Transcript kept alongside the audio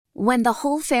When the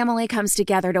whole family comes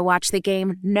together to watch the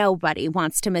game, nobody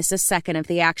wants to miss a second of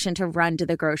the action to run to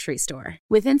the grocery store.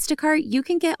 With Instacart, you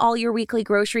can get all your weekly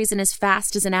groceries in as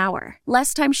fast as an hour.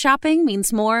 Less time shopping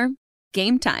means more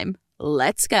game time.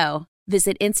 Let's go.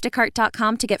 Visit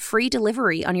instacart.com to get free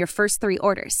delivery on your first 3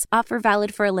 orders. Offer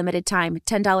valid for a limited time.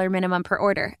 $10 minimum per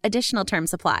order. Additional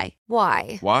terms apply.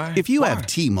 Why? If you have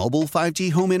T-Mobile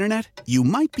 5G home internet, you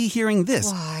might be hearing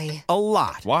this Why? a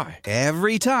lot. Why?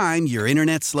 Every time your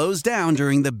internet slows down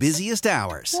during the busiest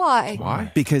hours.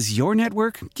 Why? Because your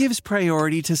network gives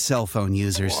priority to cell phone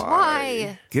users.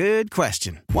 Why? Good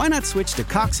question. Why not switch to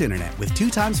Cox Internet with 2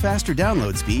 times faster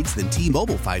download speeds than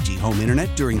T-Mobile 5G home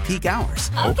internet during peak hours?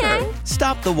 Okay.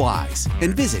 Stop the whys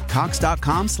and visit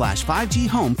cox.com/5G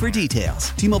home for details.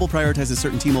 T-Mobile prioritizes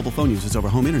certain T-Mobile phone users over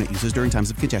home internet users during times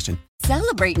of congestion.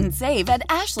 Celebrate and save at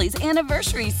Ashley's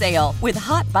Anniversary Sale. With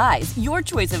Hot Buys, your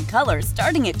choice of colors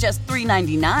starting at just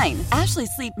 $3.99. Ashley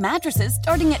Sleep mattresses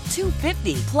starting at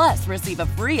 $2.50. Plus, receive a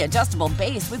free adjustable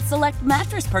base with select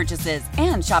mattress purchases.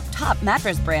 And shop top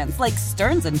mattress brands like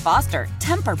Stearns & Foster,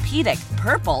 Tempur-Pedic,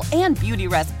 Purple, and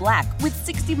Beautyrest Black with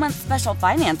 60-month special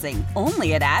financing.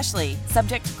 Only at Ashley.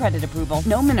 Subject to credit approval.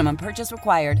 No minimum purchase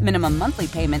required. Minimum monthly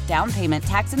payment, down payment,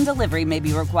 tax, and delivery may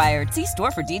be required. See store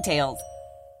for details.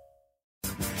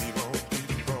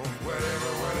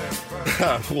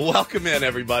 Welcome in,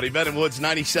 everybody. Ben and Woods,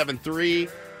 97.3,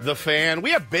 The Fan. We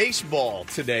have baseball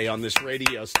today on this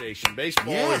radio station.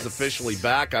 Baseball is officially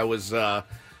back. I was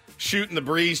shooting the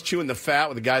breeze, chewing the fat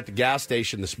with a guy at the gas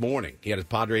station this morning. He had his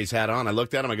Padres hat on. I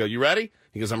looked at him. I go, "You ready?"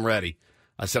 He goes, "I'm ready."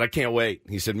 I said, "I can't wait."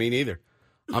 He said, "Me neither."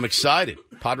 I'm excited.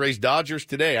 Padres-Dodgers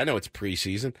today. I know it's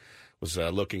preseason. Was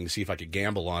looking to see if I could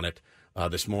gamble on it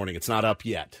this morning. It's not up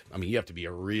yet. I mean, you have to be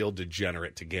a real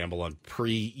degenerate to gamble on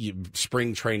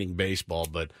pre-spring training baseball,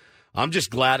 but I'm just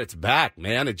glad it's back,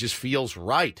 man. It just feels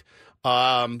right.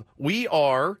 We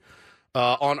are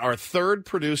on our third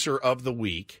producer of the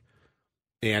week,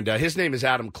 and his name is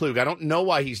Adam Klug. I don't know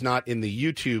why he's not in the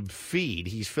YouTube feed.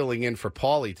 He's filling in for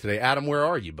Paulie today. Adam, where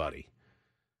are you, buddy?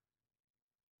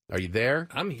 Are you there?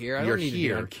 I'm here. I You're don't need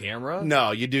here. to be on camera.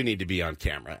 No, you do need to be on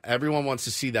camera. Everyone wants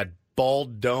to see that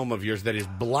bald dome of yours that is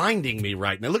blinding me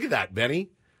right now. Look at that,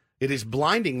 Benny. It is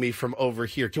blinding me from over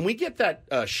here. Can we get that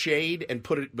shade and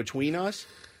put it between us?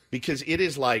 Because it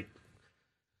is like,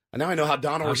 now I know how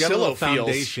Don I've got a Orsillo little feels.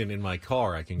 foundation in my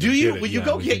car. I can. Do you? Get it. Will you Yeah,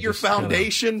 go we get can your just kinda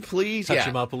foundation, please? Touch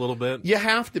him up a little bit. You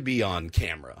have to be on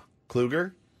camera,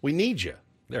 Kluger. We need you.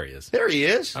 There he is. There he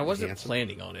is. I wasn't Handsome.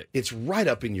 planning on it. It's right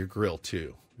up in your grill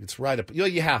too. It's right up.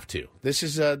 You have to. This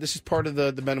is part of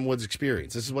the Ben and Woods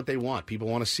experience. This is what they want. People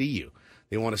want to see you.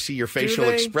 They want to see your facial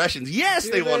expressions. Yes,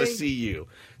 they want to see you.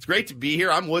 It's great to be here.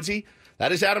 I'm Woodsy.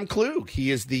 That is Adam Klug. He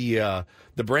is the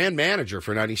brand manager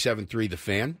for 97.3 The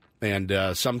Fan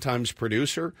and sometimes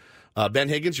producer. Ben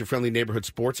Higgins, your friendly neighborhood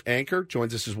sports anchor,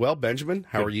 joins us as well. Benjamin,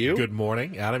 how are you? Good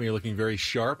morning, Adam. You're looking very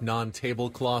sharp,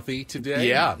 non-tableclothy today.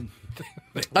 Yeah.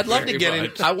 I'd love to get in.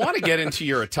 much. I want to get into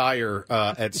your attire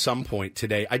at some point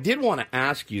today. I did want to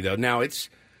ask you, though. Now, it's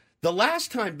the last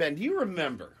time, Ben, do you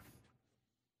remember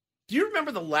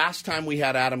the last time we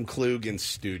had Adam Klug in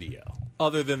studio?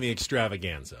 Other than the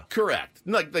extravaganza. Correct.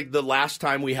 Like the last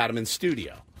time we had him in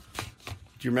studio. Do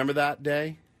you remember that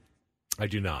day? I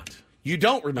do not. You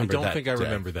don't remember that I don't think I day.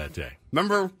 remember that day.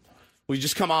 Remember, we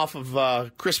just come off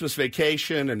of Christmas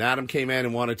vacation, and Adam came in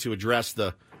and wanted to address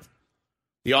the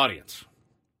audience.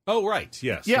 Oh, right.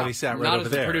 Yes. Yeah. When he sat right Not over as a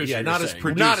there. producer, Yeah, you're not as saying.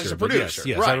 producer. Not as a but producer,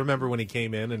 Yes. right. I remember when he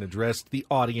came in and addressed the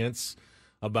audience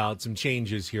about some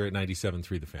changes here at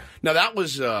 97.3 The Fan. Now that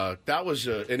was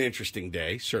an interesting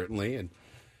day, certainly, and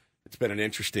it's been an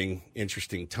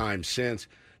interesting time since.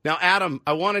 Now, Adam,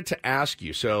 I wanted to ask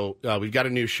you. So we've got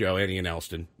a new show, Annie and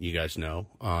Elston. You guys know,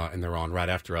 and they're on right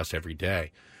after us every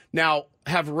day. Now,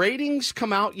 have ratings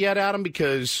come out yet, Adam?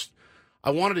 Because I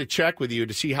wanted to check with you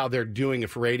to see how they're doing.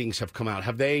 If ratings have come out,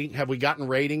 have we gotten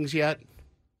ratings yet?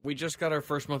 We just got our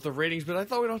first month of ratings, but I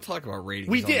thought we don't talk about ratings.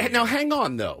 We on the did. air. Now, hang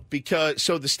on, though, because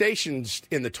the station's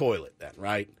in the toilet then,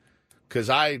 right? Because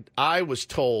I was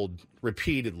told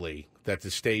repeatedly that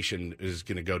the station is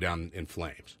going to go down in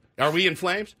flames. Are we in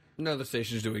flames? No, the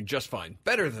station's doing just fine.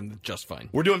 Better than just fine.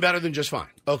 We're doing better than just fine.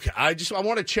 Okay. I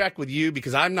want to check with you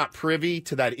because I'm not privy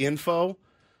to that info.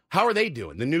 How are they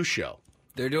doing, the new show?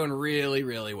 They're doing really,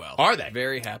 really well. Are they?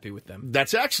 Very happy with them.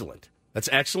 That's excellent. That's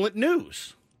excellent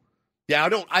news. Yeah,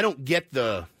 I don't get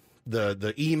the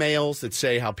emails that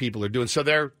say how people are doing. So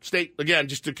their again,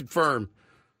 just to confirm,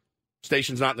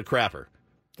 station's not in the crapper.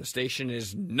 The station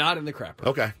is not in the crapper.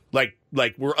 Okay. Like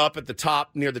we're up at the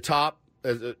top, near the top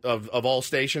of all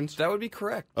stations? That would be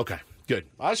correct. Okay. Good.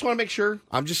 I just want to make sure.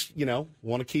 I'm just,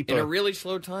 want to keep In a really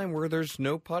slow time where there's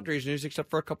no Padres news except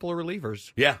for a couple of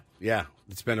relievers. Yeah.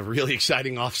 It's been a really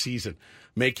exciting offseason.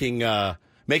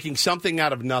 Making something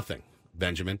out of nothing,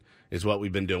 Benjamin, is what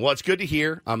we've been doing. Well, it's good to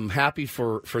hear. I'm happy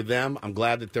for them. I'm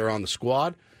glad that they're on the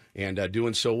squad and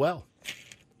doing so well.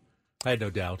 I had no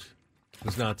doubt. I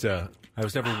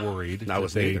was never worried. I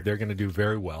wasn't either. They're going to do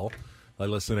very well. I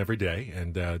listen every day,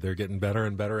 and they're getting better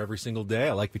and better every single day.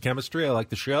 I like the chemistry. I like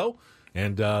the show,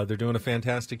 and they're doing a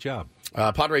fantastic job.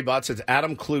 Padre Bot says,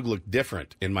 Adam Klug looked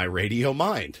different in my radio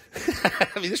mind.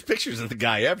 I mean, there's pictures of the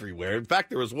guy everywhere. In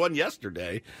fact, there was one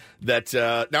yesterday that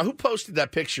now, who posted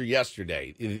that picture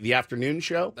yesterday? The afternoon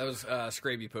show? That was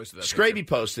Scraby posted that Scraby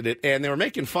posted it, and they were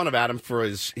making fun of Adam for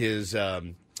his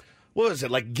what was it,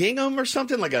 like gingham or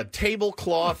something? Like a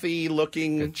tableclothy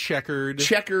looking...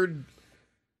 Checkered...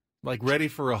 Like ready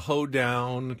for a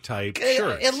hoedown type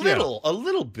shirt. A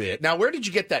little bit. Now, where did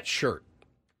you get that shirt?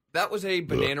 That was a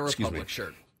Banana Republic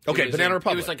shirt. Okay, Banana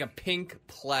Republic. It was like a pink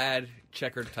plaid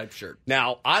checkered type shirt.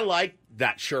 Now, I liked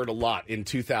that shirt a lot in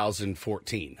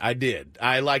 2014. I did.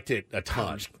 I liked it a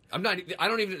ton.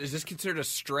 Is this considered a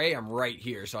stray? I'm right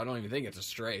here, so I don't even think it's a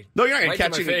stray. No, you're not going to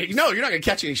catch any. No, you're not going to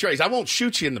catch any strays. I won't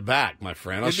shoot you in the back, my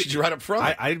friend. I'll shoot you right up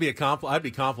front. I'd be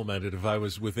complimented if I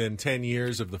was within 10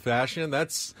 years of the fashion.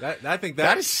 I think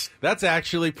that's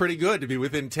actually pretty good to be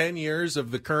within 10 years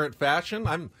of the current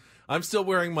fashion. I'm still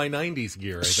wearing my 90s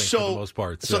gear, I think, for the most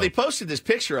part. So they posted this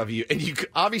picture of you, and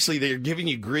obviously they're giving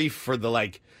you grief for the,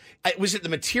 was it the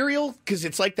material? Because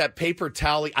it's like that paper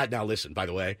towel. Now, listen, by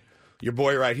the way, your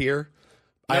boy right here.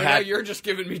 Now you're just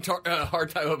giving me a hard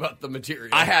time about the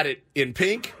material. I had it in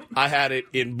pink. I had it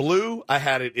in blue. I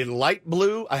had it in light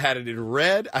blue. I had it in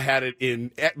red. I had it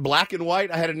in black and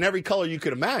white. I had it in every color you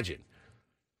could imagine.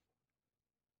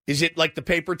 Is it like the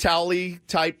paper towel-y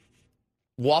type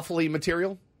waffly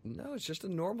material? No, it's just a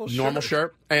normal shirt. Normal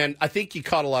shirt. And I think you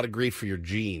caught a lot of grief for your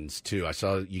jeans, too. I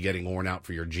saw you getting worn out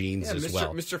for your jeans as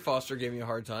well. Mr. Foster gave me a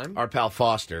hard time. Our pal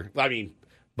Foster. I mean,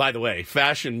 by the way,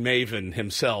 fashion maven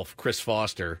himself, Chris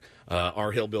Foster,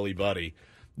 our hillbilly buddy.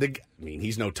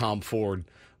 He's no Tom Ford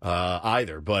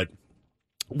either. But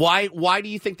why do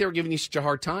you think they were giving you such a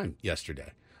hard time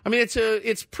yesterday? I mean,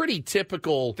 it's pretty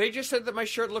typical. They just said that my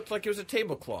shirt looked like it was a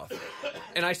tablecloth.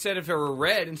 And I said if it were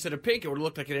red instead of pink, it would have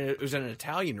looked like it was in an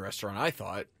Italian restaurant, I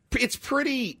thought. It's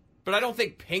pretty... But I don't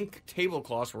think pink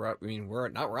tablecloths were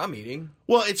not where I'm eating.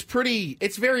 Well, it's very,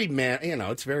 it's very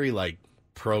like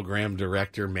program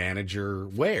director, manager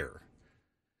wear.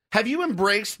 Have you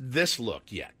embraced this look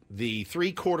yet? The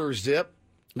 3/4 zip?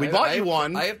 We bought you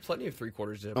one. I have plenty of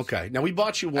 3/4 zips. Okay. Now, we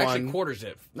bought you one. Actually, quarter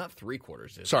zip, not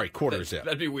 3/4 zip. Sorry, quarter zip.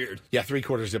 That'd be weird. Yeah,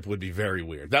 3/4 zip would be very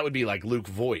weird. That would be like Luke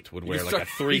Voigt would wear like a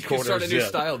 3/4 zip. Start a new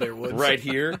style there, Woods. Right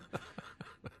here.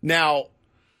 Now,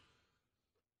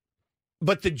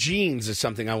 but the jeans is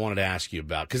something I wanted to ask you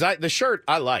about. Because the shirt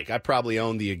I like. I probably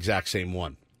own the exact same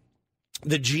one.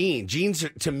 The jeans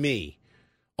to me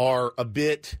are a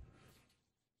bit,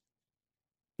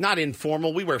 not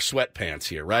informal. We wear sweatpants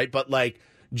here, right? But like,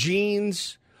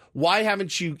 jeans, why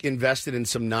haven't you invested in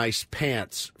some nice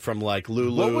pants from like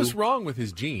Lulu? What was wrong with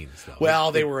his jeans, though?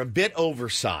 Well, they were a bit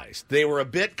oversized. They were a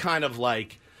bit kind of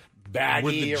like baggy.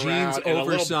 Were the jeans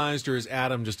oversized, or is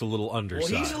Adam just a little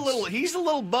undersized? Well, he's a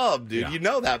little bub, dude. Yeah. You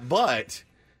know that. But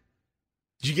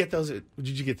did you get those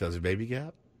at Baby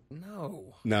Gap?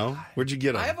 No. Where'd you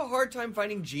get them? I have a hard time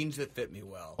finding jeans that fit me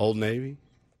well. Old Navy?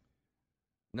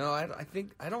 No, I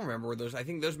don't remember where those. I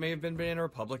think those may have been Banana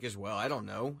Republic as well. I don't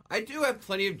know. I do have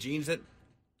plenty of jeans that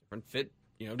different fit.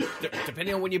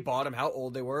 Depending on when you bought them, how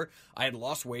old they were. I had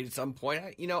lost weight at some point.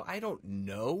 I don't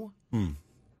know.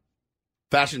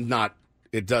 Fashion's not.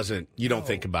 It doesn't. You don't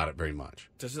think about it very much.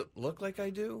 Does it look like I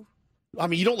do? I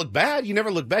mean, you don't look bad. You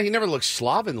never look bad. You never look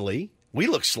slovenly. We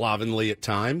look slovenly at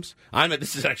times. I'm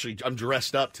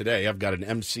dressed up today. I've got an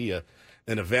MC an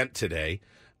event today.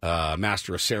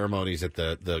 Master of ceremonies at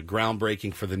the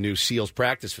groundbreaking for the new SEALs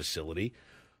practice facility.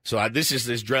 So this is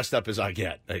as dressed up as I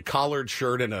get. A collared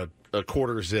shirt and a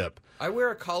quarter zip. I wear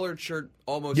a collared shirt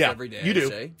almost every day. You do.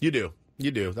 Say.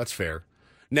 You do. That's fair.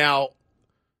 Now,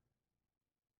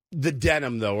 the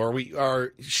denim though,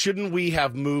 shouldn't we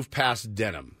have moved past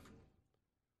denim?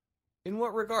 In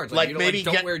what regards? Like you maybe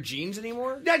don't wear jeans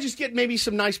anymore? Yeah, just get maybe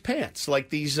some nice pants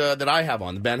like these that I have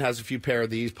on. Ben has a few pair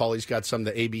of these. Paulie's got some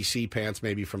of the ABC pants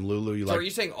maybe from Lulu. So are you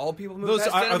saying all people move those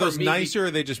past are denim, those or nicer or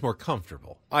are they just more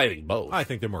comfortable? I think both. I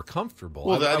think they're more comfortable.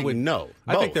 Well, I think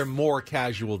both. They're more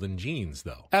casual than jeans,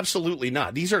 though. Absolutely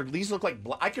not. These look like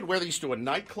I could wear these to a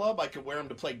nightclub. I could wear them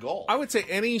to play golf. I would say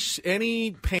any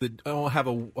pants that don't have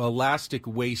a elastic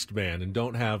waistband and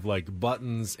don't have like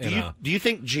buttons and do you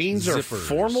think jeans zippers. are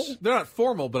formal? They're not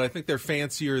formal, but I think they're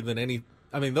fancier than any.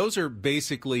 I mean, those are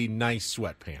basically nice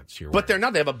sweatpants. But they're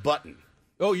not. They have a button.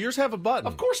 Oh, yours have a button.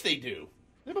 Of course they do.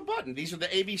 They have a button. These are the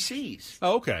ABCs.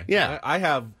 Oh, okay. Yeah, I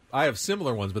have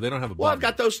similar ones, but they don't have a button. Well, I've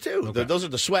got those too. Okay. Those are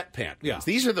the sweatpants. Yeah.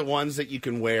 These are the ones that you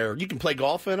can wear. You can play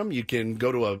golf in them. You can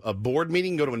go to a board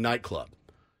meeting, go to a nightclub.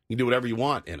 You can do whatever you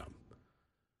want in them.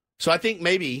 So I think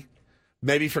maybe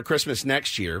for Christmas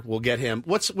next year, we'll get him.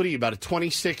 What are you, about a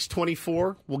 26,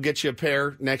 24? We'll get you a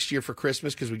pair next year for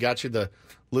Christmas because we got you the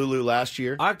Lulu last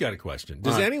year. I've got a question.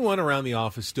 Does anyone around the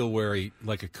office still wear a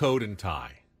coat and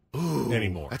tie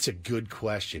anymore? That's a good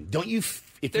question. Don't you?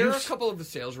 There are a couple of the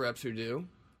sales reps who do.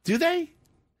 Do they?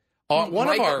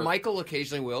 Michael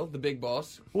occasionally will, the big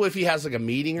boss. Well, if he has like a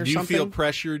meeting or something. Do you feel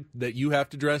pressured that you have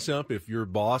to dress up if your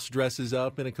boss dresses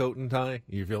up in a coat and tie?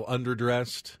 You feel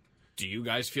underdressed? Do you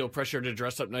guys feel pressure to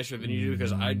dress up nicer than you do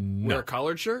because I wear a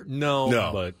collared shirt?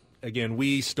 No. But again,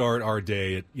 we start our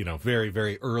day at very,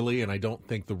 very early, and I don't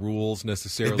think the rules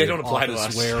necessarily they don't apply to office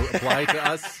us. wear apply to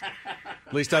us.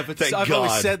 At least I've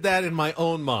always said that in my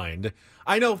own mind.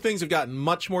 I know things have gotten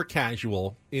much more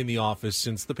casual in the office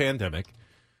since the pandemic.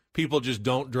 People just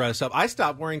don't dress up. I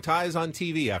stopped wearing ties on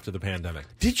TV after the pandemic.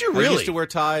 Did you really? I used to wear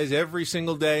ties every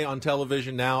single day on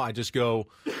television. Now I just go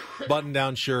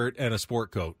button-down shirt and a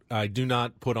sport coat. I do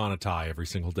not put on a tie every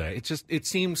single day. It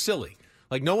seems silly.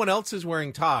 Like no one else is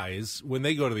wearing ties when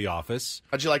they go to the office.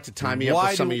 How'd you like to tie me up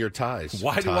with some of your ties?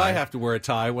 Why do I have to wear a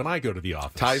tie when I go to the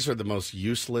office? Ties are the most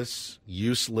useless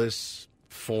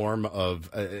form of.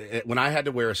 When I had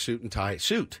to wear a suit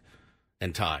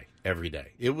and tie every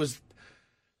day, it was.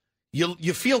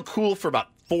 You feel cool for about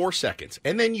 4 seconds,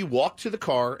 and then you walk to the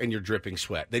car and you're dripping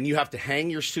sweat. Then you have to hang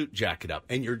your suit jacket up,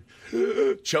 and you're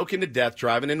choking to death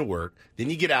driving into work. Then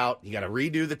you get out, you got to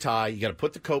redo the tie, you got to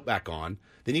put the coat back on.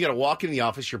 Then you got to walk in the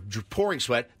office, you're pouring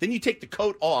sweat. Then you take the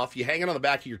coat off, you hang it on the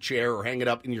back of your chair or hang it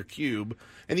up in your cube,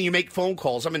 and then you make phone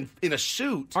calls. I'm in a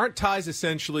suit. Aren't ties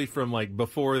essentially from like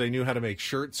before they knew how to make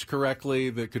shirts correctly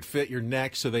that could fit your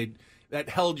neck, so that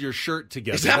held your shirt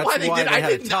together? Is that That's why they did? They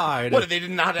had it tied. What, they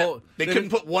did not have, they couldn't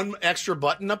put one extra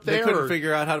button up there? They couldn't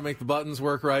figure out how to make the buttons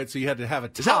work right, so you had to have a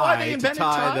tie. Is that why they invented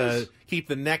ties? To keep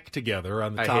the neck together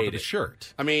on the top of the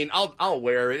shirt. I mean, I'll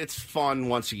wear it. It's fun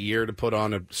once a year to put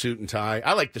on a suit and tie.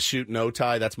 I like the suit no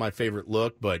tie. That's my favorite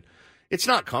look, but it's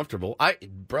not comfortable.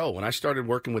 When I started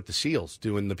working with the SEALs,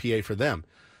 doing the PA for them,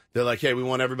 they're like, hey, we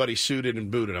want everybody suited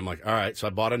and booted. I'm like, all right. So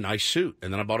I bought a nice suit,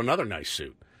 and then I bought another nice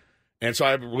suit. And so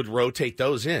I would rotate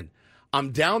those in.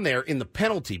 I'm down there in the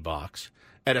penalty box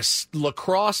at a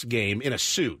lacrosse game in a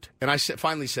suit, and I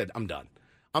finally said, I'm done.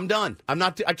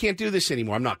 I can't do this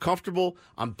anymore. I'm not comfortable.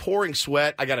 I'm pouring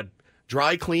sweat. I got to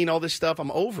dry clean all this stuff.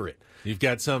 I'm over it. You've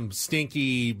got some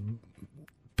stinky,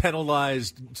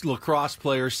 penalized lacrosse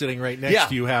player sitting right next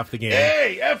to you half the game.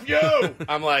 Hey, F you!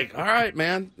 I'm like, all right,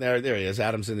 man. There he is.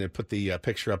 Adam's in there. Put the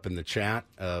picture up in the chat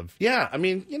of, I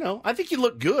mean, I think you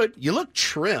look good. You look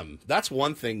trim. That's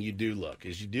one thing you do look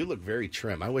very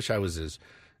trim. I wish I was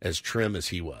as trim as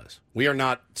he was. We are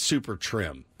not super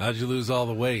trim. How'd you lose all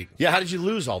the weight? Yeah, how did you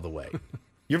lose all the weight?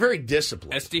 You're very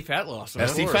disciplined. SD fat loss.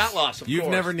 SD fat loss, of You've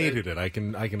course. never needed it. I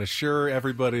can assure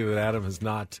everybody that Adam has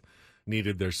not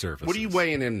needed their services. What are you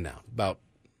weighing in now? About,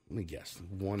 let me guess,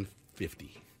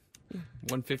 150.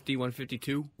 150,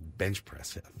 152. Bench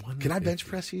press it. Can I bench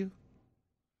press you?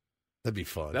 That'd be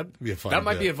fun. That'd be a fun. That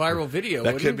might be a viral video.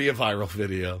 That could be a viral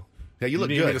video. Yeah, you look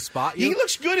need good. Me to spot you? He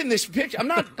looks good in this picture.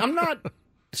 I'm not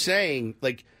saying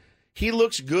like he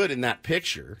looks good in that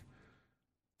picture.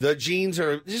 The jeans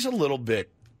are just a little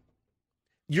bit.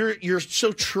 You're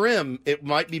so trim. It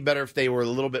might be better if they were a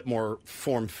little bit more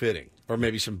form fitting. Or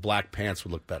maybe some black pants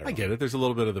would look better. I get it. There's a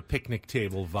little bit of the picnic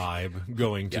table vibe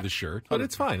going to the shirt, but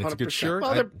it's fine. It's a good shirt.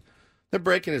 Well, they're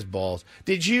breaking his balls.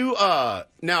 Did you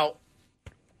now?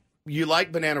 You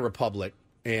like Banana Republic,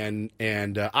 and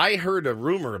I heard a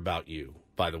rumor about you.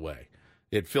 By the way,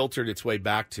 it filtered its way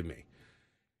back to me.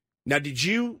 Now,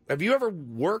 have you ever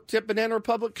worked at Banana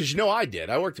Republic? Because I did.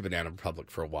 I worked at Banana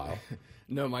Republic for a while.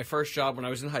 No, my first job when I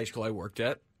was in high school, I worked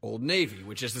at Old Navy,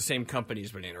 which is the same company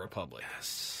as Banana Republic.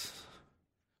 Yes.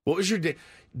 What was your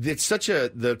it's such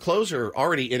the clothes are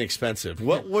already inexpensive.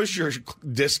 What was your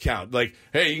discount? Like,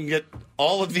 hey, you can get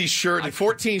all of these shirts,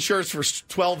 14 shirts for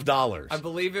 $12. I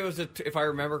believe it was if I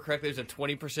remember correctly, it was a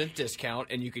 20% discount,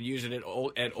 and you could use it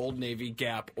at Old Navy,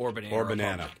 Gap, or Banana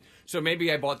Republic. So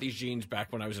maybe I bought these jeans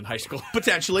back when I was in high school.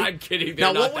 Potentially. I'm kidding.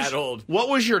 They're not that old. What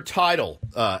was your title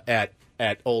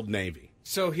at Old Navy?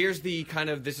 So here's the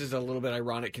this is a little bit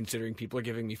ironic considering people are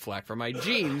giving me flack for my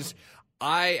jeans.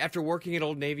 After working at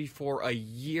Old Navy for a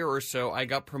year or so, I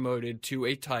got promoted to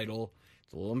a title.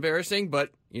 It's a little embarrassing, but,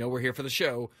 we're here for the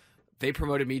show. They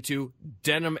promoted me to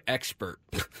denim expert.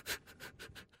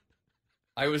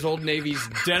 I was Old Navy's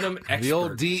denim expert. The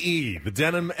old DE, the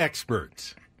denim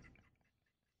expert.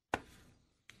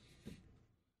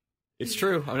 It's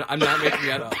true. I'm not making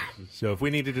that up. So if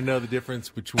we needed to know the difference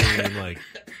between, like,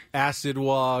 acid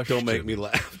wash... Don't make me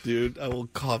laugh, dude. I will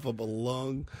cough up a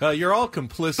lung. You're all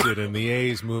complicit in the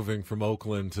A's moving from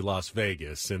Oakland to Las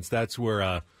Vegas, since that's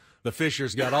where the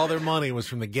Fishers got all their money was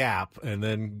from the Gap, and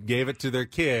then gave it to their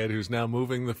kid, who's now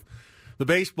moving the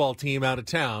baseball team out of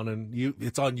town, and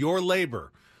it's on your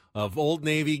labor of Old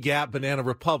Navy, Gap, Banana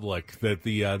Republic that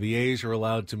the A's are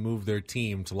allowed to move their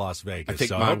team to Las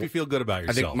Vegas. I hope you feel good about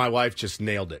yourself. I think my wife just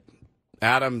nailed it.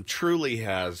 Adam truly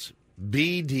has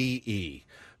BDE,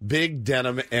 big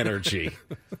denim energy.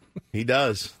 He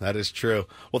does. That is true.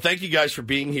 Well, thank you guys for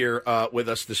being here with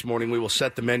us this morning. We will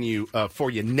set the menu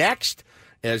for you next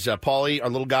as Paulie, our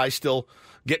little guy, still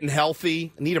getting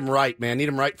healthy. Need him right, man. Need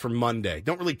him right for Monday.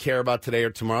 Don't really care about today or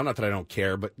tomorrow. Not that I don't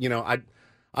care, but,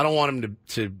 I don't want him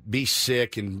to be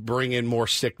sick and bring in more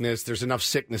sickness. There's enough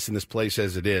sickness in this place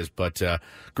as it is. But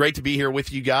great to be here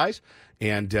with you guys.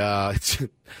 And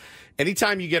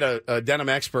anytime you get a denim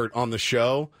expert on the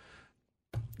show,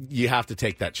 you have to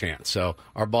take that chance. So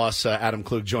our boss, Adam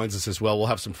Klug, joins us as well. We'll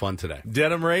have some fun today.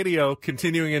 Denim Radio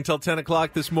continuing until 10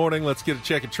 o'clock this morning. Let's get a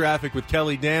check of traffic with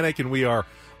Kelly Danek. And we are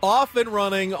off and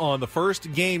running on the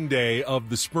first game day of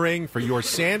the spring for your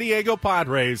San Diego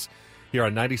Padres. Here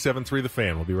on 97.3 The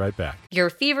Fan. We'll be right back. Your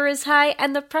fever is high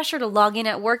and the pressure to log in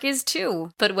at work is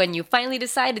too. But when you finally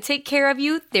decide to take care of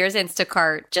you, there's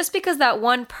Instacart. Just because that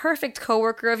one perfect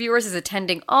coworker of yours is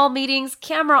attending all meetings,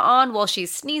 camera on while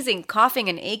she's sneezing, coughing,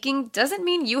 and aching, doesn't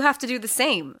mean you have to do the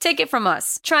same. Take it from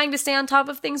us. Trying to stay on top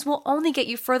of things will only get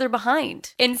you further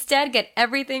behind. Instead, get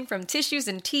everything from tissues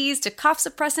and teas to cough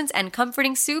suppressants and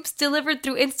comforting soups delivered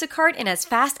through Instacart in as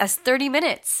fast as 30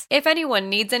 minutes. If anyone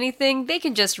needs anything, they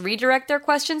can just redirect their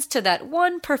questions to that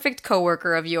one perfect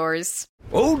coworker of yours.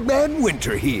 Old Man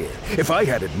Winter here. If I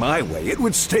had it my way, it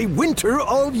would stay winter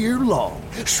all year long.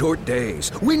 Short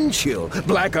days, wind chill,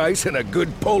 black ice, and a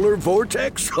good polar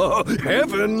vortex. Oh,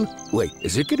 heaven! Wait,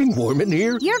 is it getting warm in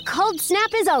here? Your cold snap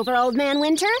is over, Old Man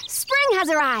Winter. Spring has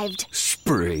arrived.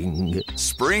 Spring.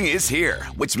 Spring is here,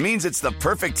 which means it's the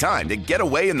perfect time to get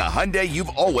away in the Hyundai you've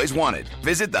always wanted.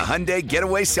 Visit the Hyundai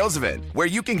Getaway Sales Event, where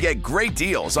you can get great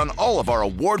deals on all of our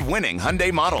award-winning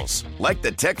Hyundai models, like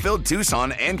the tech-filled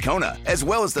Tucson and Kona, as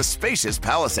well as the spacious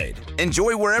Palisade.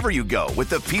 Enjoy wherever you go with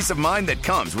the peace of mind that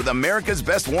comes with America's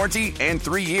best warranty and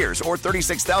 3 years or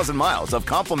 36,000 miles of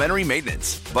complimentary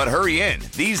maintenance. But hurry in,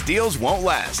 these deals won't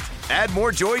last. Add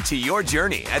more joy to your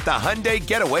journey at the Hyundai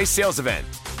Getaway Sales Event.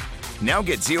 Now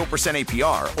get 0%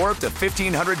 APR or up to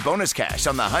 $1,500 bonus cash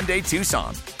on the Hyundai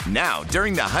Tucson. Now,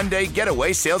 during the Hyundai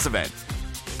Getaway Sales Event.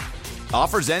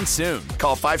 Offers end soon.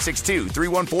 Call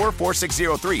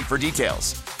 562-314-4603 for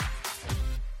details.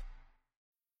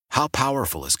 How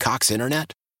powerful is Cox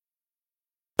Internet?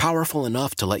 Powerful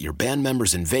enough to let your band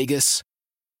members in Vegas,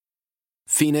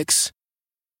 Phoenix,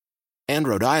 and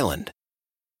Rhode Island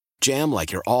jam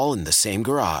like you're all in the same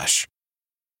garage.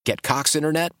 Get Cox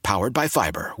Internet powered by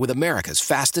fiber with America's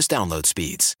fastest download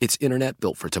speeds. It's internet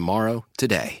built for tomorrow,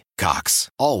 today. Cox,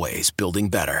 always building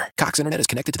better. Cox Internet is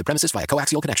connected to the premises via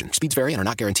coaxial connection. Speeds vary and are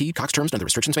not guaranteed. Cox terms and other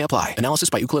restrictions may apply.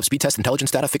 Analysis by Ookla of Speed Test Intelligence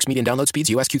Data. Fixed median download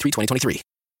speeds. US Q3 2023.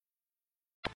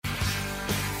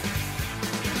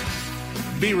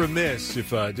 Be remiss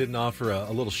if I didn't offer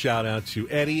a little shout out to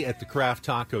Eddie at the Craft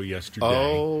Taco yesterday.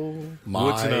 Oh, my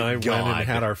Woods and I God. went and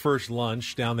had our first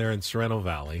lunch down there in Sorrento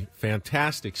Valley.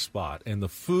 Fantastic spot. And the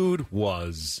food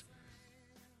was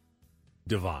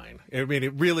divine. I mean,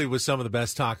 it really was some of the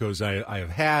best tacos I have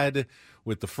had,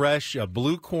 with the fresh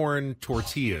blue corn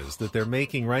tortillas that they're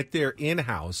making right there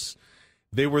in-house.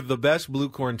 They were the best blue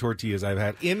corn tortillas I've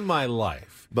had in my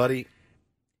life. Buddy,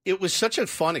 it was such a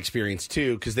fun experience,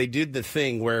 too, because they did the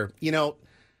thing where,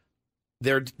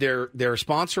 they're a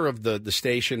sponsor of the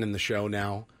station and the show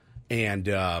now, and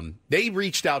they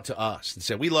reached out to us and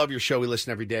said, we love your show, we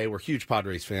listen every day, we're huge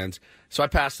Padres fans. So I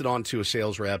passed it on to a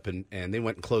sales rep, and they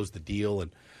went and closed the deal,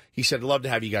 and he said, I'd love to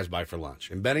have you guys by for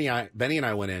lunch. And Benny and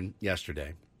I went in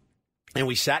yesterday, and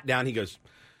we sat down. He goes,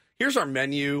 here's our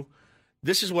menu.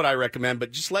 This is what I recommend,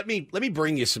 but just let me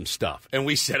bring you some stuff. And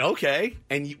we said, okay.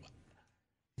 And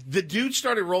the dude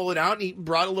started rolling out, and he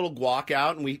brought a little guac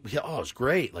out, and it was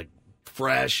great. Like,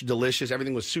 fresh, delicious.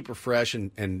 Everything was super fresh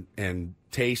and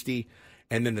tasty.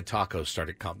 And then the tacos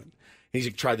started coming. And he's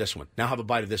like, try this one. Now have a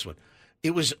bite of this one.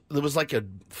 It was like a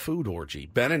food orgy.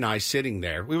 Ben and I sitting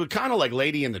there. We were kind of like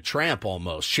Lady and the Tramp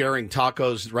almost, sharing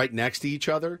tacos right next to each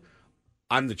other.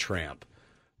 I'm the tramp,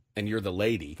 and you're the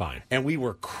lady. Fine. And we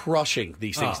were crushing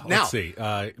these things. Now, let's see.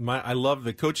 I love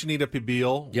the Cochinita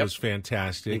Pibil. Was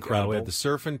fantastic. Incredible. We had the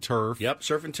Surf and Turf. Yep,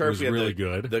 Surf and Turf was really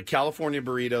good. The California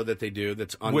burrito that they do,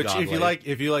 that's ungodly. Which,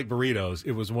 if you like burritos,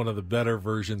 it was one of the better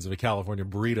versions of a California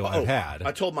burrito I've had.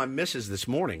 I told my missus this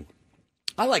morning,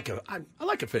 I like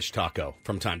a fish taco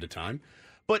from time to time,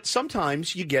 but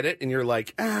sometimes you get it and you're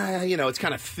like, it's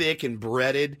kind of thick and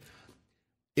breaded.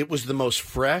 It was the most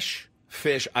fresh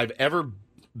fish I've ever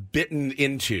bitten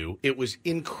into. It was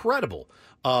incredible.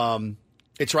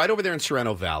 It's right over there in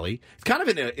Sorrento Valley. It's kind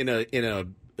of in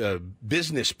a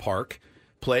business park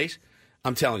place.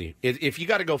 I'm telling you, if you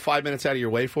got to go 5 minutes out of your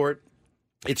way for it,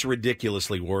 it's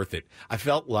ridiculously worth it. I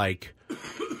felt like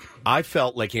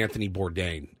Anthony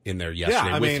Bourdain in there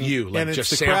yesterday with you, like and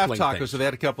just it's the craft sampling tacos. things. So they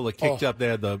had a couple that kicked up. They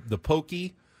had the poke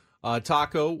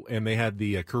taco, and they had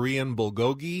the Korean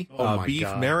bulgogi beef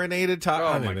marinated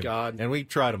taco. Oh my God! And we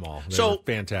tried them all. They were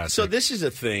fantastic. So this is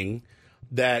a thing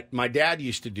that my dad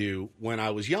used to do when I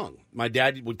was young. My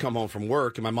dad would come home from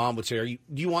work, and my mom would say,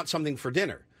 do you want something for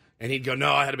dinner? And he'd go,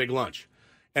 no, I had a big lunch.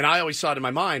 And I always thought in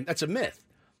my mind, that's a myth.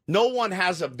 No one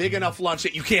has a big enough lunch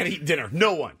that you can't eat dinner.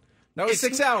 No one. No, it's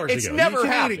 6 hours it's ago. Never you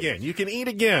can happened. Eat again. You can eat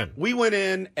again. We went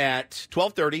in at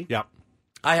 12:30. Yep.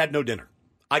 I had no dinner.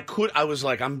 I was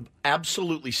like, I'm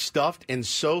absolutely stuffed and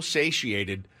so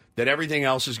satiated that everything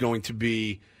else is going to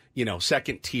be,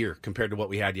 second tier compared to what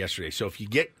we had yesterday. So if you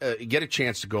get a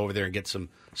chance to go over there and get some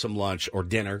lunch or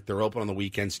dinner, they're open on the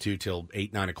weekends too till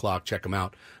 8, 9 o'clock. Check them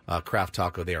out. Craft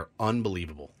Taco. They are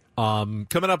unbelievable.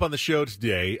 Coming up on the show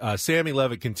today, Sammy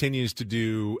Levitt continues to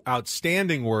do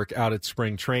outstanding work out at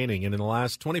spring training. And in the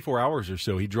last 24 hours or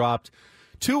so, he dropped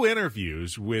 2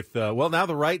 interviews with, now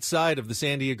the right side of the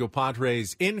San Diego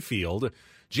Padres infield,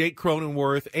 Jake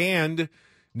Cronenworth and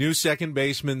new second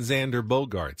baseman Xander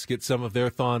Bogaerts. Get some of their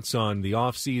thoughts on the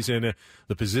offseason,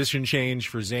 the position change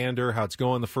for Xander, how it's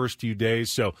going the first few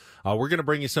days. So we're going to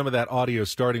bring you some of that audio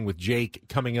starting with Jake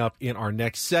coming up in our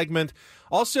next segment.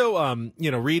 Also,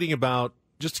 reading about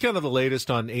just kind of the latest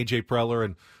on A.J. Preller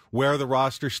and where the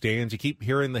roster stands. You keep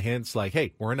hearing the hints like,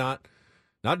 hey, we're not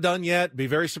done yet. Be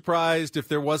very surprised if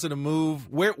there wasn't a move.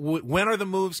 When are the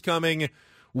moves coming?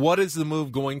 What is the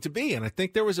move going to be? And I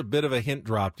think there was a bit of a hint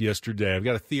dropped yesterday. I've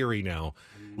got a theory now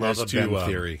as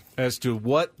to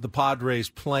what the Padres'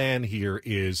 plan here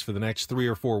is for the next 3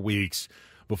 or 4 weeks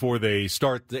before they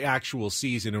start the actual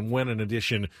season and when an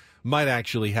addition might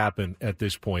actually happen at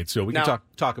this point. So we can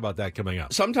talk about that coming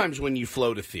up. Sometimes when you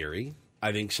float a theory,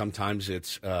 I think sometimes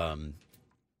it's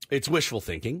wishful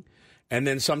thinking. And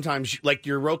then sometimes, like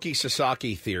your Roki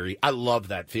Sasaki theory, I love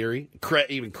that theory.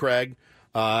 Even Craig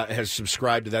has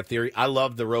subscribed to that theory. I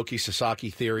love the Roki Sasaki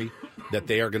theory that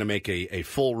they are going to make a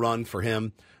full run for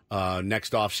him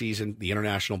next offseason, the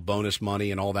international bonus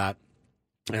money and all that.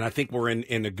 And I think we're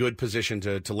in a good position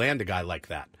to land a guy like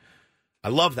that. I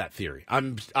love that theory.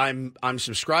 I'm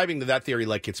subscribing to that theory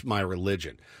like it's my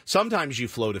religion. Sometimes you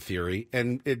float a theory,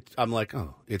 and I'm like,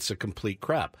 oh, it's a complete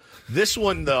crap. This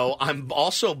one, though, I'm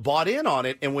also bought in on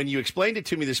it. And when you explained it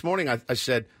to me this morning, I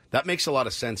said, that makes a lot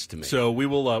of sense to me. So we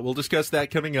will we'll discuss that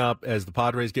coming up as the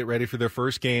Padres get ready for their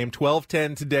first game.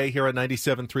 12:10 today here on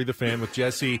 97.3 The Fan with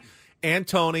Jesse and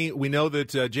Tony. We know that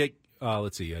Jake,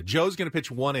 Joe's going to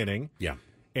pitch 1 inning. Yeah.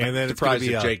 And then surprised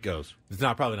it's going to be if Jake goes. It's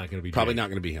probably not going to be Probably Jake. not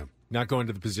going to be him. Not going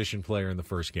to the position player in the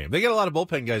first game. They get a lot of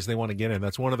bullpen guys they want to get in.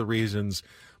 That's one of the reasons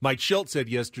Mike Schilt said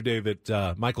yesterday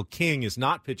that Michael King is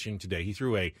not pitching today. He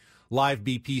threw a live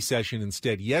BP session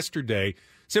instead yesterday,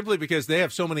 simply because they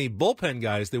have so many bullpen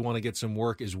guys they want to get some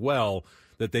work as well,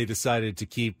 that they decided to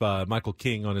keep Michael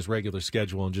King on his regular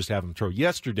schedule and just have him throw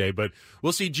yesterday. But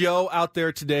we'll see Joe out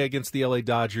there today against the LA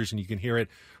Dodgers, and you can hear it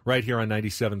right here on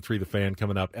 97.3 The Fan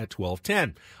coming up at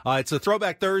 12:10. It's a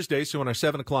Throwback Thursday, so in our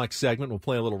 7 o'clock segment, we'll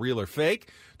play a little real or fake,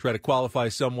 try to qualify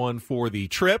someone for the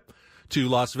trip to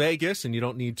Las Vegas, and you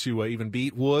don't need to even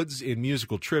beat Woods in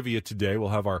musical trivia today. We'll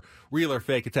have our real or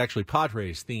fake. It's actually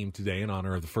Padres themed today in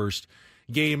honor of the first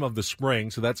game of the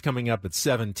spring, so that's coming up at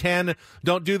 7:10.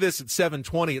 Don't do this at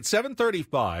 7:20. At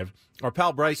 7:35, our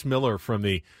pal Bryce Miller from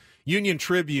the Union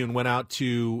Tribune went out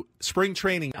to spring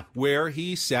training where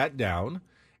he sat down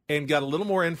and got a little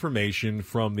more information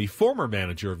from the former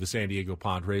manager of the San Diego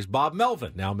Padres, Bob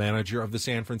Melvin, now manager of the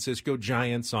San Francisco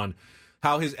Giants, on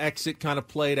how his exit kind of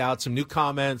played out, some new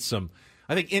comments, some,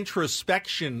 I think,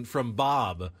 introspection from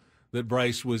Bob that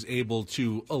Bryce was able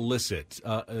to elicit.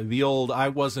 The old, I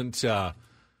wasn't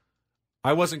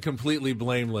completely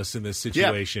blameless in this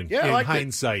situation. Yeah, in like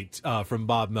hindsight, from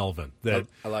Bob Melvin. That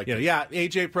I like it. Yeah,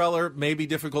 AJ Preller may be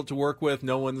difficult to work with.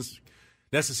 No one's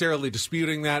necessarily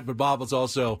disputing that, but Bob was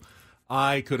also,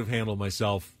 I could have handled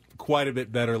myself quite a bit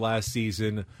better last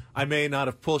season. I may not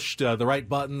have pushed the right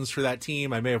buttons for that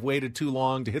team. I may have waited too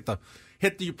long to hit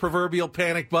the proverbial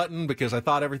panic button because I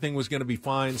thought everything was going to be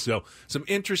fine. So some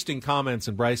interesting comments,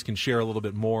 and Bryce can share a little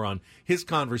bit more on his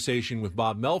conversation with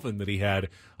Bob Melvin that he had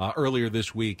earlier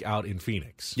this week out in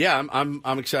Phoenix. Yeah, I'm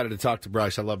excited to talk to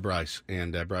Bryce. I love Bryce,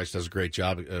 and Bryce does a great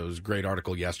job. It was a great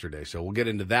article yesterday, so we'll get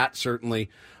into that certainly.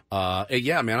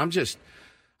 Yeah, man, I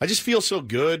just feel so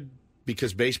good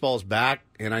because baseball's back,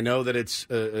 and I know that it's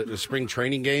a spring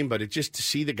training game, but it's just to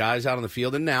see the guys out on the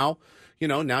field, and now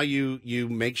you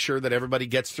make sure that everybody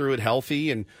gets through it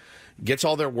healthy and gets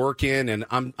all their work in, and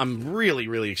I'm really,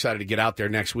 really excited to get out there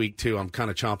next week, too. I'm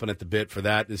kind of chomping at the bit for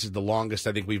that. This is the longest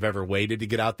I think we've ever waited to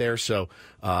get out there, so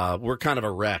we're kind of a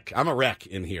wreck. I'm a wreck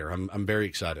in here. I'm very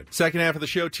excited. Second half of the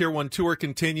show, Tier 1 Tour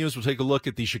continues. We'll take a look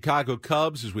at the Chicago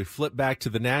Cubs as we flip back to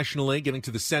the National League, getting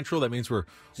to the Central. That means we're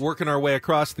working our way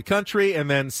across the country,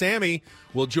 and then Sammy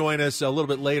will join us a little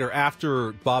bit later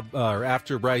after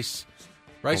Bryce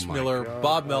Miller, God.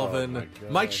 Bob Melvin,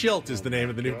 Mike Schilt is the name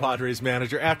of the new Padres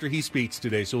manager after he speaks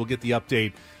today. So we'll get the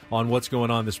update on what's going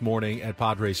on this morning at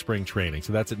Padres spring training.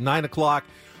 So that's at 9 o'clock.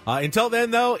 Until then,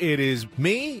 though, it is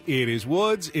me, it is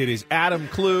Woods, it is Adam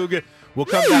Klug. We'll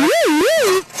come back.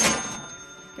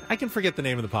 I can forget the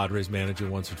name of the Padres manager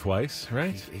once or twice,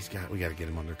 right? We got to get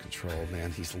him under control,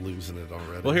 man. He's losing it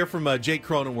already. We'll hear from Jake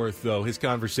Cronenworth, though, his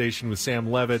conversation with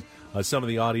Sam Levitt, some of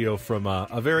the audio from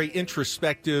a very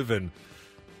introspective and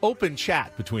open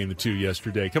chat between the two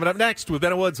yesterday. Coming up next with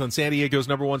Ben Woods on San Diego's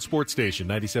 #1 sports station,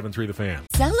 97.3 The Fan.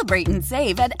 Celebrate and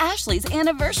save at Ashley's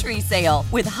Anniversary Sale.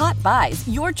 With Hot Buys,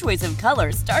 your choice of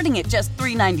colors starting at just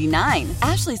 $3.99.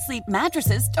 Ashley Sleep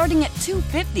mattresses starting at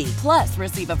 $2.50. Plus,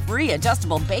 receive a free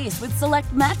adjustable base with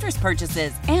select mattress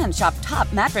purchases. And shop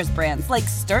top mattress brands like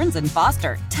Stearns &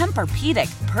 Foster,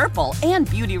 Tempur-Pedic, Purple, and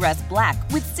Beautyrest Black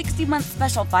with 60-month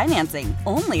special financing.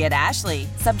 Only at Ashley.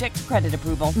 Subject to credit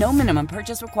approval. No minimum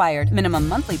purchase required. Minimum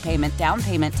monthly payment, down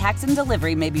payment, tax, and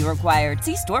delivery may be required.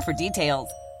 See store for details.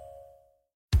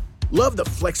 Love the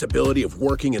flexibility of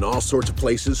working in all sorts of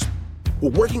places?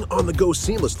 Well, working on the go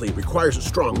seamlessly requires a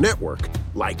strong network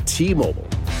like T-Mobile.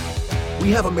 We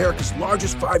have America's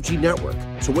largest 5G network,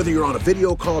 so whether you're on a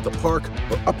video call at the park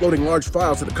or uploading large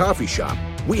files at a coffee shop,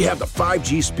 we have the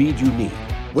 5G speed you need.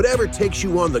 Whatever takes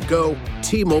you on the go,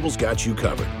 T-Mobile's got you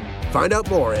covered. Find out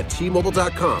more at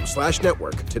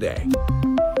T-Mobile.com/network today.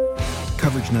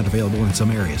 Coverage not available in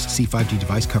some areas. See 5G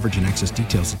device coverage and access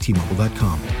details at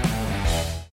T-Mobile.com.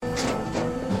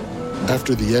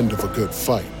 After the end of a good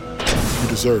fight, you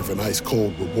deserve an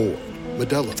ice-cold reward.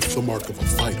 Modelo is the mark of a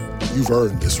fighter. You've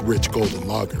earned this rich golden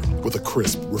lager with a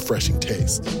crisp, refreshing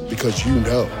taste. Because you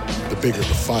know, the bigger the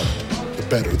fight, the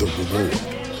better the reward.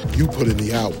 You put in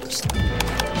the hours,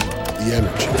 the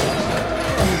energy,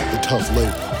 the tough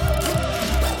labor.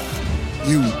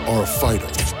 You are a fighter,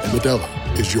 and Modelo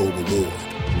is your reward.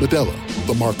 Modelo,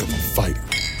 the mark of a fighter.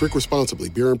 Drink responsibly.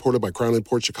 Beer imported by Crown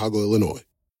Imports, Chicago, Illinois.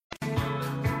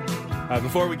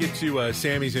 Before we get to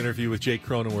Sammy's interview with Jake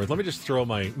Cronenworth, let me just throw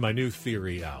my new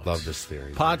theory out. Love this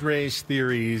theory. Padres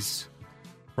theories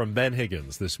from Ben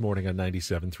Higgins this morning on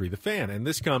 97.3 The Fan. And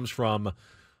this comes from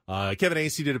Kevin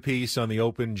Acey did a piece on the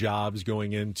open jobs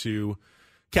going into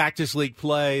Cactus League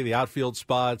play, the outfield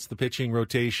spots, the pitching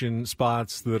rotation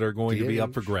spots that are going to be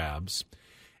up for grabs.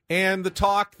 And the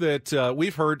talk that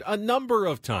we've heard a number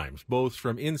of times, both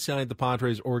from inside the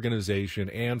Padres organization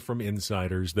and from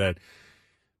insiders, that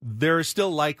there are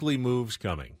still likely moves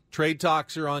coming. Trade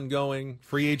talks are ongoing.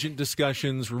 Free agent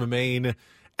discussions remain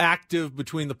active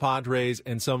between the Padres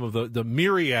and some of the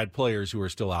myriad players who are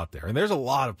still out there. And there's a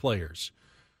lot of players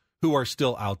who are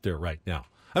still out there right now.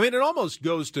 I mean,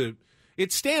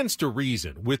 it stands to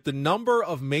reason with the number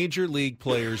of major league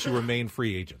players who remain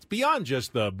free agents, beyond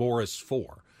just the Boris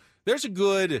Four. There's a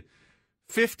good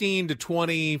 15 to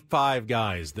 25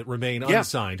 guys that remain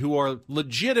unsigned who are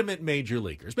legitimate major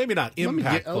leaguers. Maybe not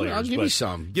impact players. I'll give you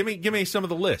some. Give me some of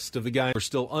the list of the guys who are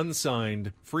still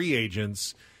unsigned free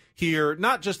agents here,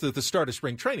 not just at the start of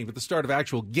spring training, but the start of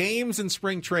actual games in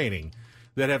spring training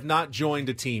that have not joined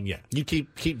a team yet. You keep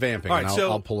vamping, All right, and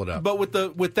I'll pull it up. But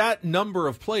with that number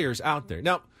of players out there,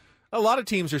 now, a lot of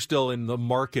teams are still in the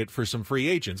market for some free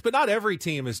agents, but not every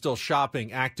team is still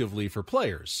shopping actively for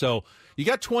players. So you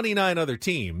got 29 other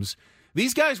teams.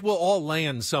 These guys will all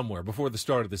land somewhere before the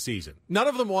start of the season. None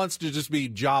of them wants to just be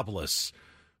jobless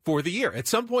for the year. At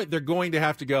some point, they're going to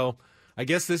have to go, I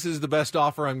guess this is the best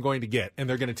offer I'm going to get, and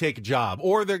they're going to take a job,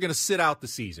 or they're going to sit out the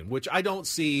season, which I don't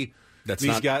see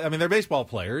these guys. I mean, they're baseball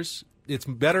players. It's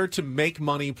better to make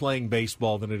money playing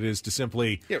baseball than it is to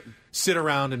simply sit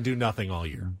around and do nothing all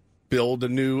year. Build a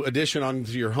new addition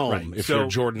onto your home if you're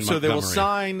Jordan Montgomery. So they will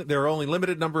sign. There are only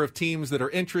limited number of teams that are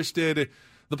interested.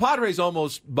 The Padres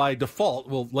almost by default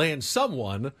will land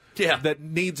someone that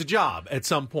needs a job at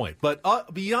some point. But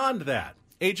beyond that,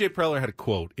 A.J. Preller had a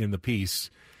quote in the piece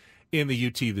in the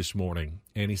UT this morning,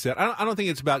 and he said, I don't think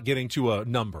it's about getting to a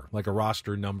number, like a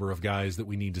roster number of guys that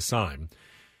we need to sign.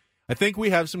 I think we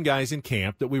have some guys in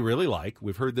camp that we really like.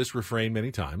 We've heard this refrain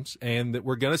many times, and that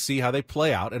we're going to see how they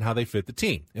play out and how they fit the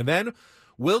team. And then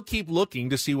we'll keep looking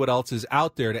to see what else is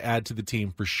out there to add to the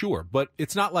team for sure. But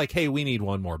it's not like, hey, we need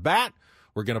one more bat.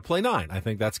 We're going to play 9. I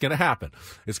think that's going to happen.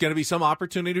 It's going to be some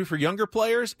opportunity for younger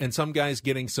players and some guys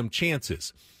getting some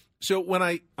chances. So when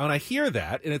I hear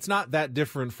that, and it's not that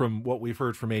different from what we've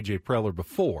heard from A.J. Preller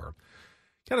before,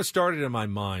 kind of started in my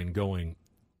mind going,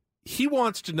 he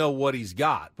wants to know what he's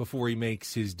got before he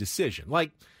makes his decision.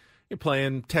 Like you're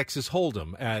playing Texas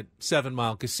Hold'em at 7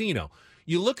 Mile Casino.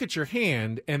 You look at your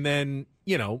hand and then,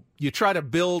 you try to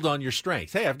build on your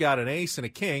strengths. Hey, I've got an ace and a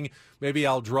king. Maybe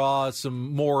I'll draw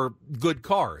some more good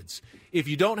cards. If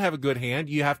you don't have a good hand,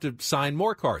 you have to sign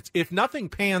more cards. If nothing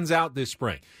pans out this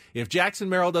spring, if Jackson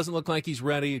Merrill doesn't look like he's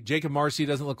ready, Jacob Marcy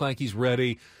doesn't look like he's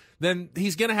ready, then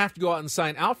he's going to have to go out and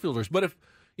sign outfielders. But if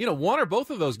one or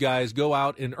both of those guys go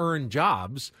out and earn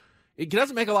jobs, it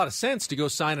doesn't make a lot of sense to go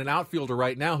sign an outfielder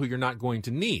right now who you're not going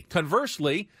to need.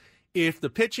 Conversely, if the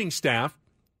pitching staff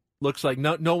looks like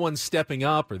no one's stepping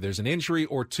up or there's an injury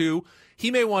or two,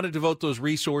 he may want to devote those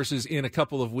resources in a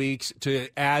couple of weeks to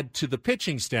add to the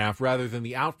pitching staff rather than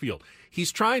the outfield.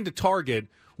 He's trying to target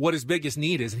what his biggest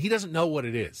need is, and he doesn't know what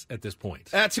it is at this point.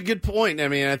 That's a good point. I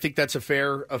mean, I think that's a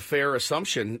fair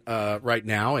assumption right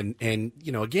now. And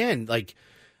again, like,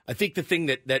 I think the thing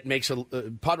that makes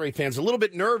Padre fans a little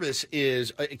bit nervous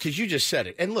is because you just said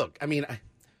it. And look, I mean,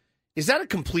 is that a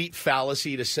complete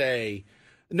fallacy to say,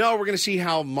 no, we're going to see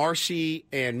how Marcy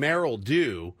and Merrill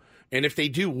do, and if they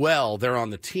do well, they're on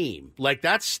the team. Like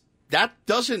that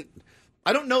doesn't.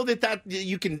 I don't know that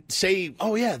you can say,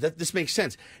 oh yeah, this makes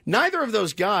sense. Neither of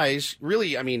those guys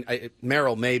really. I mean,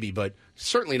 Merrill maybe, but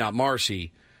certainly not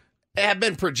Marcy. Have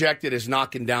been projected as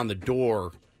knocking down the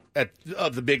door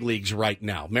of the big leagues right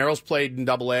now. Merrill's played in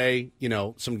AA,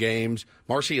 some games.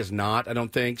 Marcy is not, I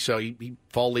don't think. So he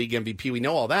fall league MVP. We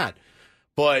know all that.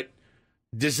 But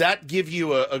does that give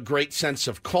you a great sense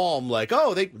of calm? Like,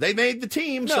 oh, they made the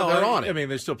team, so they're on it. I mean,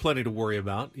 there's still plenty to worry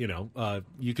about.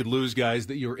 You could lose guys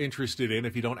that you're interested in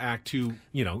if you don't act too,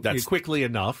 quickly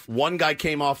enough. One guy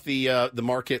came off the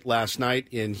market last night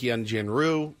in Hyunjin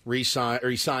Ryu.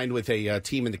 He signed with a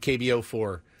team in the KBO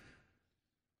for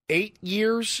 8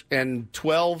 years and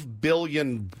 12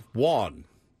 billion won.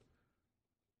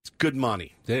 It's good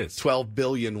money. It is. 12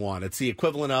 billion won. It's the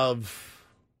equivalent of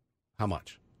how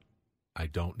much? I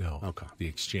don't know. Okay. The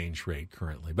exchange rate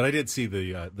currently. But I did see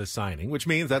the signing, which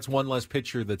means that's one less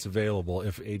pitcher that's available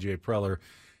if A.J. Preller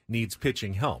needs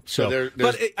pitching help.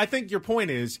 But I think your point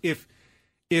is if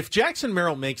Jackson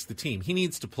Merrill makes the team, he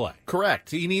needs to play.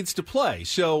 Correct. He needs to play.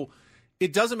 So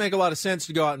it doesn't make a lot of sense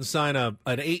to go out and sign an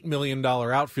 $8 million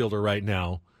outfielder right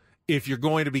now if you're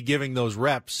going to be giving those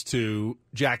reps to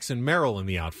Jackson Merrill in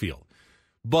the outfield.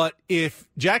 But if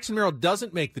Jackson Merrill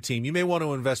doesn't make the team, you may want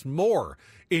to invest more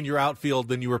in your outfield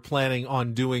than you were planning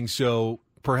on doing so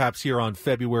perhaps here on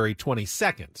February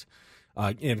 22nd.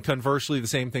 And conversely, the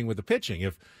same thing with the pitching.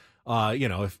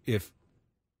 If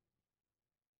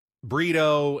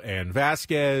Brito and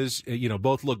Vasquez,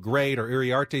 both look great, or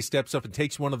Iriarte steps up and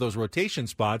takes one of those rotation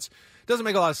spots, it doesn't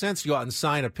make a lot of sense to go out and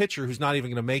sign a pitcher who's not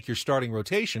even going to make your starting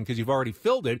rotation because you've already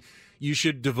filled it. You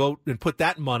should devote and put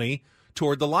that money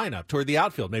toward the lineup, toward the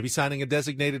outfield, maybe signing a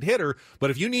designated hitter.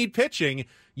 But if you need pitching,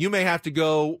 you may have to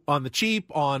go on the cheap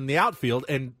on the outfield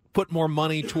and put more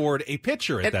money toward a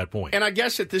pitcher at that point. And I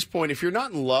guess at this point, if you're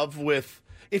not in love with,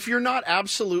 if you're not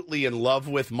absolutely in love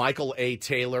with Michael A.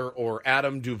 Taylor or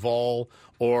Adam Duvall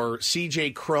or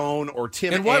C.J. Crone or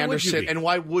Tim Anderson, and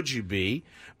why would you be?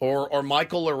 Or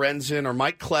Michael Lorenzen or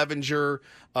Mike Clevenger,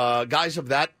 guys of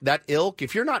that ilk,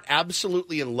 if you're not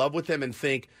absolutely in love with them and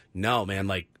think, no, man,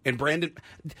 and Brandon,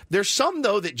 there's some,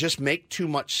 though, that just make too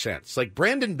much sense. Like,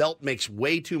 Brandon Belt makes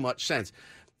way too much sense.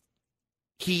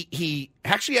 He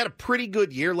actually had a pretty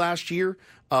good year last year.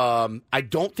 I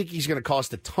don't think he's going to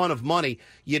cost a ton of money.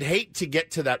 You'd hate to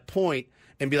get to that point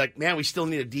and be like, man, we still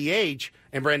need a DH,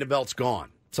 and Brandon Belt's gone.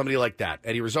 Somebody like that.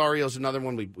 Eddie Rosario's another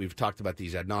one. We've talked about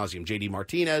these ad nauseum. J.D.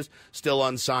 Martinez, still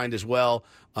unsigned as well.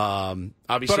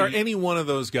 Obviously, but are any one of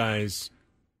those guys,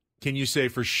 can you say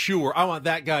for sure, I want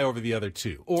that guy over the other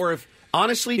two? Or if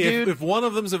honestly, dude, if one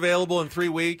of them's available in 3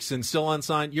 weeks and still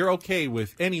unsigned, you're okay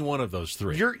with any one of those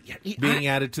three being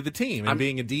added to the team and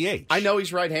being a DH. I know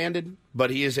he's right-handed, but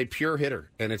he is a pure hitter,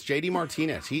 and it's J.D.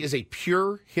 Martinez. He is a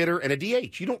pure hitter and a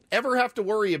DH. You don't ever have to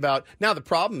worry about. Now, the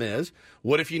problem is,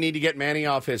 what if you need to get Manny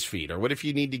off his feet, or what if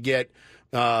you need to get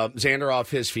Xander off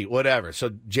his feet, whatever.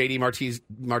 So J.D. Martinez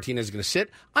is going to sit.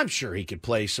 I'm sure he could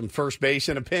play some first base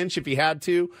in a pinch if he had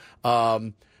to.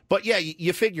 But, yeah,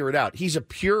 you figure it out. He's a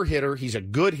pure hitter. He's a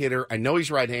good hitter. I know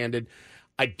he's right-handed.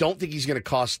 I don't think he's going to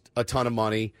cost a ton of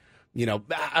money. You know,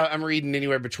 I'm reading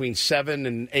anywhere between $7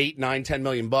 and $8, $9, $10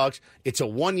 million. It's a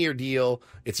 1-year deal.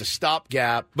 It's a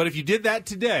stopgap. But if you did that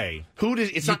today,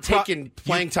 it's not taking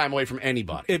playing time away from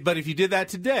anybody. But if you did that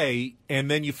today,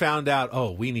 and then you found out,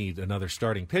 oh, we need another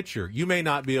starting pitcher, you may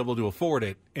not be able to afford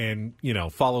it, and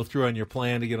follow through on your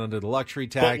plan to get under the luxury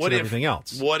tax and everything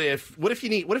else. What if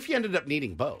you ended up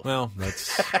needing both? Well,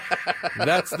 that's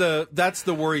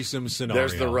the worrisome scenario.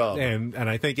 There's the rub. And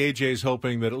I think AJ's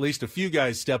hoping that at least a few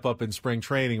guys step up in spring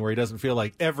training where he doesn't feel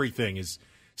like everything is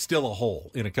still a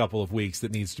hole in a couple of weeks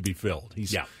that needs to be filled.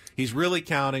 He's really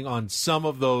counting on some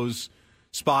of those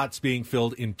spots being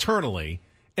filled internally,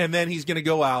 and then he's going to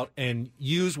go out and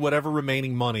use whatever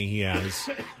remaining money he has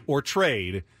or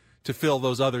trade to fill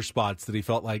those other spots that he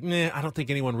felt like, I don't think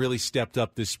anyone really stepped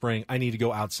up this spring. I need to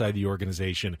go outside the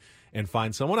organization and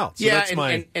find someone else. So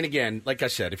and again, like I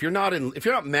said, if you're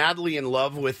not madly in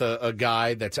love with a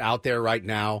guy that's out there right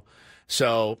now,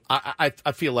 so I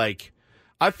feel like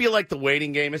the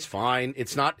waiting game is fine.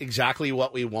 It's not exactly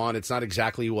what we want. It's not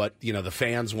exactly what the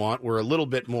fans want. We're a little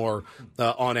bit more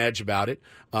on edge about it.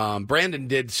 Brandon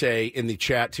did say in the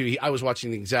chat too. I was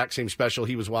watching the exact same special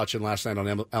he was watching last night on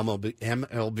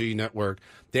MLB Network.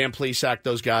 Dan Plesac,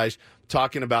 those guys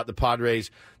talking about the Padres.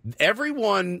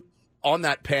 Everyone on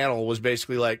that panel was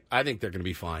basically like, I think they're going to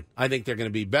be fine. I think they're going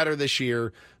to be better this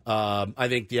year. I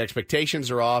think the expectations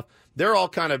are off. They're all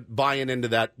kind of buying into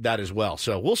that as well.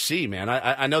 So we'll see, man.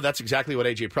 I know that's exactly what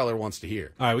A.J. Preller wants to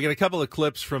hear. All right, we got a couple of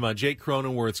clips from Jake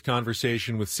Cronenworth's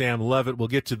conversation with Sam Levitt. We'll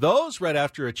get to those right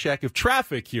after a check of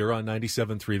traffic here on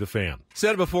 97.3 The Fan.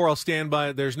 Said it before, I'll stand by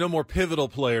it. There's no more pivotal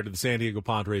player to the San Diego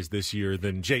Padres this year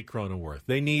than Jake Cronenworth.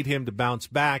 They need him to bounce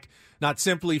back, not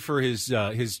simply for his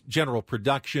general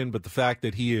production, but the fact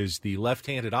that he is the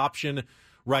left-handed option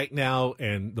right now,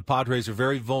 and the Padres are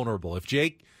very vulnerable. If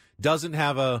Jake doesn't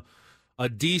have a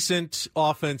decent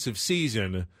offensive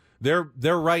season, they're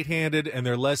right-handed and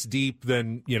they're less deep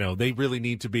than they really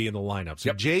need to be in the lineup.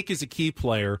 So Jake is a key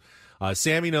player.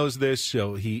 Sammy knows this,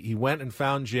 so he went and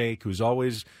found Jake, who's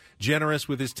always generous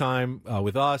with his time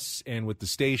with us and with the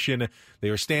station. They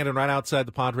were standing right outside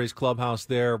the Padres clubhouse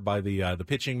there by the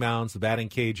pitching mounds, the batting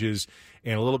cages,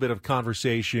 and a little bit of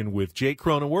conversation with Jake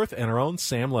Cronenworth and our own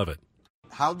Sam Levitt.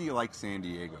 How do you like San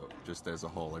Diego just as a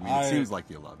whole? I mean, it seems like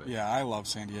you love it. Yeah, I love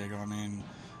San Diego. I mean,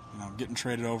 getting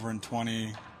traded over in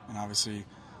 20, and obviously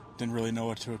didn't really know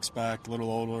what to expect. A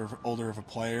little older of a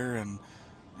player, and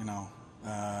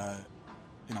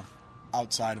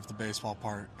outside of the baseball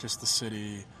part, just the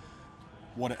city,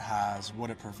 what it has,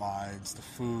 what it provides, the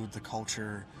food, the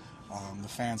culture, the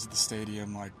fans at the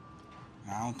stadium. Like,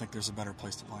 I don't think there's a better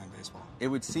place to play in baseball. It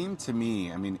would seem to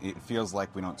me, I mean, it feels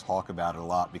like we don't talk about it a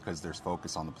lot because there's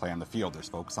focus on the play on the field, there's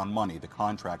focus on money, the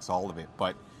contracts, all of it.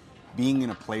 But being in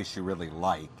a place you really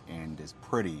like and as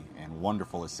pretty and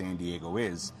wonderful as San Diego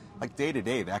is, like day to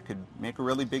day, that could make a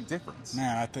really big difference.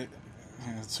 Man, I think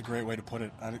it's a great way to put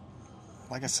it.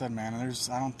 Like I said, man,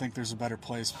 I don't think there's a better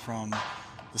place from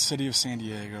the city of San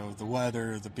Diego, the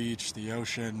weather, the beach, the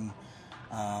ocean.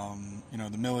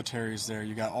 The military's there.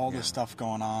 You got all this stuff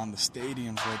going on. The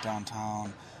stadium's right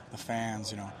downtown. The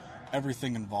fans,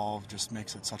 everything involved just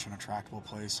makes it such an attractive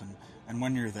place. And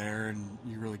when you're there and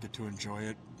you really get to enjoy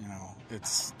it,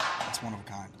 it's one of a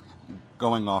kind.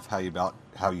 Going off how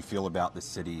you feel about the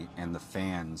city and the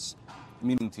fans,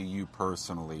 meaning to you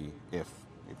personally, if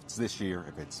it's this year,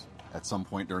 if it's at some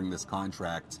point during this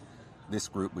contract, this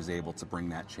group was able to bring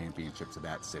that championship to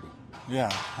that city.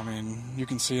 Yeah, I mean, you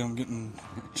can see I'm getting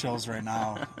chills right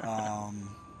now.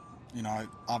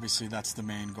 Obviously that's the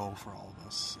main goal for all of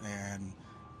us. And,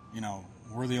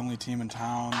 we're the only team in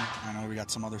town. I know we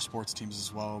got some other sports teams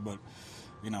as well, but,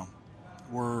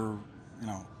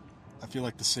 I feel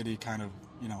like the city kind of,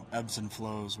 ebbs and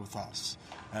flows with us.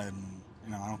 And,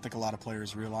 I don't think a lot of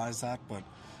players realize that, but,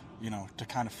 to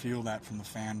kind of feel that from the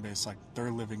fan base, like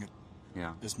they're living it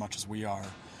as much as we are,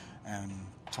 and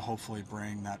to hopefully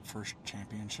bring that first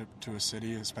championship to a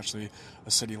city, especially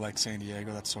a city like San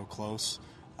Diego that's so close,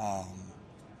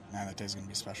 that day's going to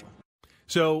be special.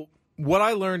 So what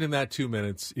I learned in that 2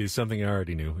 minutes is something I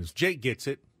already knew, is Jake gets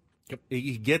it. Yep.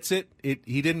 He gets it.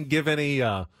 He didn't give any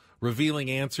revealing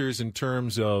answers in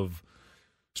terms of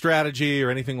strategy or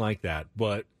anything like that,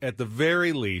 but at the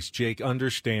very least, Jake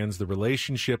understands the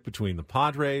relationship between the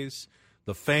Padres,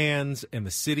 the fans, and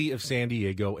the city of San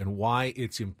Diego, and why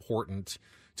it's important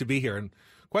to be here. And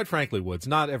quite frankly, Woods,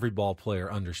 not every ball player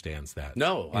understands that.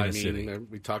 No, I mean, city.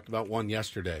 We talked about one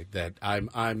yesterday that I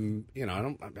don't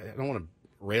want to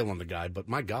rail on the guy, but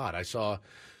my God, I saw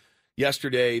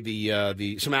yesterday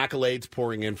the some accolades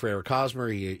pouring in for Eric Hosmer.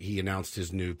 He announced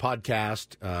his new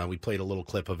podcast. We played a little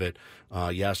clip of it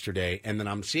yesterday, and then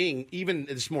I'm seeing even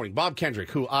this morning Bob Kendrick,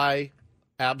 who I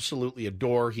absolutely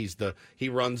adore. He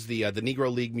runs the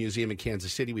Negro League Museum in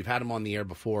Kansas City. We've had him on the air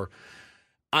before.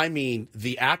 I mean,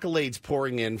 the accolades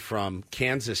pouring in from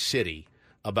Kansas City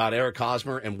about Eric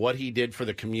Hosmer and what he did for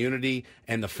the community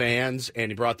and the fans,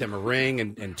 and he brought them a ring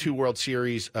and 2 World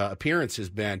Series appearances,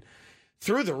 Ben,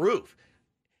 through the roof.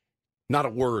 Not a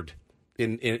word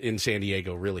in San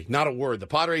Diego, really. Not a word. The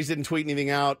Padres didn't tweet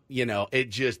anything out. It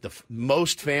just,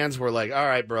 most fans were like, all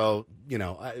right, bro,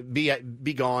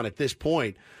 be gone at this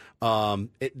point.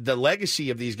 The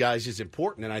legacy of these guys is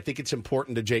important, and I think it's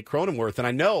important to Jake Cronenworth. And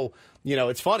I know,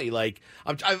 it's funny. Like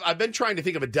I've been trying to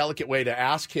think of a delicate way to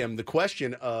ask him the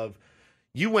question of,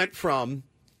 you went from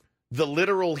the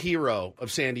literal hero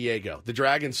of San Diego, the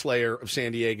Dragon Slayer of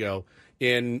San Diego,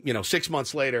 in 6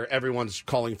 months later, everyone's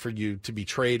calling for you to be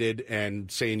traded and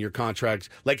saying your contracts.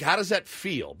 Like, how does that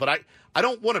feel? But I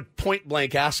don't want to point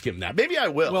blank ask him that. Maybe I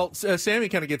will. Well, Sammy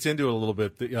kind of gets into it a little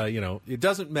bit. It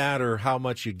doesn't matter how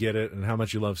much you get it and how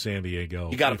much you love San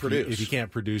Diego. You got to produce. If you can't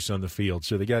produce on the field.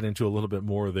 So they got into a little bit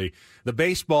more of the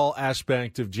baseball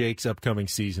aspect of Jake's upcoming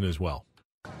season as well.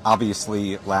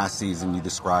 Obviously, last season, you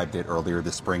described it earlier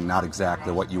this spring, not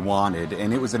exactly what you wanted,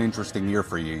 and it was an interesting year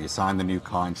for you. You signed the new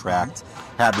contract,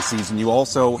 had the season. You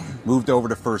also moved over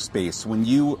to first base. When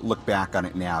you look back on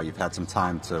it now, you've had some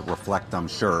time to reflect, I'm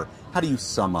sure. How do you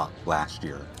sum up last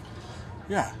year?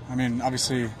 Yeah, I mean,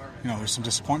 obviously, there's some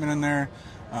disappointment in there,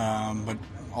 but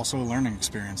also a learning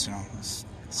experience.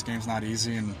 This game's not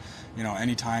easy, and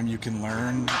anytime you can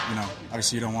learn,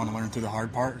 obviously you don't want to learn through the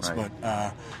hard parts, right.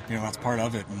 But that's part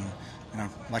of it. And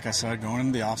like I said, going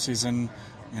into the off season,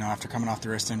 after coming off the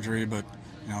wrist injury, but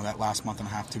that last month and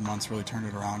a half, 2 months really turned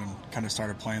it around and kind of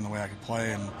started playing the way I could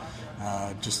play,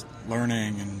 and just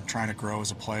learning and trying to grow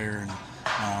as a player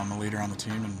and a leader on the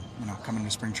team, and coming to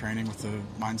spring training with the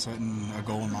mindset and a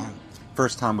goal in mind.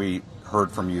 First time we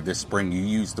heard from you this spring, you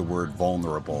used the word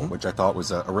vulnerable, which I thought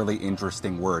was a really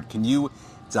interesting word. Can you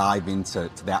dive into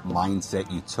that mindset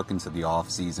you took into the off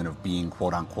season of being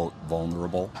quote unquote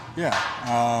vulnerable? Yeah,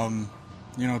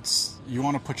 you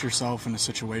want to put yourself in a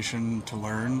situation to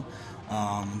learn,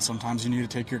 and sometimes you need to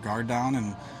take your guard down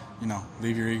and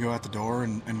leave your ego at the door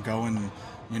and go and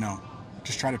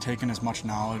just try to take in as much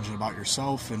knowledge about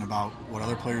yourself and about what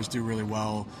other players do really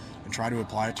well, and try to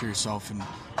apply it to yourself and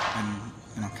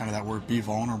kind of that word, be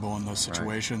vulnerable in those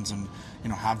situations, right.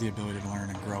 And have the ability to learn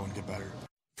and grow and get better.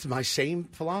 It's my same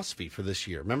philosophy for this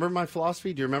year. Remember my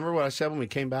philosophy? Do you remember what I said when we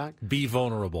came back? Be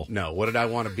vulnerable. No. What did I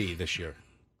want to be this year?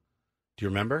 Do you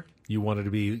remember? You wanted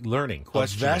to be learning,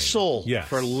 questioning. A vessel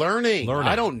for learning.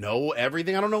 I don't know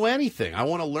everything. I don't know anything. I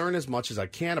want to learn as much as I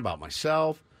can about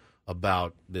myself,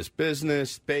 about this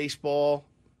business, baseball.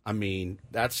 I mean,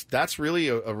 that's really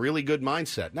a really good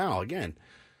mindset. Now, again,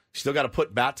 you still got to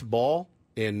put bat to ball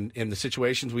in the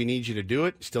situations we need you to do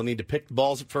it. You still need to pick the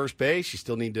balls at first base. You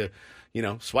still need to,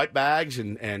 swipe bags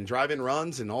and drive in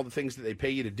runs and all the things that they pay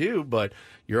you to do. But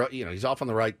he's off on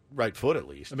the right foot at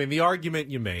least. I mean, the argument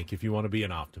you make, if you want to be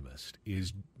an optimist,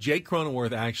 is Jake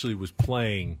Cronenworth actually was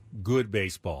playing good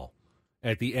baseball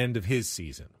at the end of his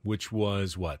season, which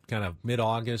was kind of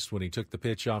mid-August when he took the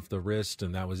pitch off the wrist,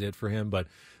 and that was it for him. But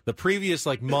the previous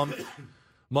month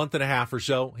and a half or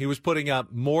so, he was putting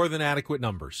up more than adequate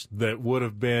numbers that would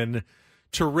have been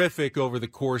terrific over the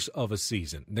course of a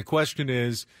season. The question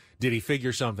is, did he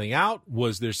figure something out?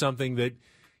 Was there something that,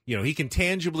 he can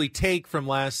tangibly take from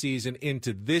last season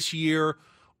into this year,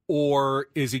 or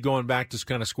is he going back to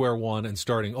kind of square one and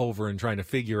starting over and trying to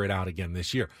figure it out again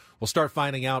this year? We'll start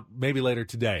finding out maybe later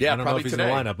today. Yeah, I don't know if he's today. in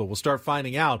the lineup, but we'll start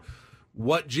finding out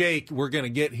what Jake we're going to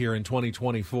get here in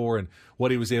 2024 and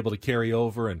what he was able to carry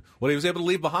over and what he was able to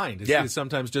leave behind is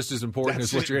sometimes just as important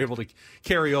as what you're able to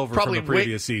carry over from the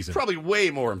previous season. Probably way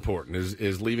more important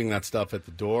is leaving that stuff at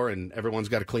the door, and everyone's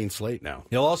got a clean slate now.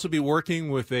 He'll also be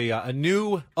working with a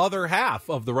new other half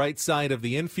of the right side of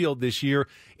the infield this year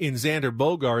in Xander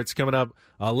Bogaerts. Coming up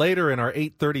later in our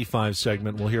 8:35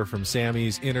 segment, we'll hear from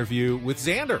Sammy's interview with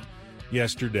Xander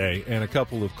yesterday and a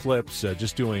couple of clips,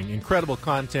 just doing incredible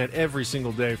content every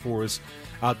single day for us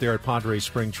out there at Padres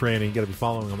Spring Training. You got to be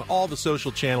following on all the social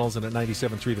channels and at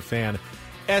 97.3 The Fan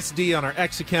SD on our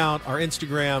X account, our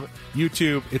Instagram,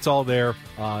 YouTube. It's all there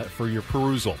for your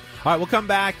perusal. All right, we'll come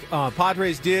back.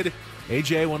 Padres did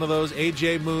one of those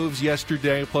AJ moves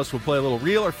yesterday. Plus, we'll play a little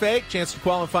real or fake, chance to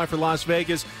qualify for Las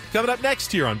Vegas. Coming up next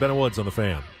here on Ben and Woods on The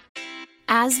Fan.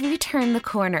 As we turn the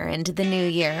corner into the new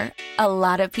year, a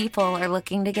lot of people are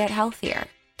looking to get healthier.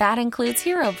 That includes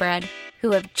Hero Bread,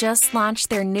 who have just launched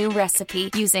their new recipe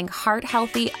using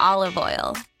heart-healthy olive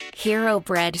oil. Hero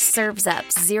Bread serves up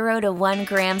 0 to 1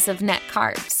 grams of net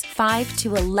carbs, 5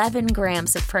 to 11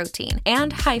 grams of protein,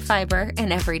 and high fiber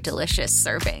in every delicious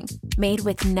serving. Made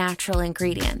with natural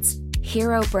ingredients,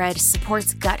 Hero Bread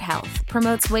supports gut health,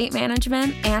 promotes weight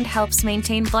management, and helps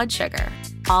maintain blood sugar.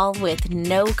 All with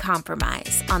no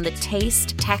compromise on the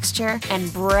taste, texture, and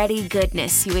bready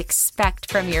goodness you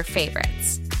expect from your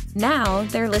favorites. Now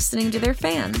they're listening to their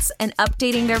fans and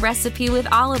updating their recipe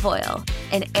with olive oil,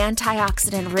 an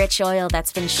antioxidant-rich oil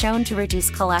that's been shown to reduce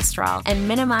cholesterol and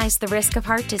minimize the risk of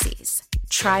heart disease.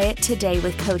 Try it today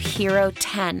with code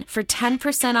HERO10 for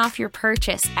 10% off your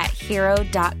purchase at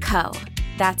hero.co.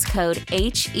 That's code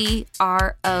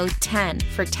HERO10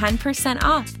 for 10%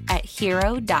 off at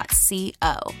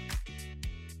hero.co.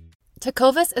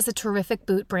 Tecovas is a terrific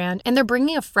boot brand, and they're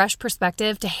bringing a fresh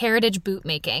perspective to heritage boot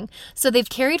making. So they've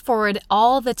carried forward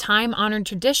all the time-honored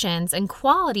traditions and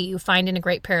quality you find in a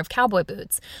great pair of cowboy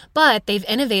boots, but they've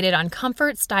innovated on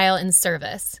comfort, style, and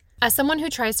service. As someone who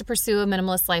tries to pursue a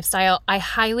minimalist lifestyle, I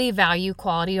highly value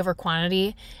quality over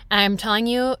quantity, and I'm telling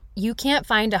you, you can't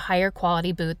find a higher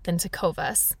quality boot than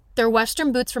Tecovas. Their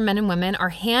Western boots for men and women are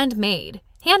handmade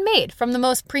from the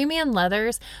most premium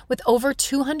leathers with over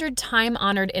 200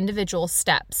 time-honored individual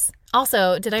steps.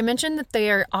 Also, did I mention that they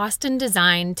are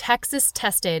Austin-designed,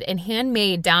 Texas-tested, and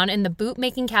handmade down in the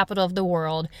boot-making capital of the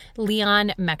world,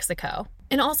 Leon, Mexico.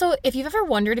 And also, if you've ever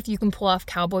wondered if you can pull off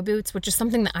cowboy boots, which is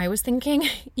something that I was thinking,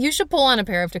 you should pull on a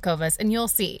pair of Tecovas and you'll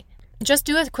see. Just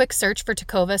do a quick search for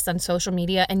Tecovas on social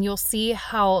media and you'll see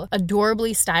how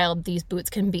adorably styled these boots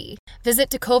can be. Visit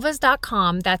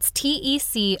tecovas.com, that's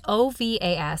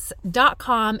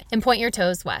TECOVAS.com, and point your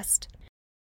toes west.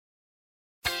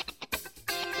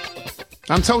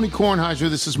 I'm Tony Kornheiser.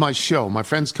 This is my show. My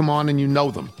friends come on and you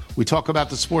know them. We talk about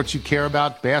the sports you care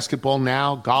about, basketball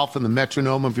now, golf, and the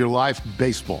metronome of your life,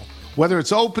 baseball. Whether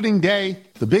it's opening day,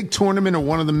 the big tournament, or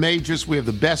one of the majors, we have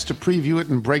the best to preview it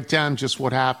and break down just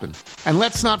what happened. And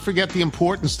let's not forget the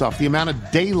important stuff, the amount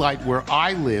of daylight where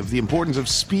I live, the importance of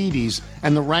speedies,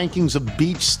 and the rankings of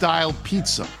beach-style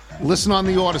pizza. Listen on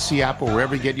the Odyssey app or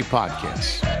wherever you get your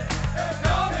podcasts.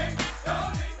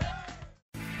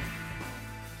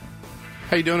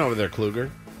 How you doing over there, Kluger?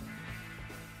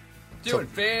 Doing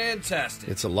fantastic.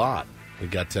 It's a lot. We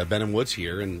got Ben and Woods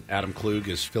here, and Adam Klug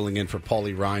is filling in for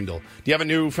Paulie Reindl. Do you have a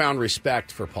newfound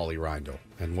respect for Paulie Reindl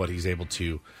and what he's able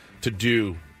to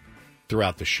do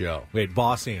throughout the show? Wait,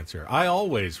 boss answer. I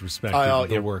always respected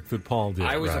the work that Paul did.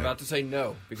 I was about to say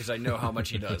no, because I know how much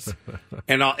he does.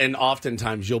 And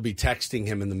oftentimes you'll be texting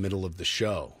him in the middle of the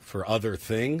show for other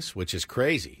things, which is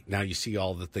crazy. Now you see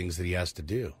all the things that he has to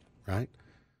do, right?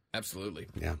 Absolutely.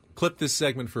 Yeah. Clip this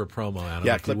segment for a promo, Adam.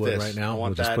 Yeah, if clip you would this. right now. I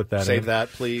want we'll that. Just put that Save in. that,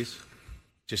 please.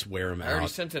 Just wear them out. I already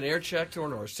sent an air check to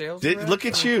one of our sales Look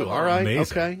at you. All right.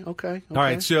 Amazing. Okay. All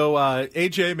right, so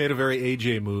AJ made a very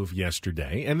AJ move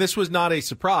yesterday, and this was not a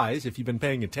surprise if you've been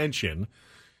paying attention.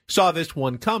 Saw this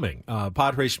one coming.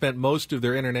 Padres spent most of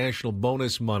their international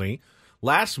bonus money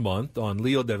last month on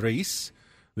Leo De Vries,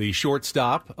 the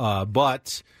shortstop,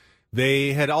 but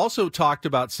they had also talked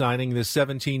about signing this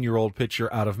 17-year-old pitcher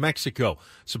out of Mexico,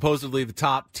 supposedly the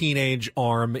top teenage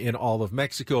arm in all of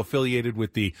Mexico, affiliated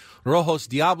with the Rojos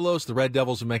Diablos, the Red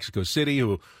Devils of Mexico City,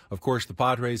 who, of course, the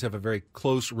Padres have a very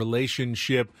close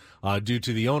relationship due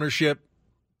to the ownership,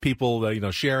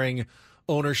 people sharing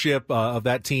ownership of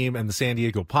that team and the San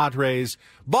Diego Padres.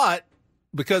 But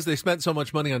because they spent so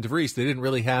much money on DeVries, they didn't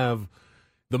really have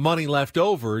the money left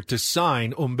over to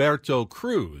sign Humberto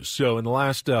Cruz. So in the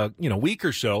last week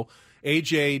or so,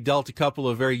 AJ dealt a couple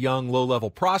of very young,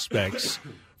 low-level prospects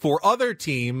for other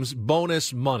teams'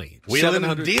 bonus money. Wheeling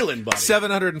and dealing, buddy.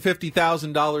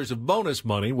 $750,000 of bonus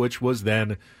money, which was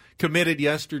then committed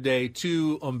yesterday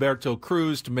to Humberto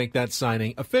Cruz to make that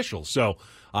signing official. So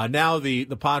now the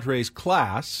Padres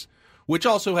class, which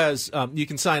also has, you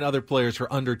can sign other players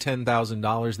for under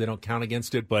 $10,000. They don't count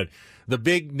against it, but the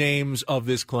big names of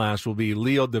this class will be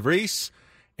Leo DeVries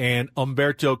and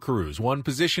Humberto Cruz. One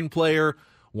position player,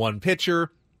 one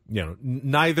pitcher.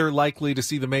 Neither likely to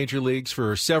see the major leagues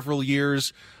for several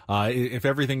years. If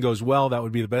everything goes well, that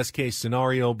would be the best case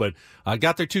scenario. But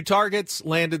got their 2 targets,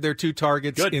 landed their 2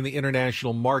 targets in the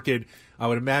international market. I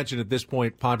would imagine at this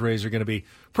point, Padres are going to be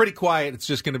pretty quiet. It's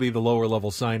just going to be the lower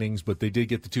level signings, but they did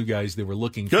get the 2 guys they were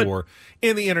looking for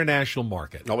in the international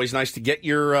market. Always nice to get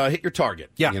your hit your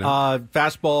target. Yeah,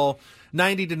 fastball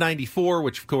 90 to 94,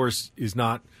 which of course is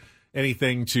not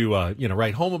anything to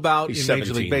write home about in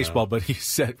Major League Baseball, but he's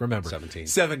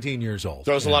 17 years old.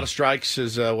 Throws a lot of strikes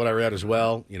is what I read as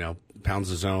well, pounds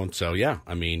the zone. So yeah,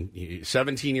 I mean,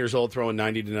 17 years old throwing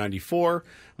 90 to 94.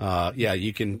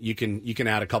 You can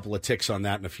add a couple of ticks on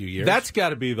that in a few years. That's got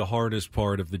to be the hardest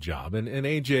part of the job. And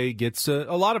AJ gets a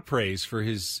lot of praise for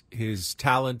his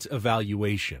talent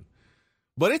evaluation.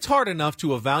 But it's hard enough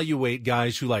to evaluate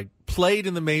guys who played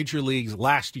in the major leagues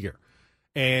last year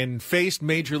and faced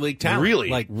major league talent.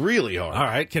 Really hard. All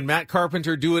right, can Matt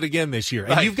Carpenter do it again this year?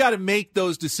 And you've got to make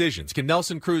those decisions. Can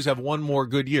Nelson Cruz have one more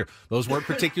good year? Those weren't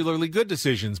particularly good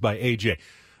decisions by AJ.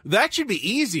 That should be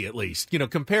easy, at least,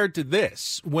 compared to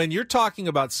this. When you're talking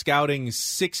about scouting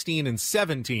 16 and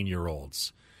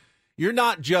 17-year-olds, you're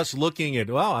not just looking at,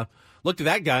 look at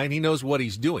that guy and he knows what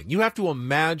he's doing. You have to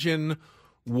imagine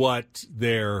what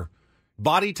their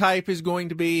body type is going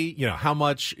to be. How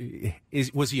much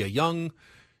was he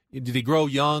did he grow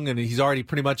young and he's already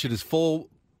pretty much at his full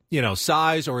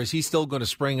size, or is he still going to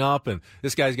spring up and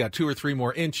this guy's got 2 or 3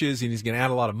 more inches and he's going to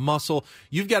add a lot of muscle?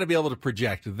 You've got to be able to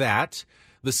project that.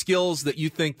 The skills that you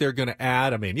think they're going to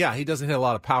add. I mean, yeah, he doesn't hit a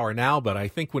lot of power now, but I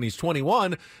think when he's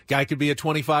 21, guy could be a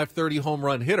 25, 30 home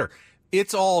run hitter.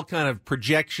 It's all kind of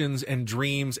projections and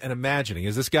dreams and imagining.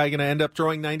 Is this guy going to end up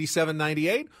throwing 97,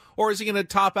 98, or is he going to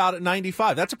top out at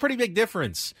 95? That's a pretty big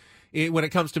difference when it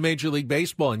comes to Major League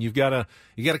Baseball, and you got to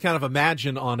kind of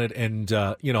imagine on it and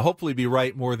hopefully be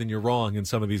right more than you're wrong in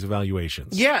some of these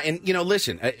evaluations. Yeah, and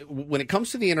listen, when it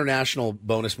comes to the international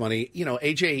bonus money,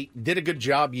 AJ did a good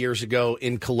job years ago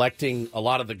in collecting a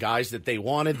lot of the guys that they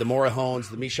wanted, the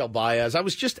Morejones, the Michel Baez. I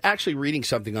was just actually reading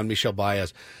something on Michel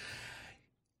Baez.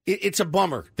 It's a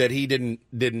bummer that he didn't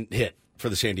hit for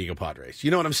the San Diego Padres.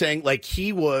 You know what I'm saying?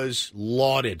 He was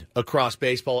lauded across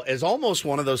baseball as almost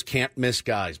one of those can't-miss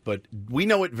guys, but we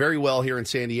know it very well here in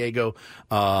San Diego.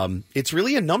 It's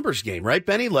really a numbers game, right,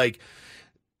 Benny?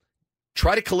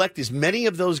 Try to collect as many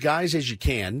of those guys as you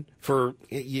can for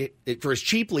as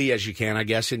cheaply as you can, I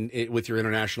guess, with your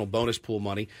international bonus pool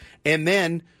money, and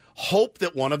then hope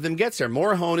that one of them gets there.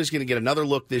 Morejón is going to get another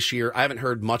look this year. I haven't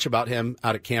heard much about him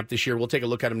out at camp this year. We'll take a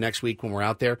look at him next week when we're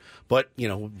out there. But,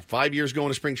 5 years going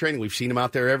to spring training, we've seen him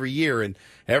out there every year, and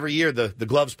every year the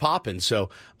glove's popping. So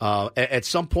at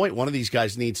some point, one of these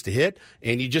guys needs to hit,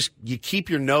 and you keep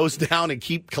your nose down and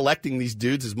keep collecting these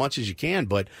dudes as much as you can.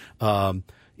 But, Baez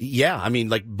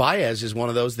is one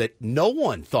of those that no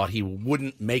one thought he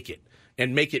wouldn't make it.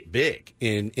 And make it big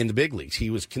in the big leagues. He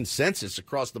was consensus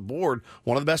across the board,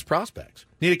 one of the best prospects.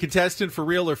 Need a contestant for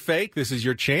real or fake? This is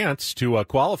your chance to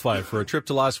qualify for a trip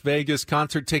to Las Vegas,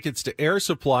 concert tickets to Air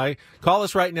Supply. Call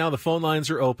us right now. The phone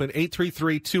lines are open,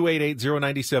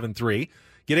 833-288-0973.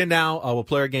 Get in now. We'll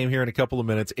play our game here in a couple of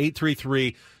minutes.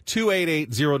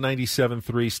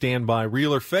 833-288-0973. Stand by.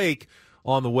 Real or fake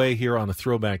on the way here on a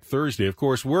Throwback Thursday. Of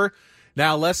course, we're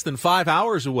now less than 5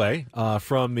 hours away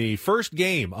from the first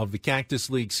game of the Cactus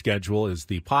League schedule is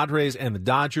the Padres and the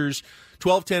Dodgers.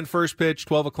 12:10 first pitch,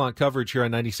 12 o'clock coverage here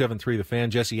on 97.3 The Fan.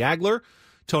 Jesse Agler,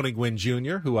 Tony Gwynn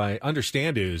Jr., who I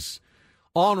understand is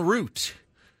en route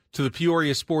to the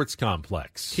Peoria Sports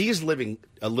Complex. He is living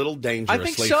a little dangerously. I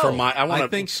think so. I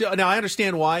think so. Now, I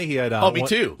understand why he had me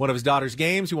too. One of his daughter's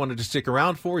games he wanted to stick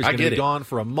around for. He's going to be gone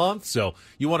for a month, so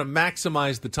you want to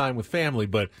maximize the time with family,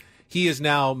 but he is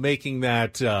now making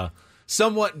that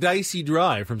somewhat dicey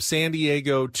drive from San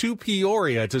Diego to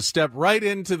Peoria to step right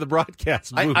into the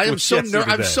broadcast booth. I'm so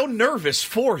nervous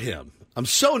for him.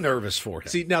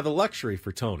 See, now the luxury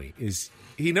for Tony is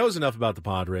he knows enough about the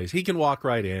Padres. He can walk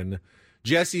right in.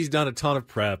 Jesse's done a ton of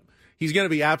prep. he's going to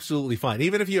be absolutely fine.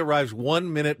 Even if he arrives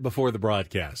 1 minute before the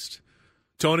broadcast,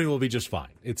 Tony will be just fine.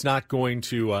 It's not going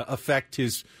to affect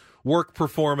his work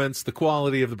performance, the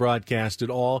quality of the broadcast at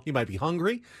all. He might be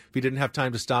hungry if he didn't have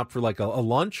time to stop for like a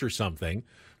lunch or something,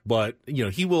 but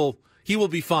he will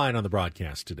be fine on the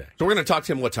broadcast today. So we're going to talk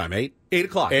to him what time? 8? 8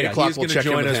 o'clock. 8 o'clock. He's going to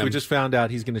join us. We just found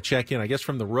out he's going to check in, I guess,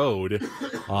 from the road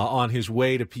on his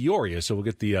way to Peoria. So we'll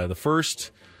get the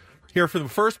first here for the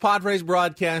first Padres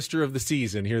broadcaster of the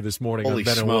season here this morning. Holy on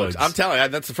Ben and smokes! Woods. I'm telling you,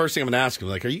 that's the first thing I'm going to ask him.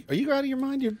 Like, are you out of your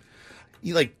mind?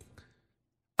 You like,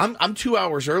 I'm 2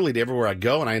 hours early to everywhere I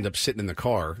go, and I end up sitting in the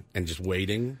car and just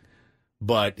waiting.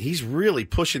 But he's really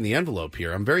pushing the envelope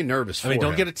here. I'm very nervous for him.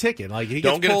 Don't get a ticket. Like he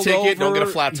don't gets get a ticket. over, Don't get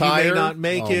a flat tire. He may not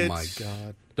make it. Oh my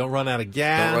God! Don't run out of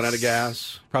gas. Don't run out of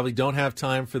gas. Probably don't have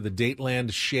time for the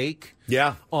Dateland shake.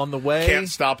 Yeah, on the way. Can't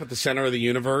stop at the center of the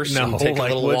universe. No, and take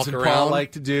like a little Woods walk and around. Paul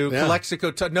like to do. Yeah.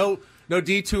 Calexico. No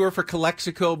detour for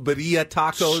Calexico Birria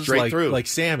tacos. Straight through. Like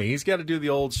Sammy. He's got to do the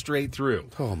old straight through.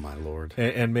 Oh my Lord!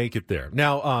 And make it there.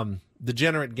 Now,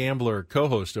 Degenerate Gambler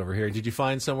co-host over here. Did you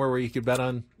find somewhere where you could bet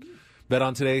on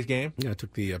today's game? Yeah, I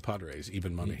took the Padres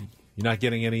even money. You're not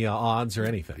getting any odds or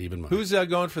anything. Even money. Who's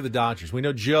going for the Dodgers? We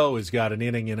know Joe has got an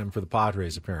inning in him for the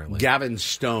Padres, apparently. Gavin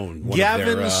Stone.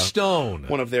 Stone.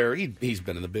 One of their, he's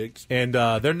been in the bigs. And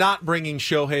they're not bringing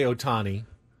Shohei Ohtani,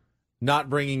 not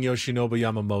bringing Yoshinobu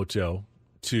Yamamoto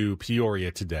to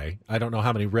Peoria today. I don't know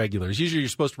how many regulars. Usually you're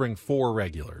supposed to bring 4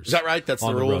 regulars. Is that right? That's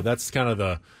the rule? Road. That's kind of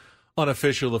the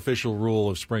official rule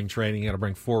of spring training. You got to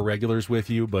bring 4 regulars with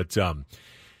you. But,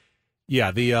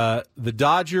 yeah, the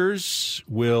Dodgers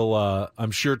will,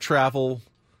 I'm sure, travel.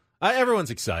 Everyone's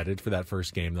excited for that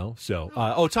first game, though. So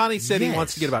Ohtani said he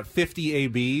wants to get about 50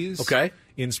 ABs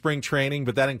in spring training,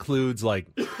 but that includes like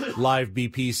live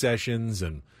BP sessions,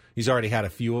 and he's already had a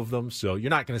few of them. So you're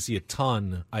not going to see a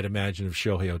ton, I'd imagine, of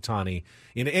Shohei Ohtani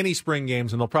in any spring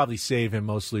games, and they'll probably save him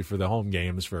mostly for the home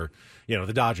games for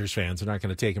the Dodgers fans. They're not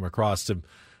going to take him across to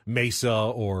Mesa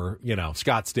or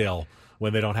Scottsdale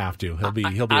when they don't have to. He'll be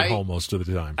at home most of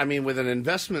the time. I mean, with an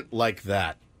investment like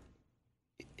that,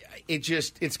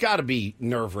 it's got to be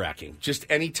nerve-wracking. Just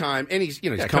anytime, he's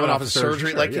coming off of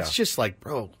surgery. Sure, It's just like,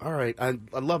 bro, all right, I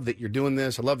love that you're doing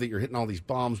this. I love that you're hitting all these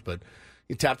bombs, but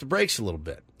you tap the brakes a little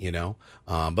bit,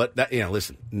 But that,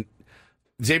 listen,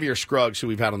 Xavier Scruggs, who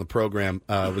we've had on the program,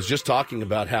 was just talking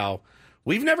about how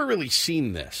we've never really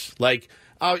seen this. Like,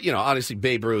 honestly,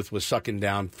 Babe Ruth was sucking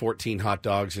down 14 hot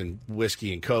dogs and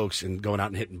whiskey and Cokes and going out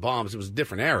and hitting bombs. It was a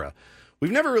different era.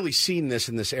 We've never really seen this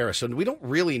in this era, so we don't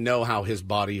really know how his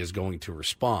body is going to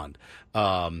respond.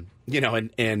 And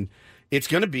it's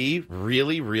going to be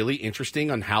really, really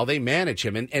interesting on how they manage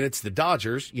him. And it's the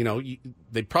Dodgers.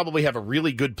 They probably have a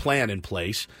really good plan in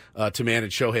place to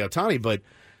manage Shohei Ohtani, but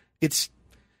it's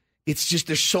just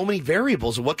there's so many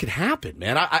variables of what could happen,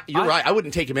 man. You're right. I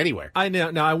wouldn't take him anywhere. I know.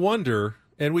 Now, I wonder,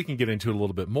 and we can get into it a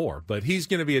little bit more, but he's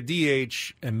going to be a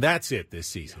DH, and that's it this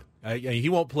season. He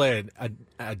won't play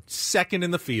a second in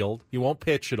the field. He won't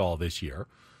pitch at all this year.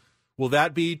 Will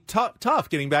that be tough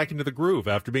getting back into the groove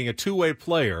after being a two-way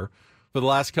player for the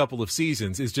last couple of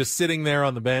seasons? Is just sitting there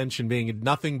on the bench and being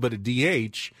nothing but a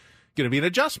DH going to be an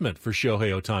adjustment for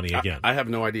Shohei Ohtani again? I have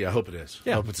no idea. I hope it is.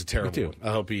 Yeah, I hope it's a terrible one.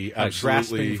 I hope he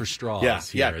absolutely grasping for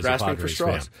straws. Yeah, grasping for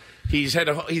straws. Fan. He's hit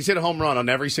a home run on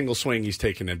every single swing he's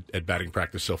taken at batting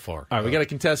practice so far. All right, we got a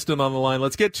contestant on the line.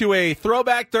 Let's get to a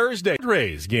Throwback Thursday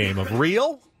Rays game of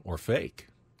real or fake.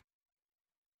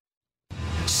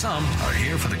 Some are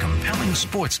here for the compelling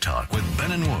sports talk with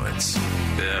Ben and Woods.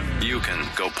 You can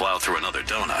go plow through another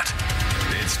donut.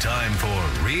 It's time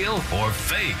for Real or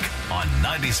Fake on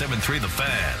 97.3 The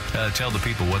Fan. Tell the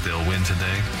people what they'll win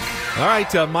today. All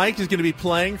right, Mike is going to be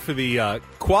playing for the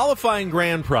qualifying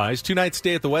grand prize. 2-night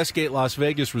stay at the Westgate Las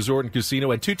Vegas Resort and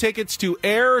Casino and 2 tickets to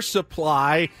Air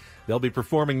Supply. They'll be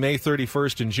performing May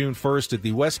 31st and June 1st at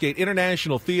the Westgate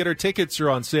International Theater. Tickets are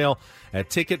on sale at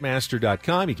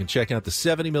Ticketmaster.com. You can check out the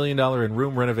 $70 million in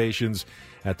room renovations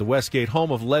at the Westgate,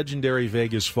 home of legendary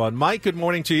Vegas fun. Mike, good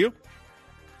morning to you.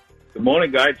 Good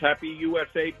morning, guys. Happy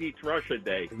USA beats Russia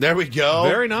Day. There we go.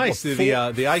 Very nice.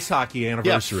 Well, the ice hockey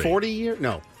anniversary. Yeah, 40 years?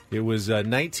 No. It was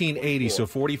 1980, so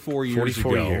 44 years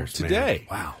 44 ago years, today.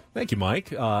 Man. Wow. Thank you, Mike.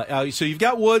 So you've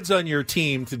got Woods on your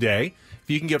team today. If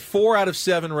you can get 4 out of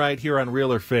 7 right here on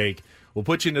Real or Fake, we'll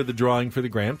put you into the drawing for the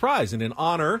grand prize. And in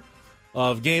honor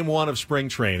of Game 1 of spring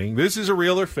training, this is a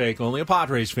Real or Fake only a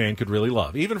Padres fan could really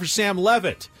love. Even for Sam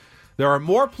Levitt, there are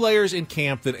more players in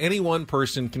camp than any one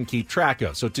person can keep track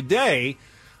of. So today,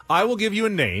 I will give you a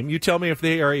name. You tell me if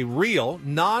they are a real,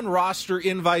 non-roster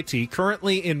invitee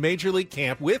currently in Major League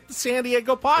camp with the San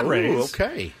Diego Padres. Ooh,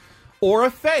 okay. or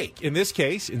a fake? In this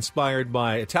case, inspired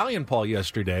by Italian Paul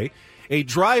yesterday, a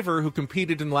driver who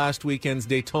competed in last weekend's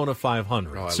Daytona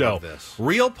 500. Oh, I so, love this.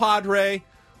 Real Padre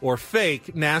or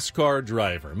fake NASCAR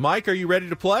driver? Mike, are you ready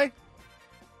to play?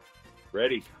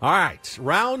 Ready. All right.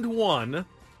 Round one,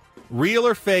 real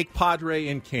or fake Padre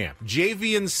in camp?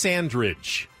 Javian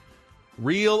Sandridge.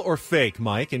 Real or fake,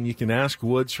 Mike? And you can ask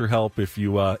Woods for help if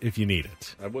you need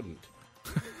it. I wouldn't.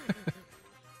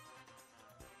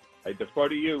 I defer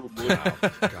to you. Wow,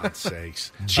 for God's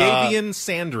sakes. Javian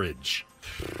Sandridge.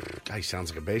 Guy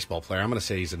sounds like a baseball player. I'm going to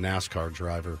say he's a NASCAR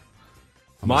driver.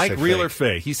 Mike, real or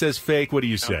fake? He says fake. What do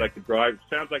you say?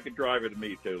 Sounds like a driver to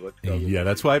me, too. Let's go. Yeah,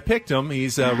 that's why I picked him.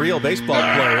 He's a real baseball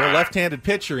player, left-handed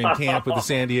pitcher in camp with the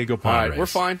San Diego Padres. All right, we're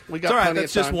fine. We got it's all right, plenty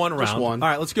that's of just time. one round. Just one. All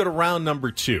right, let's go to round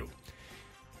number 2.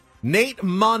 Nate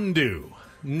Mondu.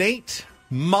 Nate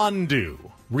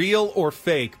Mondu. Real or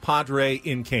fake Padre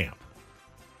in camp?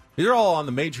 These are all on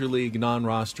the Major League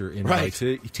non-roster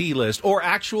invitee list or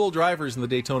actual drivers in the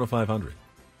Daytona 500.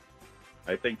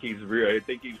 I think he's real.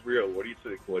 What do you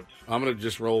think, Woods? I'm going to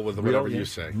just roll with whatever you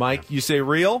say. Mike, you say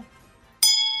real?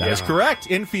 That is correct.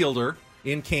 Infielder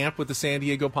in camp with the San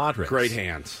Diego Padres. Great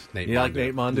hands, Nate You Mondu. like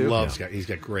Nate Mondu? He's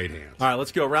got great hands. All right,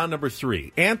 let's go. Round number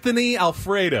 3. Anthony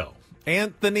Alfredo.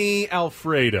 Anthony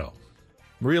Alfredo.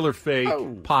 Real or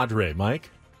fake Padre, Mike?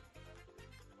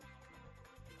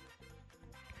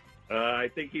 I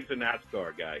think he's a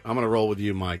NASCAR guy. I'm going to roll with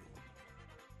you, Mike.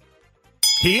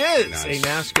 He is Nice. a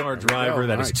NASCAR driver.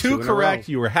 That is All right, 2 2 in a correct.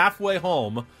 row. You were halfway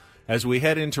home as we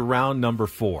head into round number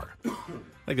 4. I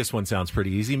think this one sounds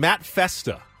pretty easy. Matt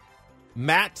Festa.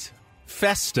 Matt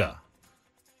Festa.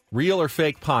 Real or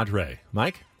fake Padre?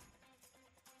 Mike?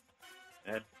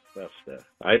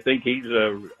 I think he's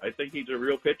a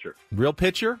real pitcher. Real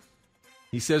pitcher?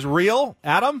 He says real.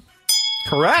 Adam?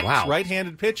 Correct. Wow.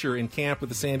 Right-handed pitcher in camp with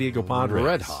the San Diego Padres.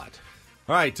 Red hot.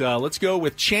 All right, let's go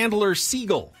with Chandler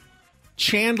Siegel.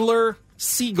 Chandler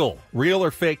Siegel. Real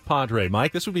or fake Padre?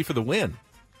 Mike, this would be for the win.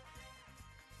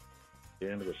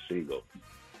 Chandler Siegel.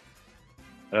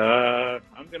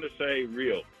 I'm going to say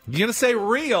real. You're going to say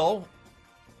real,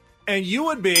 and you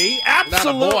would be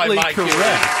absolutely Mike.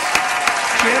 correct.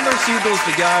 Chandler Siegel's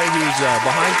the guy who's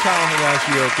behind Kyle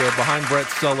Higashioka, behind Brett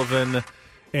Sullivan,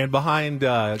 and behind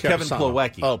Kevin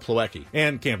Plawecki. Oh, Plawecki.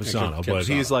 And Camposano. And But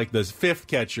he's like the 5th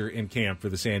catcher in camp for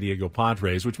the San Diego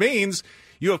Padres, which means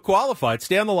you have qualified.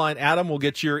 Stay on the line. Adam will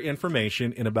get your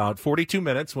information in about 42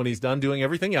 minutes when he's done doing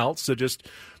everything else. So just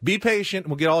be patient.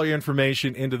 We'll get all your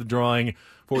information into the drawing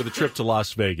for the trip to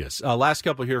Las Vegas. Last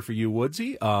couple here for you,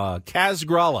 Woodsy. Kaz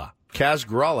Gralla. Kaz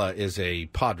Gralla is a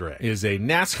Padre. Is a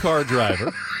NASCAR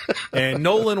driver. And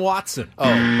Nolan Watson.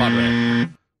 Oh,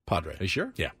 Padre. Are you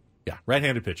sure? Yeah. Yeah,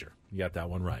 right-handed pitcher. You got that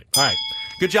one right. All right.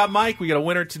 Good job, Mike. We got a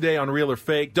winner today on Real or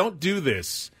Fake. Don't Do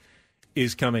This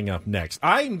is coming up next.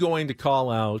 I'm going to call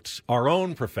out our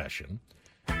own profession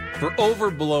for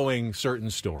overblowing certain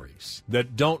stories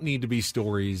that don't need to be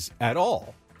stories at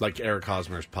all. Like Eric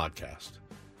Hosmer's podcast.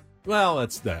 Well, I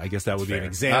guess that would be an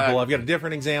example. I've got a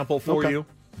different example for you.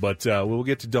 But we'll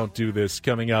get to Don't Do This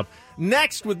coming up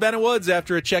next with Ben and Woods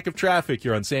after a check of traffic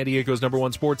here on San Diego's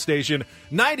 #1 sports station,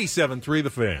 97.3 The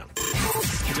Fan.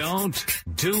 Don't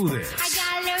do this. I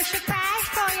got a little surprise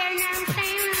for you, you know what I'm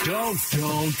saying? Don't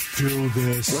do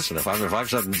this. Listen, if I've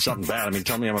said something bad,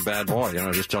 tell me I'm a bad boy.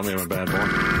 Just tell me I'm a bad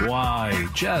boy. Why?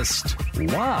 Just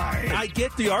why? I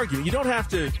get the argument. You don't have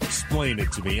to explain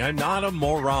it to me. I'm not a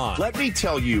moron. Let me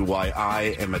tell you why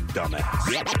I am a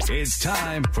dumbass. It's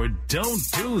time for Don't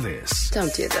Do This.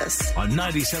 Don't do this. On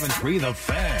 97.3 The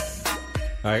Fan.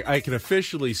 I can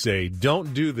officially say,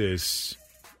 don't do this.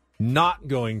 Not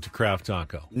going to Craft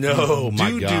Taco. No,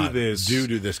 my God. Do this.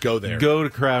 Do this. Go there. Go to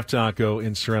Craft Taco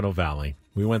in Sorrento Valley.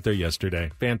 We went there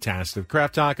yesterday. Fantastic.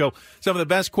 Craft Taco, some of the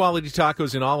best quality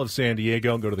tacos in all of San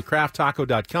Diego. Go to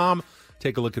thecrafttaco.com.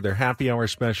 Take a look at their happy hour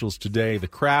specials today.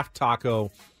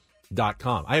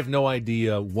 Thecrafttaco.com. I have no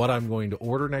idea what I'm going to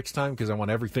order next time because I want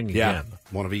everything again.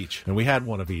 One of each. And we had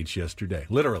one of each yesterday.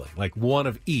 Literally, like one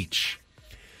of each.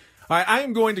 All right, I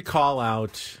am going to call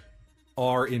out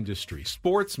our industry,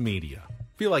 sports media. I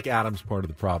feel like Adam's part of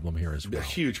the problem here as well. A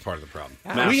huge part of the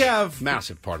problem. We have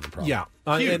massive part of the problem. Yeah,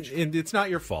 and it's not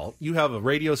your fault. You have a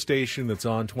radio station that's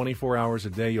on 24 hours a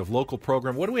day. You have local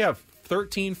program. What do we have?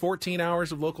 13, 14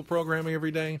 hours of local programming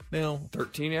every day now?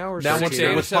 13 hours. Now, 6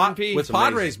 a.m. to 7 p. with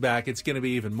Padres back, it's going to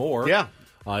be even more. Yeah.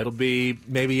 It'll be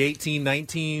maybe 18,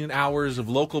 19 hours of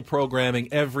local programming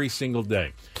every single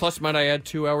day. Plus, might I add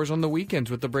 2 hours on the weekends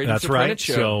with the Brady That's Sopranet right.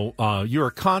 show. So you are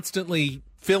constantly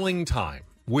filling time,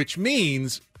 which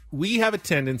means we have a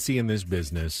tendency in this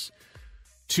business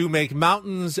to make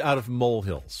mountains out of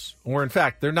molehills. Or, in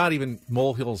fact, they're not even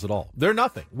molehills at all. They're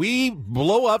nothing. We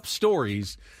blow up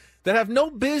stories that have no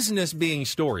business being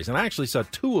stories. And I actually saw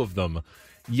 2 of them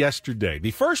yesterday.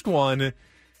 The first one,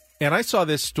 and I saw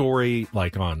this story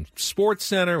like on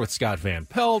SportsCenter with Scott Van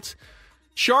Pelt.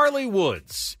 Charlie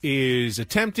Woods is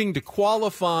attempting to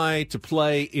qualify to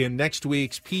play in next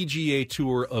week's PGA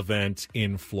Tour event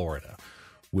in Florida.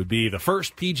 Would be the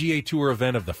first PGA Tour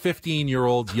event of the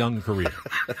 15-year-old's young career.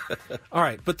 All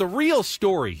right, but the real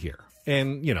story here,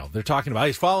 and, you know, they're talking about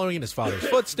he's following in his father's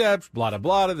footsteps, blah, blah,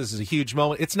 blah, this is a huge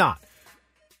moment. It's not.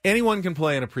 Anyone can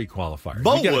play in a pre-qualifier.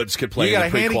 Bo Woods could play in a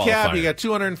pre-qualifier. You got a handicap, you got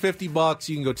 $250,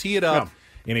 you can go tee it up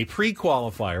in a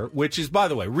pre-qualifier, which is, by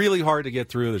the way, really hard to get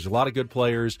through. There's a lot of good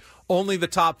players. Only the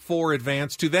top 4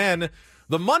 advance to then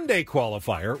the Monday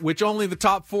qualifier, which only the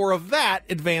top 4 of that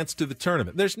advance to the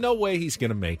tournament. There's no way he's going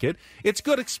to make it. It's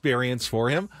good experience for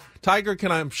him. Tiger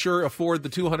can, I'm sure, afford the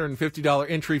 $250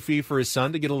 entry fee for his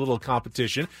son to get a little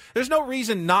competition. There's no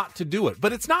reason not to do it.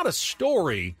 But it's not a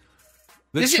story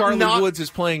that Charlie Woods is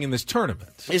playing in this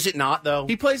tournament. Is it not, though?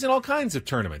 He plays in all kinds of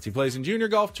tournaments. He plays in junior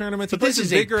golf tournaments. He plays in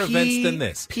bigger events than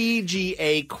this.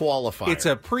 PGA qualifier. It's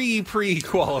a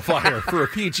pre-qualifier for a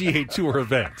PGA Tour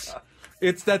event.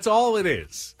 That's all it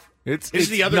is. It's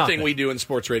the other nothing. thing we do in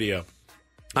sports radio.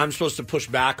 I'm supposed to push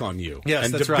back on you. Yes,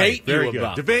 and that's debate right. Very you good.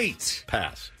 about Debate.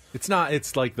 Pass. It's not.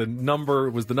 It's like the number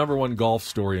 1 golf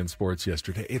story in sports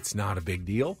yesterday. It's not a big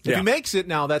deal. If he makes it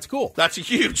now, that's cool. That's a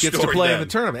huge Gets story to play then. in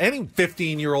the tournament. Any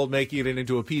 15-year-old making it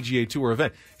into a PGA Tour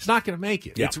event, he's not going to make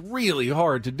it. Yeah. It's really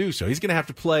hard to do so. He's going to have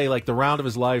to play like the round of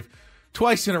his life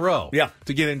twice in a row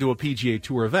to get into a PGA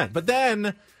Tour event. But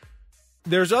then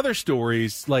there's other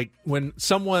stories, like when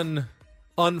someone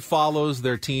unfollows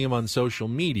their team on social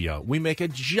media, we make a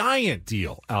giant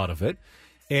deal out of it.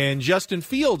 And Justin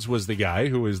Fields was the guy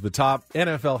who was the top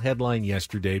NFL headline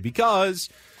yesterday because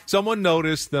someone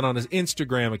noticed that on his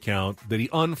Instagram account that he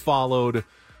unfollowed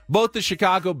both the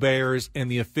Chicago Bears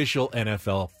and the official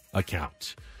NFL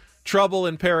account. Trouble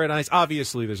in paradise.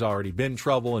 Obviously, there's already been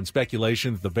trouble and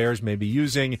speculation that the Bears may be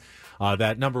using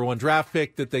that number 1 draft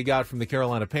pick that they got from the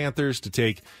Carolina Panthers to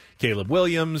take Caleb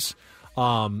Williams.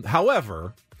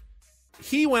 However,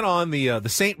 he went on the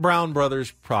St. Brown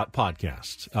Brothers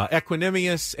podcast,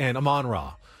 Equanimous and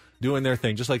Amon-Ra doing their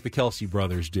thing, just like the Kelsey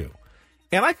brothers do.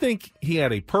 And I think he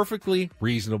had a perfectly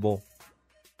reasonable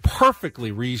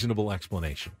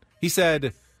explanation. He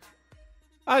said,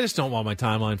 I just don't want my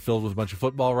timeline filled with a bunch of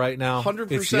football right now.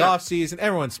 100%. It's the offseason.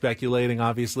 Everyone's speculating,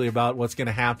 obviously, about what's going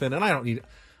to happen, and I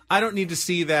don't need to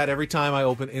see that every time I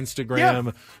open Instagram.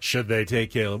 Yeah. Should they take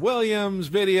Caleb Williams?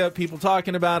 Video, people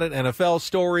talking about it, NFL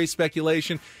stories,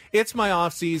 speculation. It's my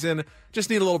off season. Just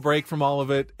need a little break from all of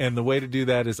it. And the way to do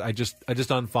that is I just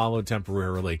unfollowed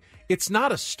temporarily. It's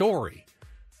not a story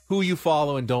who you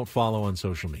follow and don't follow on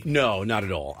social media. No, not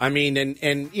at all. I mean,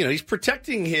 and you know, he's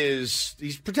protecting his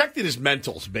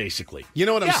mentals, basically. You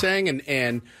know what I'm saying?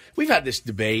 And we've had this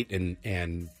debate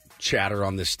and chatter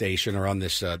on this station or on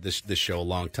this show a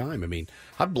long time. I mean,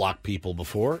 I've blocked people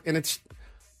before, and it's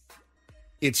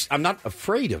I'm not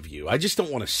afraid of you. I just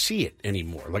don't want to see it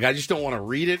anymore. Like, I just don't want to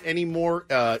read it anymore.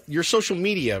 Your social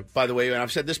media, by the way, and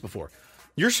I've said this before,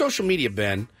 your social media,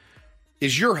 Ben,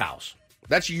 is your house.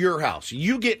 That's your house.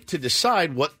 You get to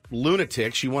decide what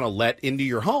lunatics you want to let into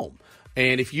your home.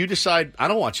 And if you decide, I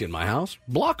don't want you in my house,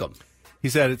 block them. He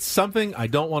said, it's something I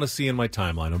don't want to see in my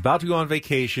timeline. I'm about to go on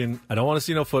vacation. I don't want to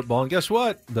see no football. And guess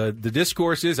what? The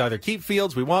discourse is either keep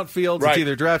Fields, we want Fields. Right. It's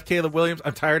either draft Caleb Williams.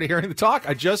 I'm tired of hearing the talk.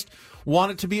 I just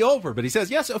want it to be over. But he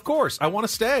says, yes, of course, I want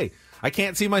to stay. I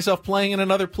can't see myself playing in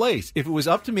another place. If it was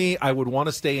up to me, I would want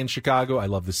to stay in Chicago. I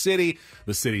love the city.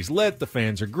 The city's lit. The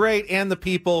fans are great. And the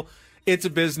people. It's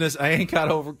a business. I ain't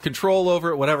got control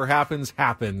over it. Whatever happens,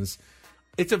 happens.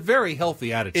 It's a very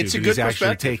healthy attitude it's a that good he's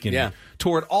actually taken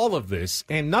toward all of this,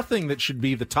 and nothing that should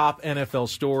be the top NFL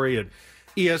story at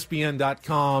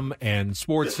ESPN.com and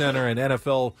SportsCenter and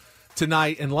NFL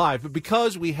Tonight and Live. But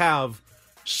because we have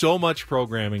so much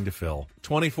programming to fill,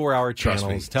 24-hour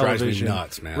channels, television,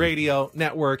 nuts, man. radio,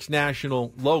 networks,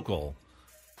 national, local,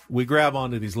 we grab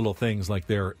onto these little things like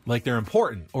they're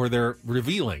important or they're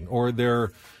revealing or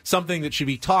they're something that should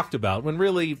be talked about when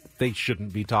really they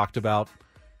shouldn't be talked about.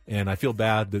 And I feel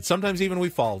bad that sometimes even we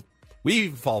fall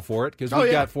for it because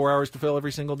we've got 4 hours to fill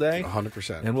every single day.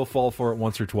 100%. And we'll fall for it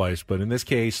once or twice. But in this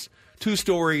case, 2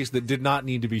 stories that did not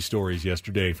need to be stories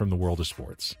yesterday from the world of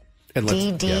sports. And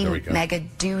there we go. Mega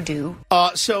doo-doo.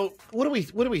 So what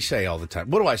do we say all the time?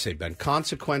 What do I say, Ben?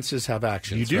 Consequences have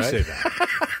actions. You do right? say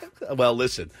that. Well,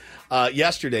 listen,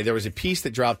 yesterday there was a piece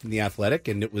that dropped in The Athletic,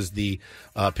 and it was the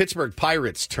Pittsburgh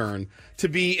Pirates' turn to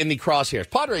be in the crosshairs.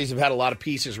 Padres have had a lot of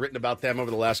pieces written about them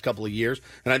over the last couple of years,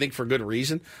 and I think for good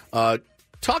reason.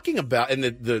 Talking about, and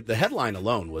the headline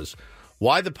alone was,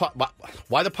 why the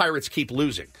Pirates keep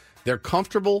losing. They're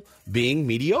comfortable being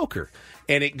mediocre.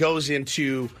 And it goes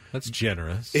into... That's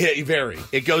generous. Very.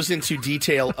 It goes into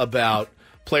detail about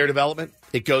player development.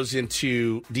 It goes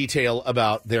into detail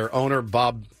about their owner,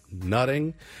 Bob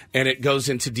Nutting. And it goes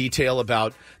into detail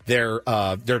about their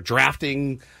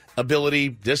drafting ability,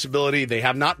 disability. They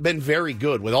have not been very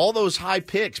good. With all those high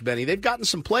picks, Benny, they've gotten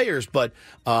some players, but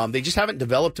they just haven't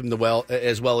developed them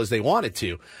as well as they wanted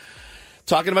to.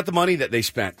 Talking about the money that they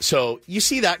spent. So you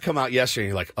see that come out yesterday, and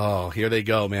you're like, oh, here they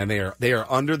go, man. They are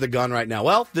under the gun right now.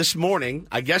 Well, this morning,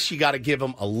 I guess you got to give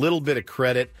them a little bit of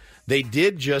credit. They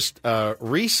did just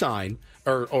re-sign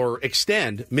or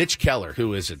extend Mitch Keller,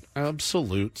 who is an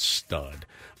absolute stud.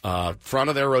 Front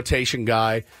of their rotation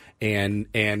guy,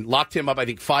 and locked him up, I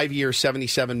think, 5-year,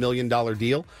 $77 million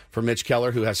deal for Mitch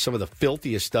Keller, who has some of the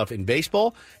filthiest stuff in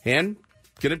baseball, and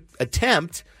going to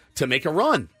attempt to make a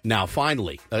run now,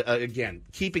 finally. Again,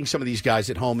 keeping some of these guys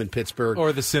at home in Pittsburgh.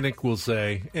 Or the cynic will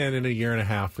say, and in a year and a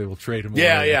half, they will trade him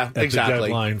away at exactly. the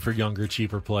deadline for younger,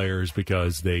 cheaper players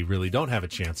because they really don't have a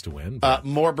chance to win.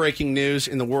 More breaking news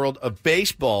in the world of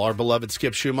baseball. Our beloved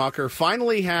Skip Schumacher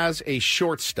finally has a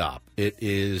shortstop. It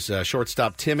is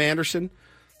shortstop Tim Anderson.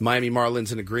 Miami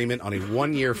Marlins in agreement on a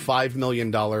 1-year, $5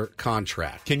 million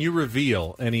contract. Can you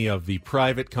reveal any of the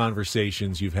private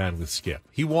conversations you've had with Skip?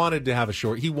 He wanted to have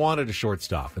he wanted a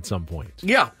shortstop at some point.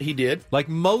 Yeah, he did. Like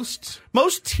most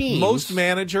teams, most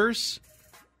managers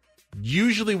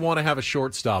usually want to have a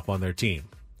shortstop on their team.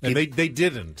 And they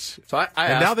didn't. So I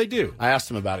asked, now they do. I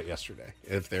asked him about it yesterday,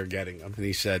 if they're getting him. And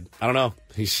he said, I don't know.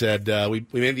 He said, we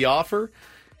made the offer.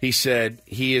 He said,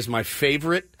 he is my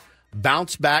favorite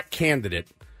bounce-back candidate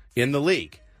in the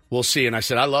league. We'll see. And I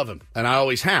said, I love him, and I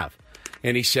always have.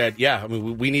 And he said, yeah, I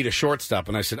mean, we need a shortstop.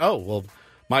 And I said, oh, well,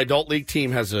 my adult league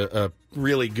team has a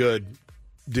really good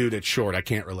dude at short. I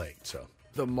can't relate. So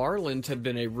the Marlins have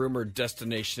been a rumored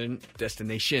destination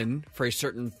for a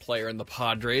certain player in the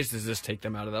Padres. Does this take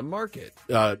them out of that market?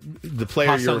 The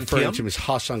player you're referring to is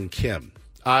Ha-Seong Kim.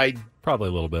 Probably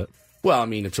a little bit. Well, I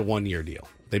mean, it's a 1-year deal.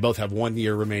 They both have 1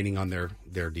 year remaining on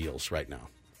their deals right now.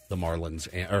 The Marlins,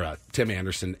 or Tim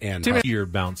Anderson and Tim year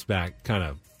bounce back kind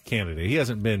of candidate. He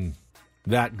hasn't been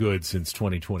that good since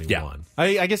 2021. Yeah.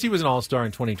 I guess he was an all-star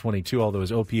in 2022, although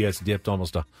his OPS dipped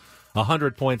almost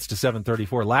 100 points to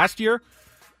 734. Last year,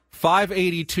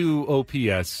 582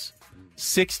 OPS,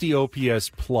 60 OPS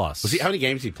plus. How many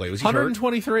games did he play? Was he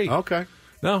 123. Hurt? Okay.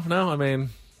 No. I mean,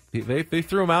 they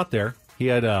threw him out there. He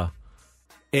had a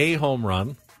home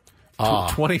run,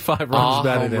 25 runs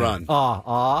batted in. Home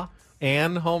run.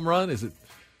 And home run? Is it?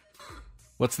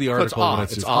 What's the article?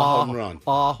 It's home run.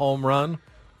 Home run.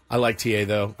 I like TA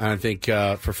though, and I think for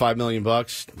 $5 million,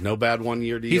 no bad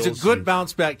 1-year deals. He's a good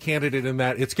bounce back candidate in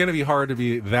that it's going to be hard to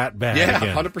be that bad. Yeah,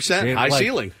 again. 100%. High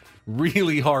ceiling.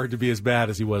 Really hard to be as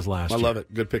bad as he was last year. I love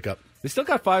it. Good pickup. They still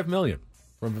got $5 million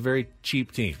from a very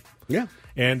cheap team. Yeah.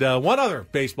 And one other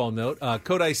baseball note: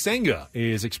 Kodai Senga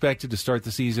is expected to start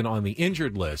the season on the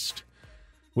injured list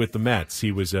with the Mets.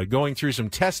 He was going through some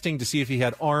testing to see if he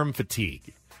had arm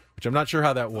fatigue, which I'm not sure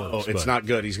how that was. Oh, it's not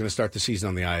good. He's going to start the season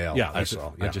on the IL. Yeah, I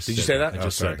saw. Yeah. Did you say that? I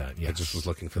just said that. Yes. I just was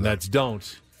looking for that. That's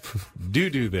don't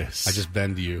do this. I just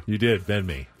bend you. You did bend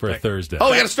me for a Thursday.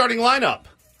 Oh, we got a starting lineup.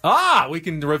 We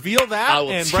can reveal that,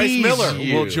 and Bryce Miller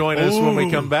will join us when we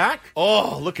come back.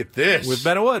 Oh, look at this. With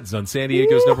Ben Woods on San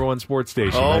Diego's #1 sports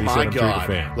station. Oh, my God. The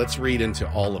Fan. Let's read into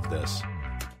all of this.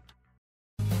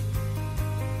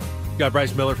 Got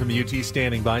Bryce Miller from the UT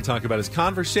standing by, talking about his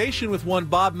conversation with one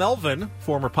Bob Melvin,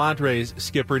 former Padres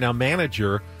skipper, now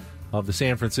manager of the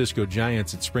San Francisco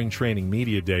Giants at Spring Training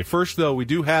Media Day. First, though, we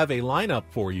do have a lineup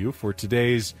for you for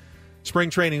today's Spring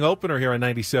Training opener here on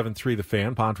 97.3 The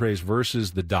Fan, Padres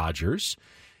versus the Dodgers.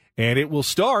 And it will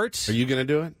start. Are you going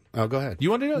to do it? Oh, go ahead.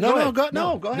 You want to do it? No, go ahead.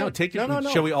 No, go ahead. No, take it. No.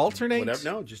 Shall we alternate? Whatever.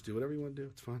 No, just do whatever you want to do.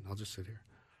 It's fine. I'll just sit here.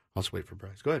 I'll just wait for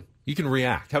Bryce. Go ahead. You can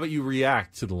react. How about you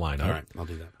react to the lineup? All right, I'll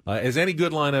do that. As any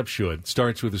good lineup should.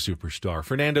 Starts with a superstar.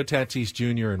 Fernando Tatis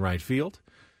Jr. in right field.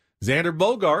 Xander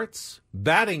Bogaerts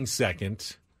batting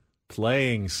second,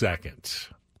 playing second.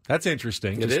 That's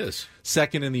interesting. It is.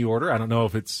 Second in the order. I don't know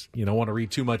if it's, want to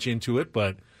read too much into it,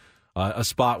 but a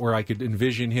spot where I could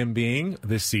envision him being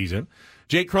this season.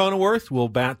 Jake Cronenworth will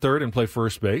bat third and play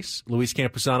first base. Luis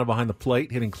Camposano behind the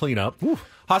plate, hitting cleanup.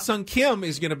 Ha-Seong Kim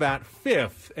is going to bat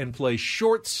fifth and play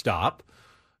shortstop.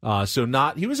 He was in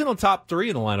the top three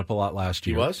in the lineup a lot last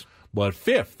year. He was? But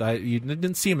fifth, you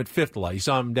didn't see him at fifth a lot. You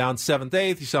saw him down seventh,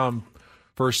 eighth. You saw him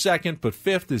first, second, but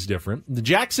fifth is different. The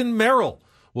Jackson Merrill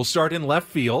will start in left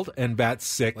field and bat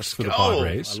sixth for the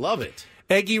Padres. I love it.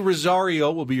 Eggy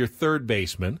Rosario will be your third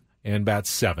baseman and bat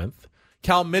seventh.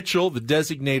 Cal Mitchell, the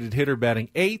designated hitter, batting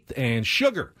eighth. And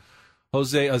Sugar,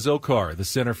 Jose Azocar, the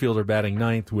center fielder, batting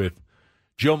ninth with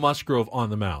Joe Musgrove on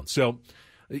the mound. So,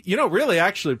 really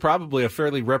actually probably a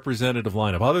fairly representative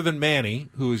lineup, other than Manny,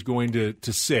 who is going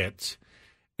to sit.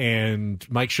 And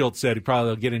Mike Schultz said he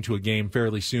probably will get into a game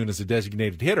fairly soon as a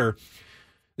designated hitter.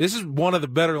 This is one of the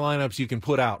better lineups you can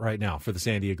put out right now for the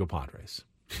San Diego Padres.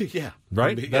 Yeah.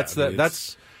 Right?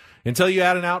 That's until you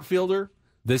add an outfielder,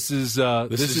 this is the one.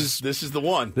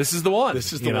 This is the one.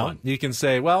 This is the one. You can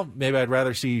say, well, maybe I'd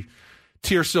rather see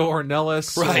Tirso or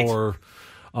Nellis or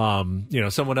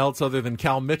someone else other than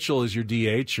Cal Mitchell as your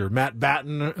DH or Matt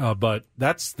Batten, but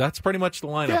that's pretty much the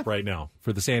lineup right now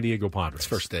for the San Diego Padres. It's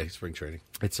first day spring training.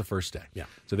 It's the first day. Yeah.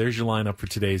 So there's your lineup for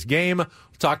today's game. We'll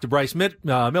talk to Bryce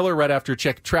Miller right after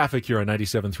check traffic here on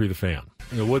 97.3 The Fan.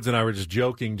 Woods and I were just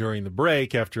joking during the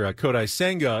break after Kodai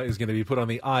Senga is going to be put on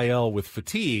the IL with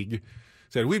fatigue.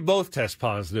 Said we both test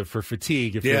positive for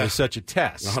fatigue if there was such a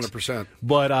test. 100%.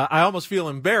 But I almost feel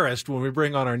embarrassed when we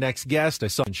bring on our next guest. I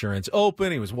saw Insurance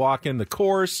Open. He was walking the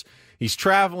course. He's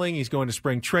traveling. He's going to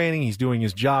spring training. He's doing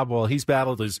his job while he's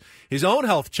battled his own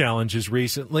health challenges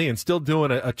recently and still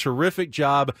doing a terrific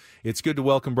job. It's good to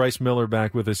welcome Bryce Miller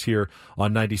back with us here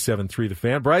on 97.3 The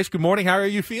Fan. Bryce, good morning. How are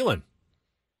you feeling?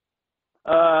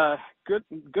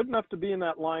 Good enough to be in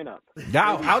that lineup.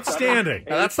 Now, outstanding.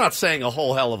 Now, that's not saying a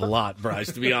whole hell of a lot,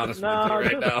 Bryce, to be honest with you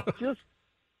right now.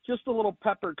 Just a little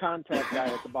pepper contact guy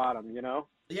at the bottom,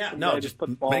 Yeah, no, just put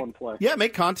the ball in play. Yeah,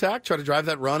 make contact. Try to drive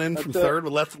that run in from third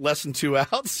with less than two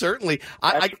outs. Certainly,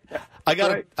 I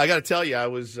got to tell you, I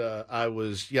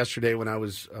was yesterday when I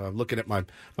was looking at my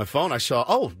phone. I saw,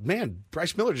 oh man,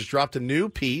 Bryce Miller just dropped a new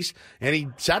piece, and he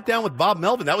sat down with Bob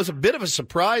Melvin. That was a bit of a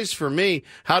surprise for me.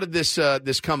 How did this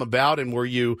come about? And were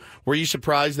you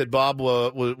surprised that Bob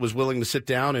was willing to sit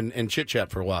down and chit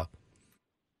chat for a while?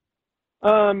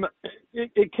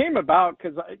 It came about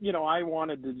because I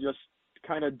wanted to just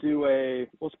kind of do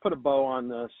let's put a bow on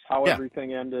this, how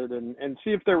everything ended, and see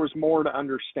if there was more to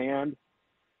understand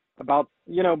about,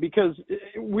 because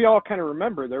we all kind of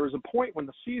remember there was a point when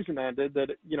the season ended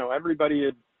that, everybody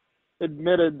had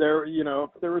admitted there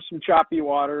was some choppy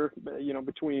water,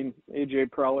 between A.J.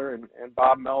 Preller and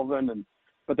Bob Melvin,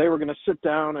 but they were going to sit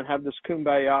down and have this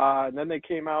kumbaya, and then they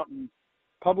came out and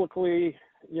publicly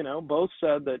both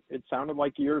said that it sounded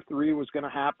like year 3 was going to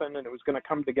happen and it was going to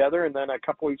come together. And then a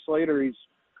couple weeks later,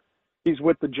 he's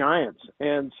with the Giants.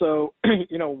 And so,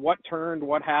 what turned,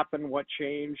 what happened, what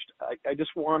changed? I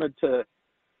just wanted to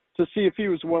see if he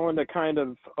was willing to kind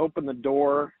of open the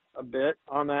door a bit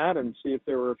on that and see if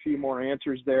there were a few more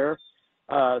answers there.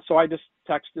 So I just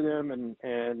texted him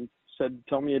and said,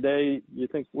 tell me a day you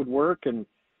think would work. And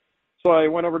so I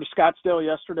went over to Scottsdale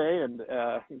yesterday and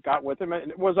got with him.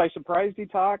 And was I surprised he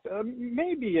talked?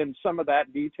 Maybe in some of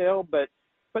that detail, but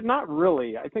not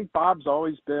really. I think Bob's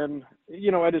always been,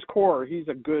 at his core, he's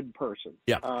a good person.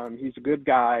 Yeah. He's a good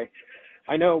guy.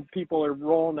 I know people are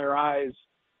rolling their eyes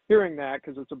hearing that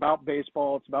because it's about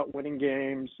baseball. It's about winning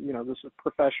games. This is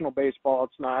professional baseball.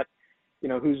 It's not,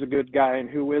 who's a good guy and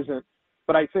who isn't.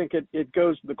 But I think it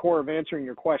goes to the core of answering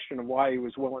your question of why he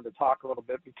was willing to talk a little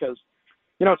bit because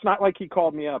it's not like he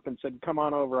called me up and said, come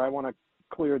on over, I want to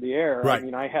clear the air. Right. I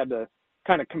mean, I had to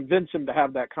kind of convince him to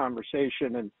have that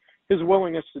conversation, and his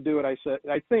willingness to do it,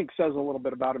 I think says a little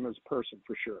bit about him as a person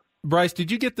for sure. Bryce,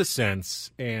 did you get the sense,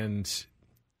 and,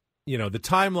 the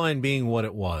timeline being what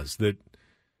it was, that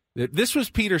this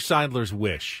was Peter Seidler's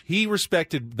wish? He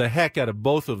respected the heck out of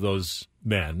both of those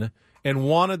men and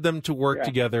wanted them to work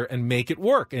together and make it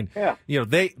work. And,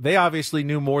 they obviously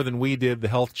knew more than we did the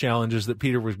health challenges that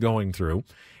Peter was going through.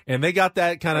 And they got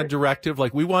that kind of directive,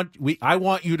 like, I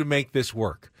want you to make this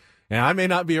work. And I may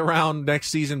not be around next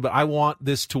season, but I want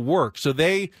this to work. So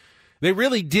they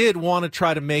really did want to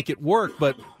try to make it work.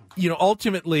 But,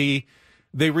 ultimately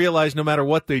they realized no matter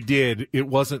what they did, it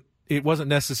wasn't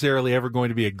necessarily ever going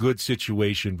to be a good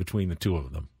situation between the two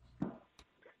of them.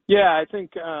 Yeah, I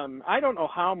think I don't know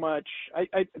how much.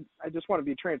 I just want to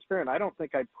be transparent. I don't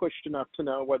think I pushed enough to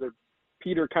know whether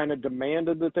Peter kind of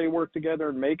demanded that they work together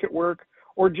and make it work,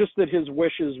 or just that his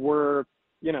wishes were,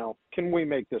 can we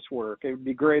make this work? It would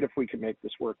be great if we could make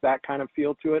this work. That kind of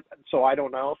feel to it. So I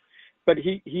don't know, but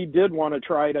he did want to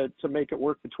try to make it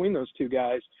work between those two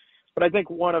guys. But I think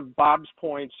one of Bob's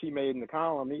points he made in the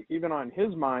column, even on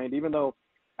his mind, even though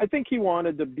I think he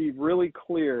wanted to be really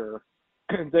clear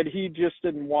that he just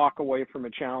didn't walk away from a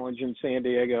challenge in San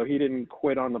Diego. He didn't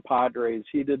quit on the Padres.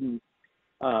 He didn't,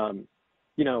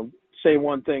 say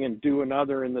one thing and do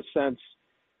another, in the sense,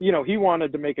 he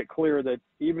wanted to make it clear that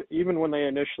even when they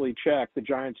initially checked, the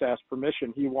Giants asked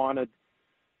permission, he wanted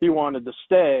to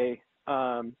stay.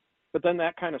 But then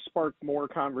that kind of sparked more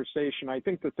conversation. I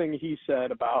think the thing he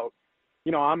said about,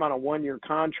 I'm on a 1-year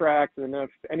contract, and if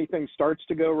anything starts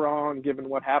to go wrong, given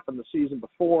what happened the season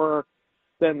before,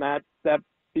 then that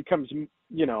becomes,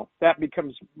 that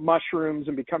becomes mushrooms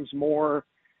and becomes more.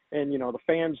 And, the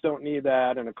fans don't need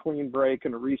that, and a clean break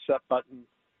and a reset button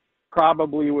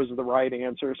probably was the right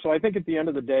answer. So I think at the end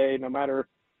of the day, no matter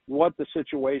what the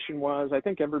situation was, I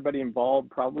think everybody involved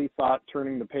probably thought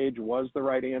turning the page was the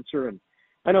right answer. And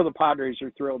I know the Padres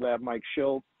are thrilled to have Mike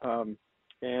Shildt.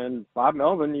 And Bob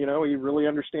Melvin, he really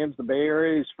understands the Bay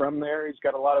Area. He's from there. He's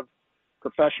got a lot of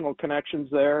professional connections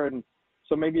there. And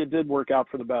so maybe it did work out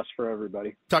for the best for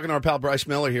everybody. Talking to our pal Bryce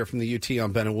Miller here from the UT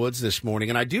on Ben and Woods this morning.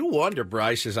 And I do wonder,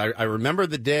 Bryce, as I remember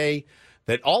the day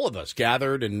that all of us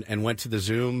gathered and went to the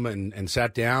Zoom and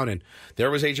sat down, and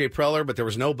there was A.J. Preller, but there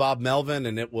was no Bob Melvin,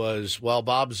 and it was,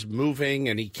 Bob's moving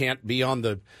and he can't be on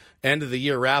the end of the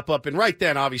year wrap up. And right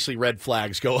then, obviously, red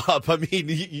flags go up. I mean,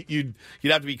 you'd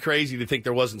have to be crazy to think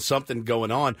there wasn't something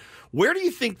going on. Where do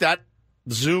you think that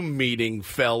Zoom meeting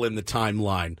fell in the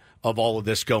timeline of all of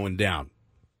this going down?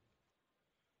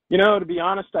 To be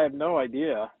honest, I have no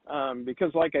idea,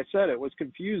 because like I said, it was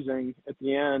confusing at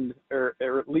the end, or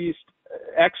at least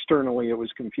externally it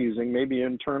was confusing. Maybe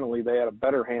internally they had a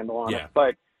better handle on it,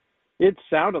 but it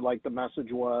sounded like the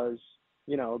message was,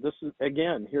 this is,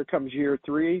 again, here comes year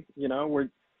 3,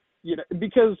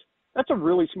 because that's a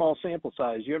really small sample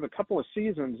size. You have a couple of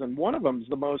seasons, and one of them's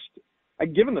the most,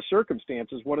 given the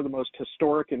circumstances, one of the most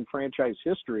historic in franchise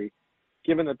history,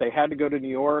 given that they had to go to New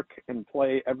York and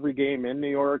play every game in New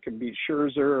York and beat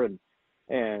Scherzer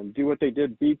and do what they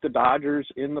did, beat the Dodgers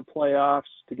in the playoffs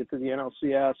to get to the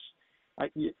NLCS.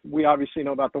 We obviously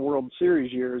know about the World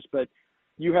Series years, but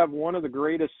you have one of the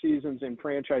greatest seasons in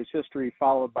franchise history,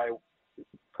 followed by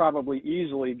probably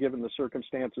easily, given the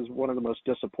circumstances, one of the most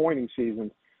disappointing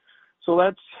seasons. So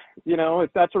that's, if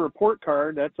that's a report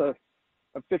card, that's a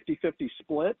 50-50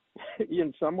 split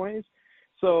in some ways.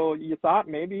 So you thought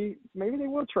maybe they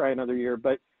will try another year,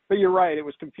 but you're right. It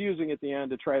was confusing at the end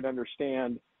to try to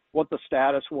understand what the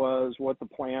status was, what the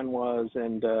plan was,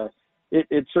 and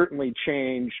it certainly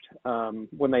changed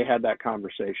when they had that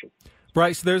conversation.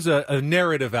 Bryce, there's a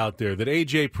narrative out there that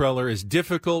A.J. Preller is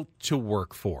difficult to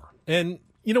work for, and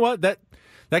you know what? That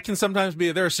can sometimes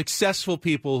be. There are successful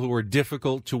people who are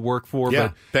difficult to work for. Yeah,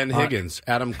 but, Ben Higgins,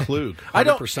 Adam Klug,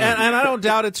 100%. I don't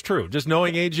doubt it's true. Just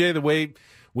knowing A.J. the way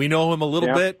we know him a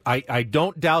little bit, I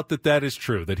don't doubt that is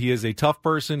true, that he is a tough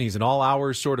person. He's an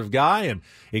all-hours sort of guy, and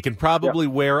it can probably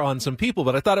wear on some people.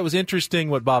 But I thought it was interesting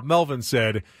what Bob Melvin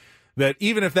said, that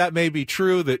even if that may be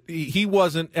true, that he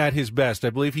wasn't at his best. I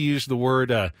believe he used the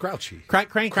word grouchy.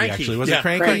 Cranky, actually. Was it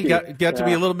cranky? Got to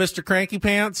be a little Mr. Cranky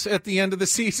Pants at the end of the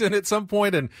season at some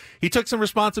point, and he took some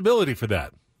responsibility for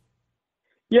that.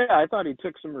 Yeah, I thought he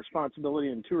took some responsibility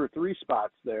in 2 or 3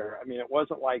 spots there. I mean, it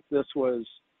wasn't like this was,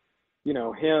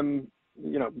 him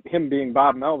being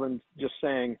Bob Melvin just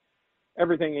saying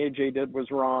everything AJ did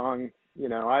was wrong.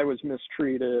 I was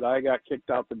mistreated. I got kicked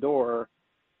out the door.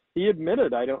 He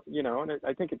admitted, and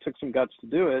I think it took some guts to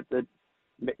do it, that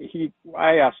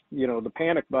I asked, the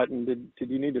panic button, did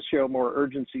you need to show more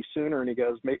urgency sooner? And he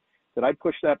goes, did I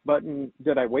push that button?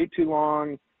 Did I wait too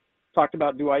long? Talked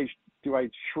about, do I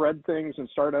shred things and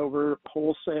start over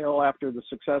wholesale after the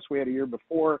success we had a year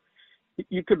before?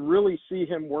 You could really see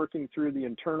him working through the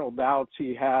internal doubts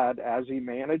he had as he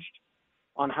managed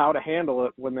on how to handle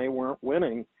it when they weren't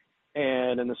winning.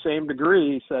 And in the same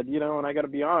degree, he said, and I got to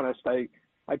be honest, I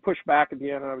pushed back at the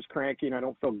end and I was cranky, and I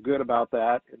don't feel good about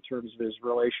that in terms of his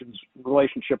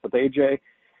relationship with AJ.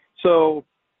 So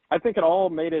I think it all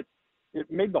made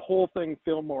the whole thing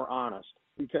feel more honest,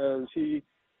 because he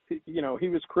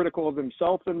was critical of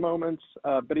himself in moments,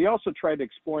 but he also tried to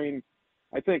explain,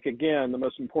 I think, again, the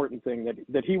most important thing,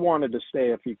 that he wanted to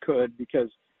stay if he could, because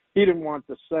he didn't want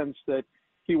the sense that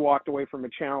he walked away from a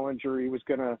challenge or he was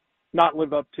going to not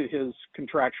live up to his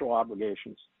contractual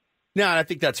obligations. No, I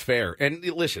think that's fair. And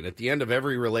listen, at the end of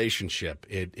every relationship,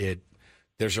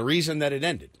 there's a reason that it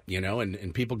ended,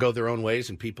 and people go their own ways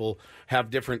and people have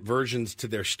different versions to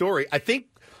their story.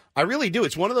 I really do.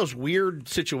 It's one of those weird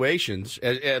situations,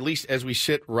 at least as we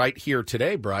sit right here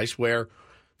today, Bryce, where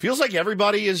feels like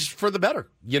everybody is for the better.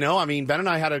 I mean, Ben and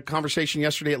I had a conversation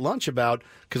yesterday at lunch about,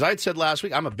 because I had said last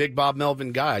week, I'm a big Bob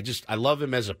Melvin guy. I love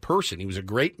him as a person. He was a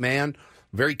great man,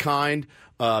 very kind,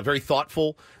 very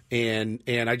thoughtful, and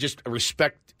I just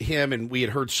respect him. And we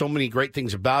had heard so many great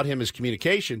things about him, his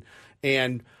communication,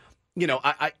 and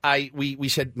we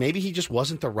said maybe he just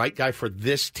wasn't the right guy for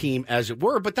this team, as it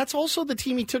were. But that's also the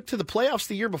team he took to the playoffs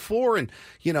the year before, and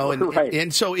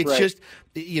and so it's just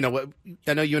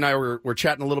I know you and I were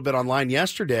chatting a little bit online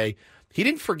yesterday. He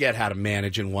didn't forget how to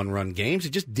manage in one-run games.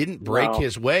 It just didn't break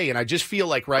his way. And I just feel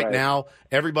like right now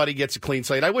everybody gets a clean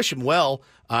slate. I wish him well,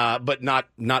 but not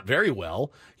very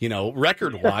well,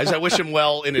 record-wise. I wish him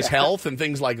well in his health and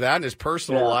things like that, in his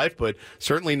personal life, but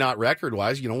certainly not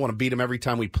record-wise. You don't want to beat him every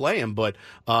time we play him. But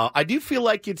I do feel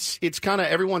like it's kind of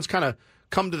everyone's kind of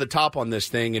come to the top on this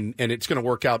thing, and it's going to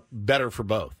work out better for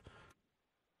both.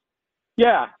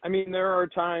 Yeah, I mean, there are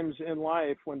times in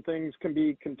life when things can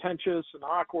be contentious and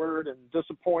awkward and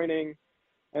disappointing,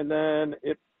 and then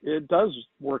it does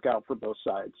work out for both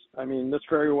sides. I mean, this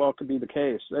very well could be the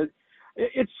case.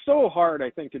 It's so hard,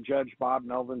 I think, to judge Bob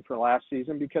Melvin for last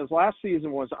season, because last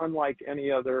season was unlike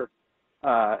any other,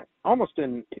 almost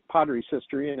in Padres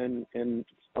history, and in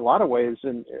a lot of ways,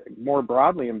 and more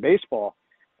broadly in baseball.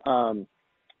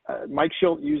 Mike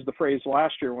Schilt used the phrase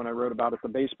last year when I wrote about it, the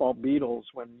baseball Beatles,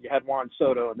 when you had Juan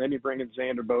Soto, and then you bring in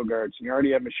Xander Bogaerts, and you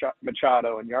already had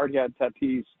Machado, and you already had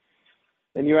Tatis,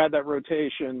 and you had that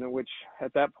rotation, which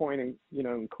at that point,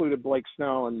 included Blake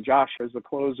Snell and Josh as the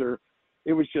closer.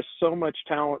 It was just so much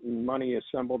talent and money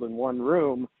assembled in one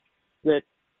room that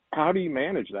how do you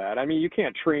manage that? I mean, you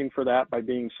can't train for that by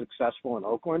being successful in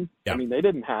Oakland. Yeah. I mean, they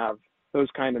didn't have those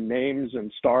kind of names and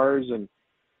stars, and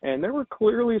there were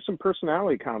clearly some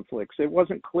personality conflicts. It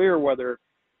wasn't clear whether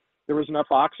there was enough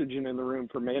oxygen in the room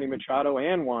for Manny Machado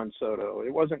and Juan Soto.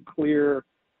 It wasn't clear,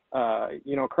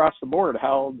 across the board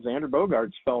how Xander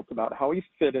Bogaerts felt about how he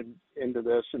fit into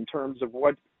this in terms of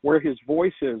where his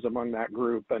voice is among that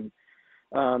group.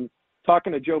 And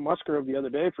talking to Joe Musgrove the other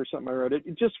day for something I wrote,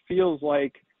 it just feels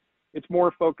like it's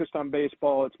more focused on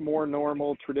baseball. It's more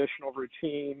normal, traditional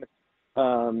routine.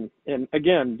 And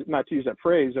again, not to use that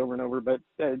phrase over and over, but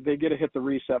they get to hit the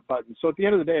reset button. So at the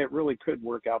end of the day, it really could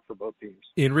work out for both teams.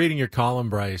 In reading your column,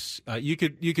 Bryce, you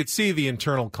could see the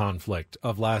internal conflict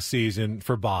of last season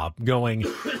for Bob going,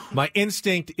 my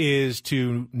instinct is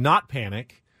to not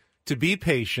panic, to be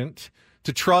patient,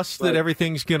 to trust that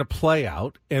everything's going to play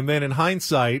out. And then in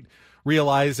hindsight,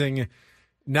 realizing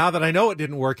now that I know it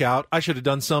didn't work out, I should have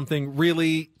done something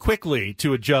really quickly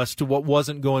to adjust to what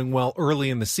wasn't going well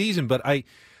early in the season. But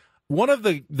one of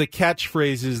the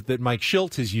catchphrases that Mike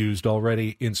Schilt has used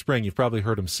already in spring, you've probably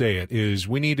heard him say it, is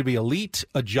we need to be elite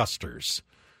adjusters.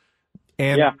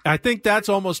 And I think that's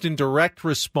almost in direct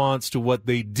response to what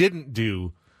they didn't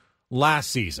do last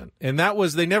season. And that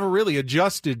was they never really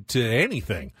adjusted to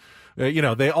anything.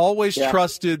 They always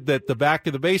trusted that the back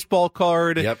of the baseball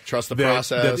card. Trust the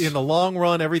process. That in the long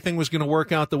run, everything was going to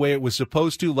work out the way it was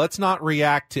supposed to. Let's not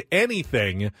react to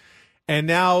anything. And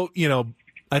now,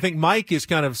 I think Mike is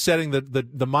kind of setting the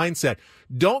mindset.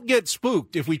 Don't get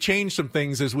spooked if we change some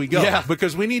things as we go,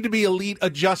 because we need to be elite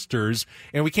adjusters,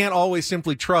 and we can't always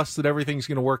simply trust that everything's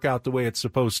going to work out the way it's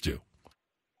supposed to.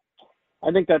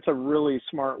 I think that's a really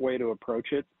smart way to approach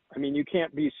it. I mean, you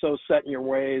can't be so set in your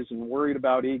ways and worried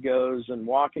about egos and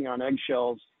walking on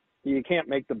eggshells that you can't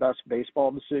make the best baseball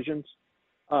decisions.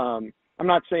 I'm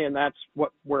not saying that's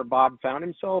where Bob found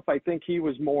himself. I think he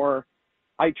was more,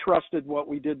 I trusted what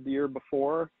we did the year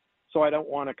before, so I don't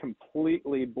want to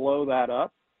completely blow that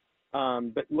up.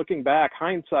 But looking back,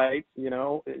 hindsight,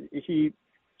 he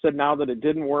said now that it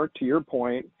didn't work, to your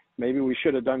point, maybe we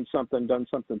should have done something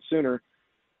sooner.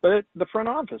 But the front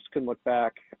office can look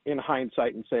back in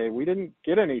hindsight and say, we didn't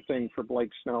get anything for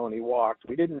Blake Snell and he walked.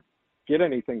 We didn't get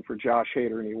anything for Josh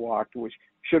Hader and he walked.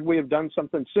 Should we have done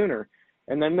something sooner?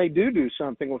 And then they do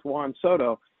something with Juan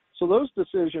Soto. So those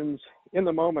decisions in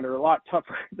the moment are a lot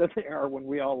tougher than they are when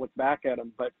we all look back at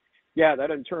them. But,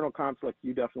 that internal conflict,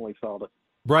 you definitely felt it.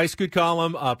 Bryce, good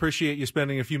column. Appreciate you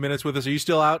spending a few minutes with us. Are you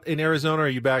still out in Arizona or are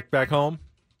you back home?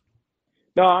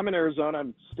 No, I'm in Arizona.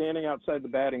 I'm standing outside the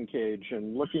batting cage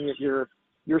and looking at your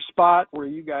spot where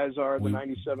you guys are, the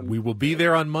 97. We will be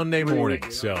there on Monday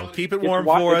morning, so keep it warm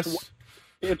for us.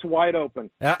 It's wide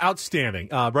open. Outstanding.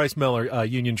 Bryce Miller,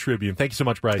 Union Tribune. Thank you so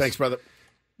much, Bryce. Thanks, brother.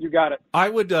 You got it. I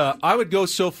would go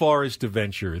so far as to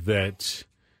venture that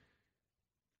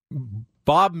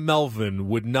Bob Melvin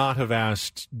would not have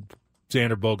asked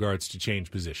Xander Bogaerts to change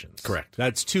positions. Correct.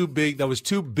 That's too big. That was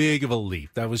too big of a leap.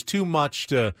 That was too much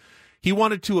to... He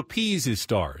wanted to appease his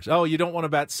stars. Oh, you don't want to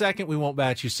bat second? We won't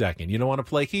bat you second. You don't want to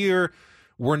play here?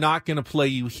 We're not going to play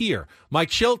you here. Mike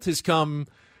Schilt has come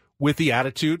with the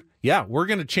attitude, yeah, we're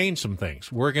going to change some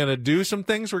things. We're going to do some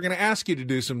things. We're going to ask you to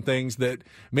do some things that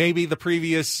maybe the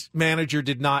previous manager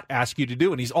did not ask you to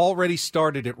do. And he's already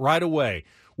started it right away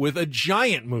with a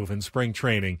giant move in spring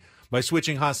training by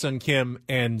switching Ha-Seong Kim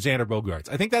and Xander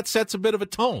Bogaerts. I think that sets a bit of a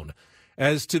tone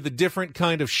as to the different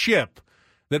kind of ship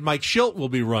that Mike Shildt will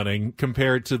be running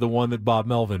compared to the one that Bob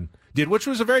Melvin did, which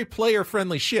was a very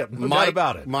player-friendly ship. No doubt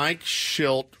about it. Mike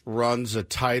Shildt runs a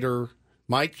tighter...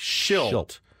 Mike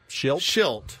Shildt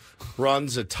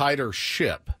runs a tighter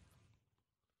ship.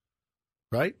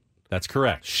 Right? That's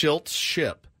correct. Shildt's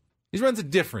ship. He runs a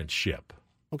different ship.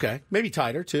 Okay. Maybe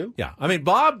tighter, too. Yeah. I mean,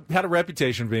 Bob had a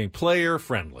reputation for being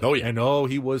player-friendly. Oh, yeah. And,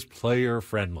 he was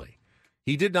player-friendly.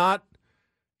 He did not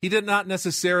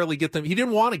necessarily get them. He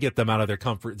didn't want to get them out of their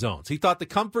comfort zones. He thought the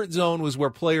comfort zone was where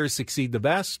players succeed the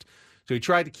best, so he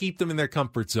tried to keep them in their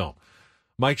comfort zone.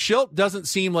 Mike Shildt doesn't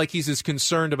seem like he's as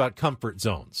concerned about comfort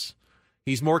zones.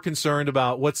 He's more concerned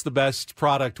about what's the best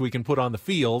product we can put on the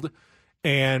field,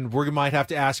 and we might have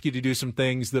to ask you to do some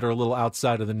things that are a little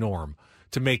outside of the norm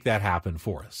to make that happen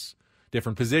for us.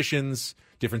 Different positions,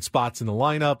 different spots in the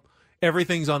lineup,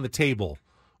 everything's on the table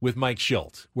with Mike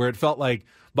Shildt, where it felt like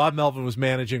Bob Melvin was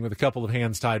managing with a couple of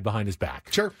hands tied behind his back.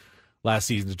 Sure. Last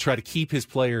season to try to keep his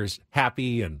players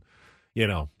happy and,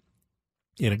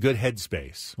 in a good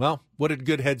headspace. Well, what did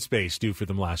good headspace do for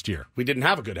them last year? We didn't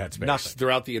have a good headspace. Nothing.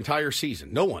 Throughout the entire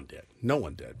season. No one did.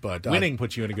 But winning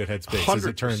puts you in a good headspace, as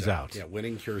it turns out. Yeah,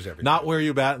 winning cures everything. Not where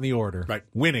you bat in the order. Right.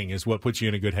 Winning is what puts you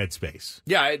in a good headspace.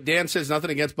 Yeah, Dan says nothing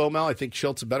against Bo Mel. I think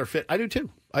Shilt's a better fit. I do, too.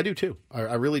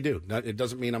 I really do. It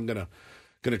doesn't mean I'm going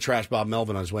to trash Bob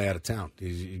Melvin on his way out of town.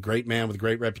 He's a great man with a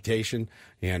great reputation.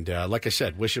 And like I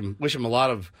said, wish him a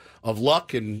lot of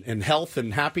luck and health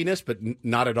and happiness, but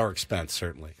not at our expense,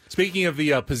 certainly. Speaking of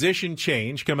the position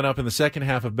change, coming up in the second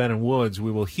half of Ben and Woods,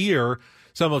 we will hear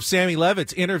some of Sammy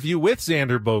Levitt's interview with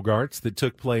Xander Bogaerts that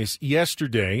took place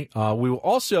yesterday. We will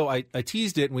also, I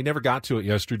teased it and we never got to it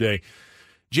yesterday,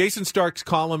 Jason Stark's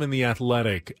column in The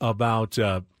Athletic about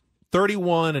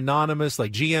 31 anonymous,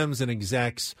 like GMs and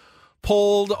execs,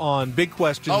 polled on big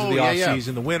questions of the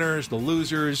offseason, the winners, the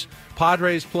losers.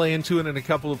 Padres play into it in a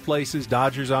couple of places.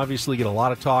 Dodgers obviously get a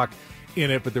lot of talk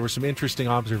in it, but there were some interesting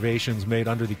observations made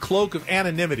under the cloak of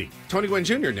anonymity. Tony Gwynn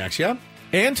Jr. next, yeah?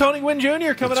 And Tony Gwynn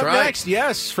Jr. coming up next,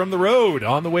 yes, from the road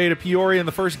on the way to Peoria in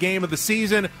the first game of the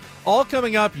season. All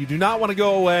coming up. You do not want to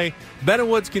go away. Ben and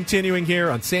Woods continuing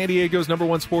here on San Diego's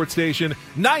 #1 sports station,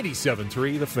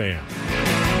 97.3 The Fan.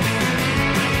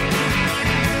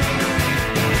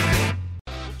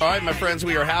 All right, my friends,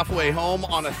 we are halfway home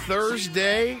on a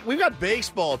Thursday. We've got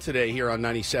baseball today here on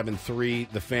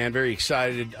 97.3 The Fan. Very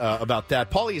excited about that.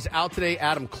 Paulie is out today.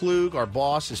 Adam Klug, our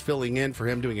boss, is filling in for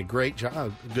him, doing a great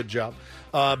job. Good job.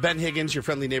 Ben Higgins, your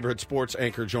friendly neighborhood sports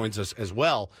anchor, joins us as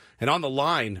well. And on the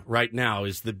line right now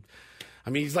is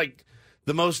he's like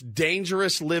the most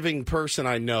dangerous living person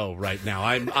I know right now.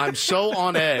 I'm so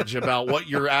on edge about what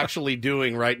you're actually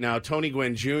doing right now. Tony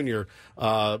Gwynn Jr.,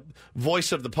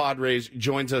 voice of the Padres,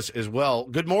 joins us as well.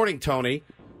 Good morning, Tony.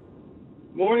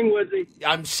 Morning, Woodsy.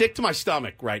 I'm sick to my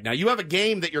stomach right now. You have a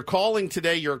game that you're calling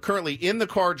today. You're currently in the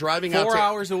car driving out 4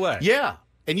 hours away. Yeah,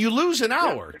 and you lose an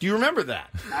hour. Do you remember that?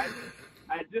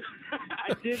 I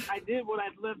did when I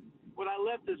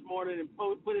left this morning and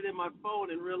put it in my phone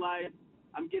and realized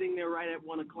I'm getting there right at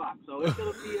 1 o'clock. So it's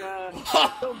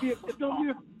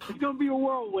gonna be a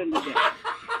whirlwind today.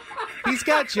 He's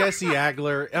got Jesse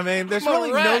Agler. I mean, there's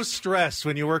really no stress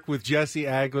when you work with Jesse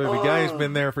Agler. The guy's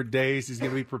been there for days. He's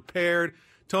going to be prepared.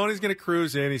 Tony's going to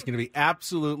cruise in. He's going to be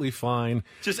absolutely fine.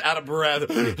 Just out of breath.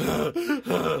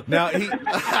 Now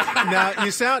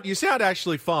you sound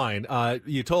actually fine.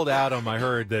 You told Adam, I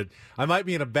heard, that I might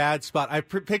be in a bad spot. I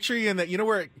picture you in that,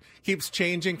 where it keeps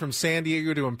changing from San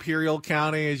Diego to Imperial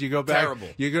County as you go back. Terrible.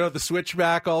 You go the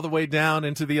switchback all the way down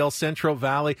into the El Centro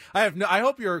Valley. I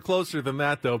hope you're closer than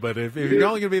that, though. But if you're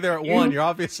only going to be there at 1, you're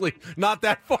obviously not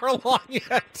that far along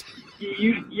yet.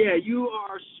 You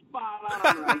are spot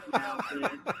on right now,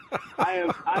 man.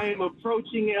 I am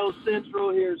approaching El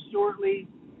Centro here shortly,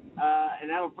 and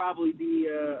that'll probably be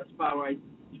a spot where I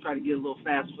try to get a little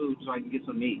fast food so I can get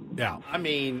some meat. Yeah, I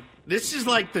mean, this is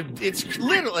like it's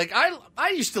literally like I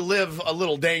used to live a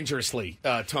little dangerously,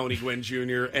 Tony Gwynn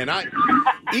Jr., and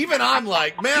I'm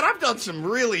like, man, I've done some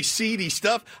really seedy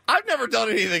stuff. I've never done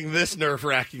anything this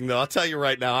nerve-wracking, though. I'll tell you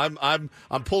right now, I'm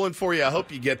pulling for you. I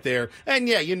hope you get there. And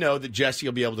yeah, you know that Jesse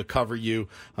will be able to cover you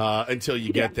until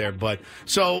you get there. But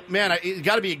so, man, it's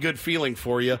got to be a good feeling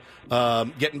for you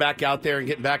getting back out there and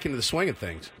getting back into the swing of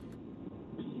things.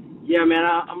 Yeah, man,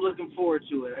 I'm looking forward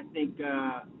to it. I think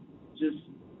just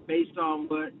based on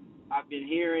what I've been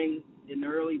hearing in the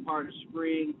early part of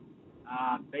spring,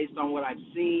 based on what I've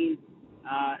seen.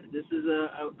 This is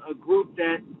a group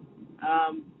that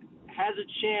has a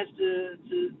chance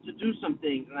to do some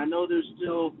things. And I know there's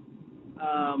still,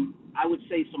 I would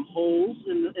say, some holes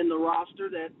in the roster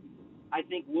that I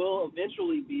think will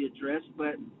eventually be addressed.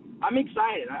 But I'm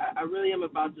excited. I really am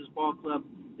about this ball club.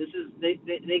 This is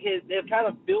they've kind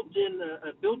of built in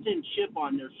a built-in chip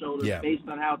on their shoulders based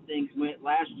on how things went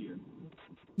last year.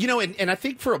 You know, and I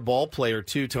think for a ball player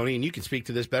too, Tony, and you can speak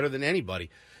to this better than anybody,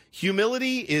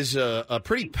 humility is a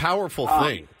pretty powerful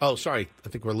thing. Oh, sorry, I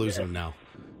think we're losing him now.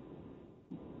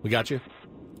 We got you?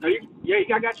 I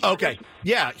got you. Okay,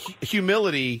 yeah,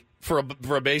 humility for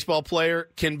a baseball player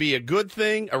can be a good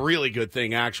thing, a really good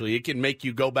thing, actually. It can make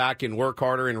you go back and work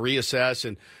harder and reassess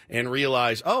and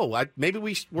realize, maybe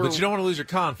we're... But you don't want to lose your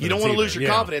confidence. You don't want to lose your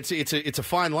confidence. It's a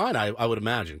fine line, I would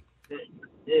imagine.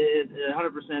 It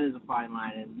 100% is a fine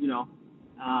line. And, you know,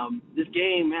 this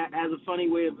game has a funny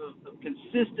way of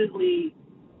consistently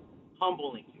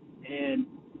humbling you. And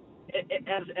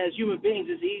as human beings,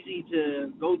 it's easy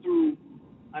to go through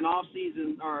an off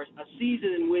season or a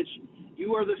season in which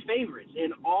you are the favorites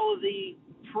and all of the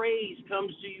praise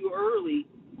comes to you early,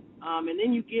 and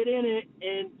then you get in it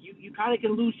and you kind of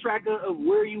can lose track of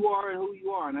where you are and who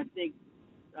you are. And I think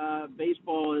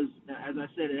baseball is, as I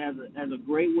said, it has a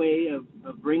great way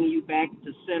of bringing you back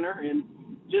to center. And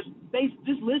just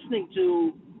listening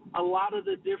to a lot of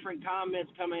the different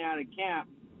comments coming out of camp,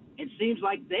 it seems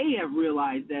like they have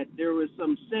realized that there was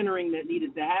some centering that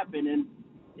needed to happen.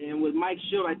 And with Mike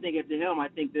Schilt, I think, at the helm, I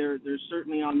think they're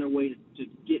certainly on their way to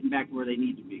getting back where they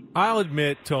need to be. I'll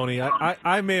admit, Tony,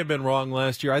 I may have been wrong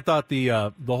last year. I thought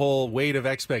the whole weight of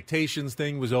expectations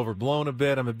thing was overblown a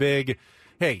bit. I'm a big,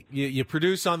 hey, you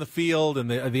produce on the field,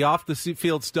 and the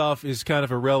off-the-field stuff is kind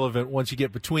of irrelevant once you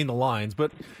get between the lines.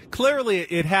 But clearly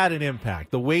it had an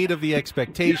impact. The weight of the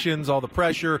expectations, all the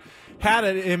pressure, had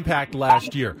an impact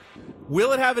last year.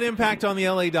 Will it have an impact on the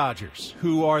LA Dodgers,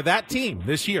 who are that team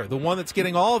this year, the one that's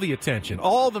getting all the attention,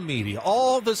 all the media,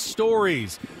 all the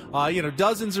stories,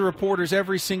 dozens of reporters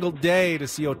every single day to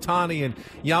see Ohtani and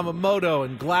Yamamoto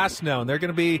and Glasnow, and they're going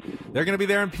to be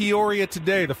there in Peoria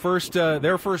today,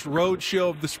 their first road show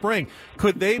of the spring.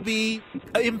 Could they be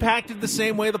impacted the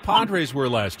same way the Padres were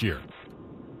last year?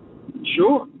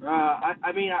 Sure.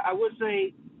 I would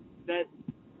say that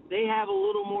they have a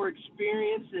little more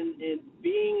experience in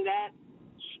being that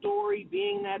story,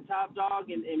 being that top dog,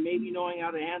 and maybe knowing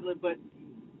how to handle it. But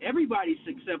everybody's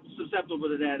susceptible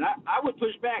to that. I would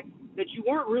push back that you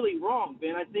weren't really wrong,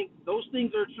 Ben. I think those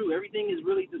things are true. Everything is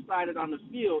really decided on the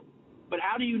field. But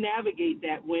how do you navigate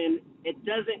that when it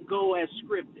doesn't go as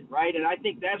scripted, right? And I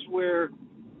think that's where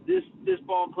this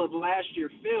ball club last year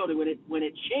failed. And when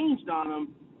it changed on them,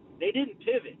 they didn't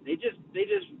pivot. They just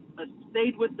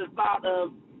stayed with the thought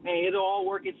of, hey, it'll all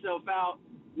work itself out.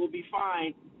 We'll be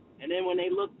fine. And then when they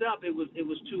looked up, it was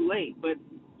too late. But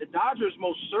the Dodgers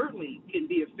most certainly can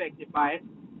be affected by it.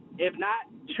 If not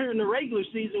during the regular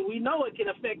season, we know it can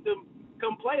affect them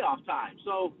come playoff time.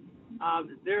 So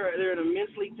they're an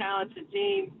immensely talented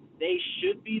team. They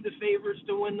should be the favorites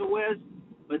to win the West,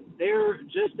 but they're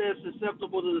just as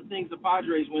susceptible to the things the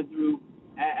Padres went through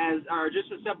are just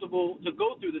susceptible to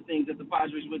go through the things that the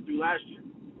Padres went through last year.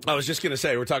 I was just going to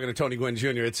say, we're talking to Tony Gwynn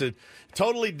Jr. It's a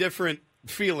totally different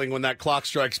feeling when that clock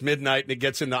strikes midnight and it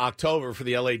gets into October for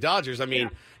the LA Dodgers. I mean,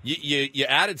 you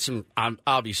added some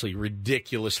obviously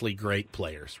ridiculously great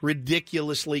players. Tyler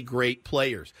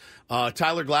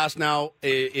Glasnow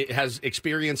has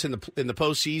experience in the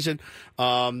postseason.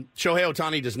 Shohei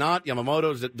Ohtani does not.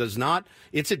 Yamamoto does not.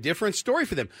 It's a different story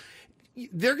for them.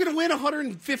 They're going to win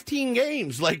 115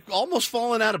 games, like almost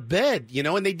falling out of bed,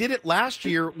 and they did it last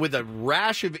year with a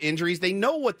rash of injuries. They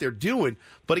know what they're doing,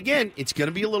 but again, it's going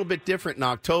to be a little bit different in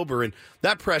October, and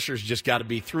that pressure's just got to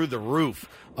be through the roof.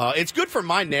 It's good for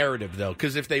my narrative, though,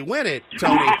 because if they win it,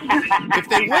 Tony,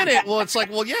 well, it's like,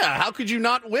 well, yeah, how could you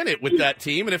not win it with that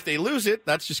team? And if they lose it,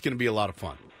 that's just going to be a lot of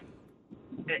fun.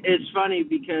 It's funny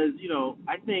because,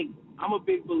 I think I'm a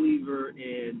big believer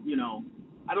in,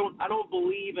 I don't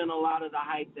believe in a lot of the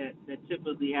hype that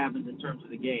typically happens in terms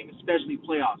of the game, especially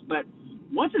playoffs. But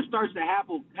once it starts to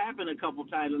happen a couple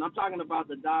times, and I'm talking about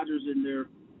the Dodgers and their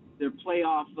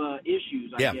playoff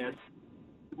issues, I guess.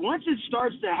 Once it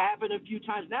starts to happen a few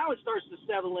times, now it starts to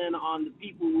settle in on the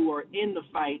people who are in the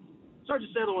fight. Start to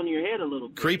settle in your head a little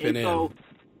bit. Creeping in. So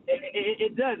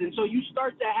it does. And so you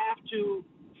start to have to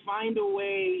find a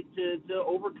way to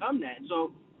overcome that. And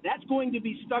so that's going to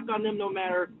be stuck on them no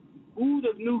matter who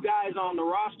the new guys on the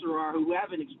roster are who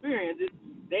haven't experienced it.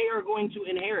 They are going to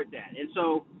inherit that. And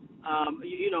so,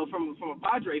 from a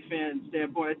Padre fan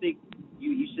standpoint, I think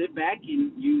you sit back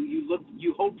and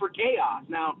you hope for chaos.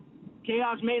 Now,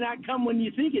 chaos may not come when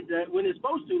you think it does, when it's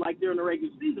supposed to, like during the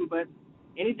regular season, but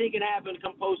anything can happen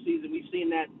come postseason. We've seen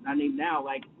that, now,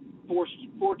 like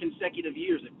four consecutive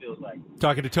years, it feels like.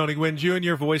 Talking to Tony Gwynn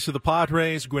Jr., voice of the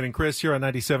Padres. Gwynn and Chris here on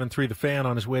 97.3 The Fan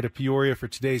on his way to Peoria for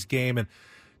today's game. And,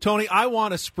 Tony, I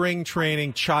want a spring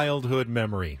training childhood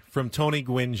memory from Tony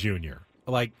Gwynn Jr.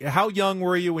 Like, how young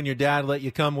were you when your dad let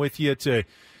you come with you to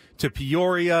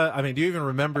Peoria? I mean, do you even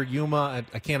remember Yuma?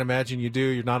 I can't imagine you do.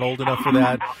 You're not old enough for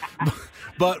that.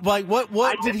 But like,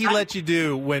 what did he let you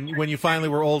do when you finally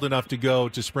were old enough to go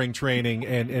to spring training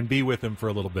and be with him for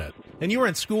a little bit? And you were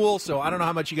in school, so I don't know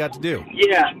how much you got to do.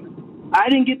 Yeah, I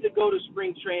didn't get to go to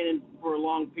spring training for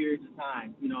long periods of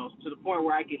time, to the point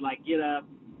where I could, like, get up,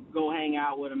 go hang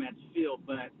out with him at the field.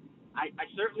 But I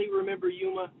certainly remember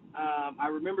Yuma. I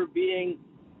remember being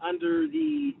under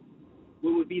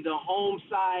what would be the home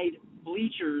side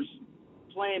bleachers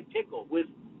playing pickle with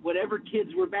whatever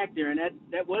kids were back there. And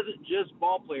that wasn't just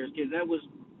ball players, kids. That was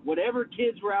whatever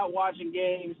kids were out watching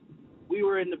games. We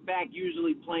were in the back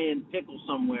usually playing pickle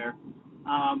somewhere.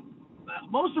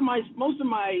 Most of my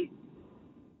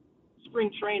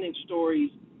spring training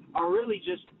stories are really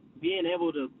just being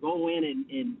able to go in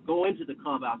and go into the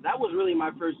clubhouse. That was really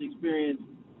my first experience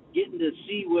getting to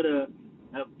see what a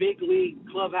big league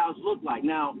clubhouse looked like.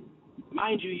 Now,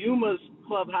 mind you, Yuma's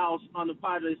clubhouse on the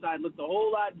Padres side looked a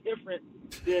whole lot different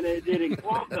than it did in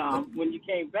Qualcomm when you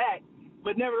came back.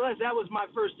 But nevertheless, that was my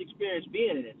first experience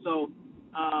being in it. So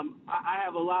I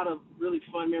have a lot of really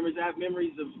fun memories. I have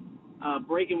memories of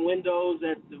breaking windows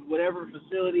at whatever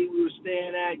facility we were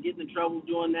staying at, getting in trouble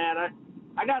doing that.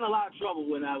 I got in a lot of trouble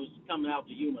when I was coming out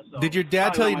to Yuma. So did your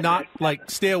dad tell you not,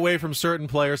 like, stay away from certain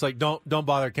players? Like, don't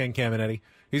bother Ken Caminiti.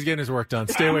 He's getting his work done.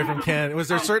 Stay away from Ken. Was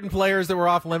there certain players that were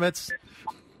off limits?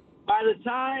 By the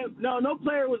time, no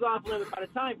player was off limits. By the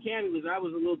time Cammy was there, I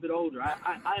was a little bit older.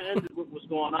 I understood what was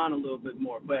going on a little bit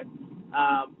more. But,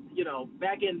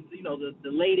 back in, the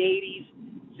late 80s,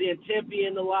 seeing Tempe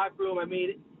in the locker room, I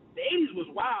mean, the 80s was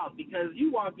wild because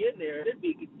you walk in there, there'd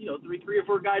be, three or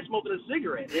four guys smoking a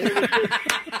cigarette. And it was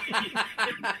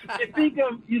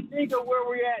just, you think of where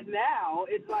we're at now,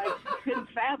 it's like you couldn't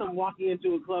fathom walking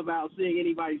into a clubhouse seeing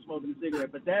anybody smoking a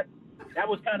cigarette. But that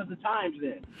was kind of the times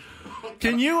then.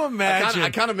 Can you imagine? I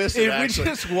kind of miss it, if actually. we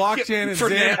just walked in and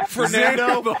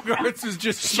Fernando Bogarts is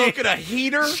just smoking a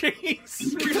heater?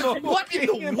 What in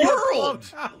the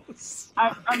world?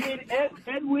 I mean,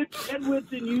 Ed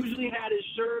Whitson usually had his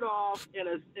shirt off and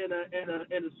a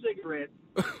cigarette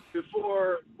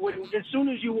before, as soon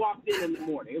as you walked in the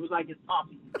morning. It was like his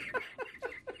coffee.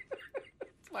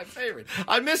 My favorite.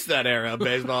 I miss that era of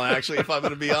baseball, actually, if I'm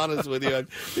going to be honest with you. I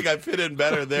think I fit in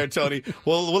better there, Tony.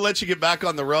 We'll let you get back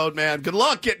on the road, man. Good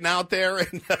luck getting out there,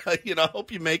 and hope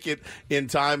you make it in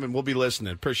time, and we'll be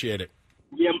listening. Appreciate it.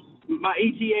 Yeah, my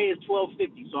ETA is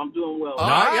 12:50, so I'm doing well.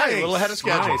 Nice. Yeah, a little ahead of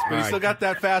schedule. Nice, but you still got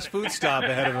that fast food stop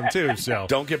ahead of him, too. So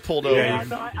don't get pulled over. Yeah,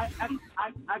 no,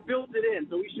 I built it in,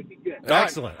 so we should be good.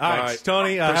 Excellent. All right.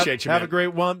 Tony, appreciate you, have a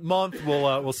great month.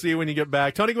 We'll see you when you get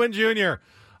back. Tony Gwynn Jr.,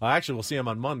 actually, we'll see him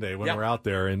on Monday when we're out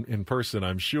there in person,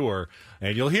 I'm sure.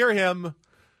 And you'll hear him,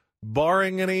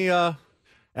 barring any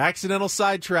accidental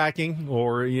sidetracking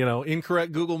or,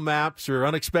 incorrect Google Maps or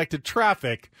unexpected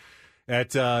traffic,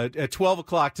 at 12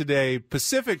 o'clock today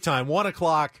Pacific time, 1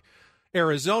 o'clock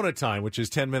Arizona time, which is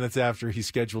 10 minutes after he's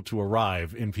scheduled to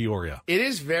arrive in Peoria. It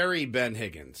is very Ben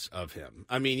Higgins of him.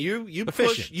 I mean, you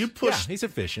push. Yeah, he's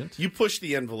efficient. You push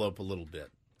the envelope a little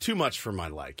bit. Too much for my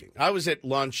liking. I was at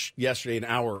lunch yesterday an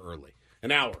hour early.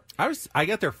 An hour. I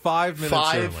got there 5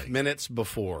 minutes early. 5 minutes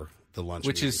before the lunch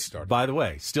which is started. By the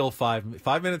way, still 5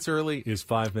 minutes early is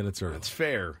 5 minutes early. That's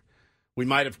fair. We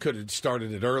could have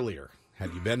started it earlier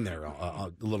had you been there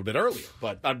a little bit earlier.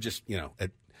 But I'm just,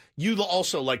 you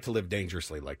also like to live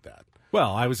dangerously like that.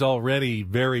 Well, I was already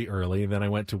very early, and then I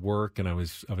went to work, and I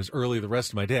was early the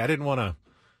rest of my day. I didn't want to.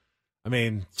 I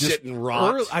mean, sit and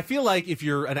rot. I feel like if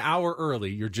you're an hour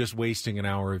early, you're just wasting an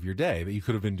hour of your day that you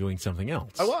could have been doing something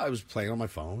else. Oh, well, I was playing on my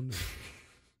phone,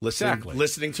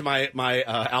 listening to my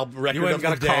album record. You went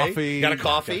of the day. Coffee. Got a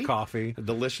coffee. Got coffee. A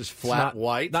delicious flat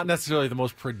white. Not necessarily the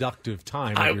most productive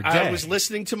time of your day. I was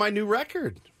listening to my new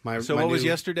record. What was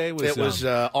yesterday? It was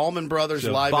Allman Brothers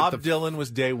live. Bob Dylan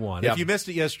was day one. Yep. If you missed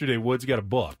it yesterday, Woods got a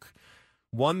book.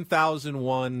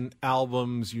 1001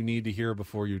 albums you need to hear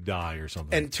before you die, or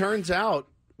something. And turns out,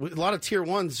 a lot of tier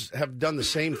ones have done the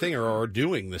same thing or are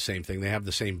doing the same thing. They have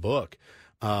the same book.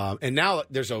 And now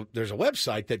there's a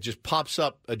website that just pops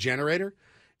up a generator,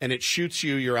 and it shoots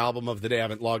you your album of the day. I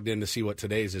haven't logged in to see what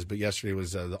today's is, but yesterday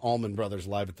was the Allman Brothers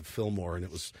live at the Fillmore, and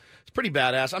it's pretty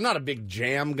badass. I'm not a big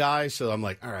jam guy, so I'm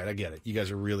like, all right, I get it. You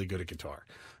guys are really good at guitar.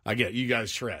 I get it. You guys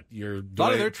shred. A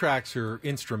lot of their tracks are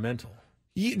instrumental.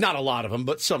 Not a lot of them,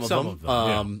 but some of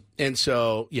them. Yeah. And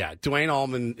so, Duane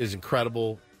Allman is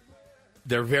incredible.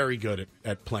 They're very good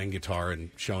at playing guitar and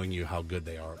showing you how good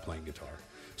they are at playing guitar.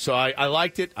 So I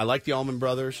liked it. I like the Allman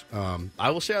Brothers.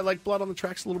 I will say I like Blood on the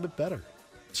Tracks a little bit better.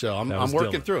 So I'm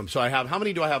working through them. So how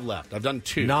many do I have left? I've done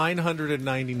 2.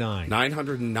 999.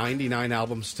 999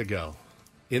 albums to go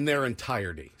in their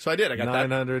entirety. So I did. I got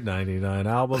 999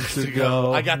 albums to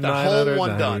go. I got the whole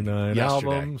one done yesterday,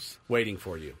 albums waiting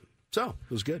for you. So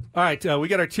it was good. All right, we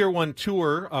got our Tier 1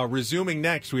 tour resuming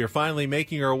next. We are finally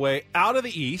making our way out of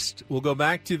the East. We'll go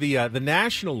back to the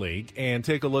National League and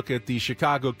take a look at the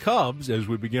Chicago Cubs as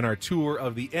we begin our tour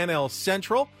of the NL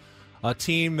Central, a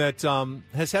team that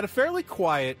has had a fairly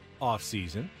quiet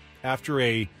offseason after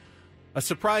a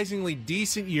surprisingly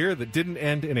decent year that didn't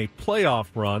end in a playoff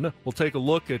run. We'll take a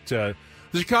look at the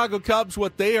Chicago Cubs,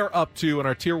 what they are up to in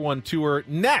our Tier 1 tour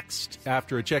next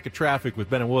after a check of traffic with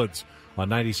Ben and Woods on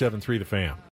 97.3 The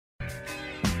Fan.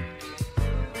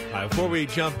 All right, before we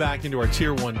jump back into our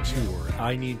Tier 1 tour,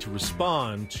 I need to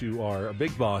respond to our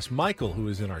big boss, Michael, who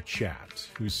is in our chat,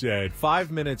 who said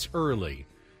 5 minutes early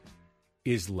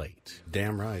is late.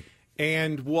 Damn right.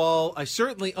 And while I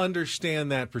certainly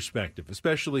understand that perspective,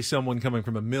 especially someone coming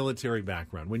from a military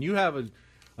background, when you have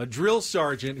a drill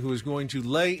sergeant who is going to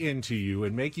lay into you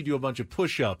and make you do a bunch of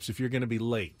push-ups if you're going to be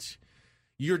late,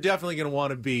 you're definitely going to want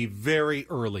to be very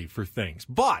early for things.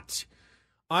 But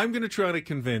I'm going to try to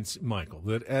convince Michael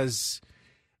that as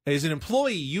an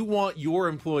employee, you want your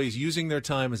employees using their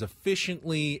time as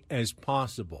efficiently as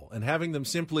possible and having them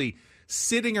simply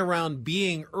sitting around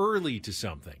being early to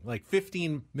something, like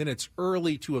 15 minutes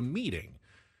early to a meeting,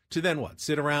 to then what?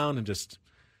 Sit around and just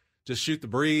shoot the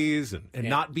breeze and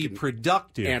not be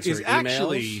productive is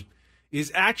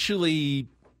actually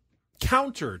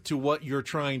counter to what you're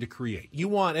trying to create. You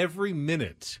want every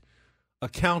minute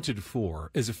accounted for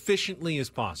as efficiently as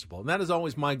possible. And that is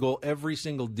always my goal every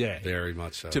single day. Very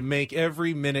much so. To make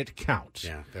every minute count.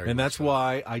 Yeah, very and much that's so.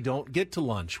 why I don't get to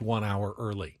lunch 1 hour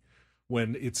early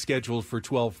when it's scheduled for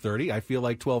 12:30. I feel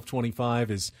like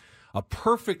 12:25 is a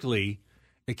perfectly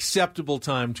acceptable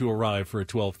time to arrive for a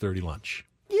 12:30 lunch.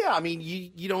 Yeah, I mean,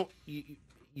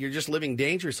 you're just living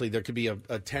dangerously. There could be a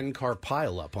 10-car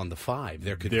pileup on the 5.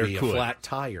 There could be a flat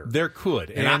tire. There could.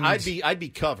 And I'd be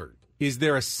covered. Is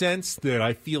there a sense that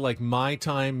I feel like my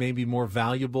time may be more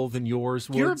valuable than yours,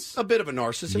 Woods? You're a bit of a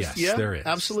narcissist. Yes, yeah, there is.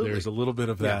 Absolutely. There's a little bit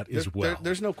of that as well.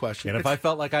 There's no question. And if I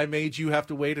felt like I made you have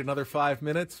to wait another 5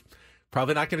 minutes,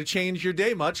 probably not going to change your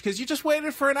day much because you just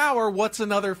waited for an hour. What's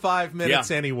another 5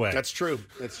 minutes anyway? That's true.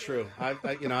 That's true. I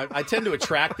tend to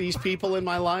attract these people in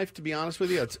my life, to be honest with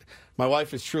you. My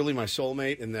wife is truly my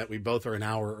soulmate in that we both are an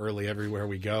hour early everywhere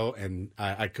we go, and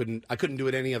I couldn't do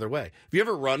it any other way. Have you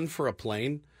ever run for a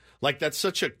plane? Like, that's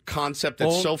such a concept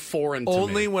that's so foreign to me.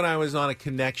 Only when I was on a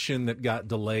connection that got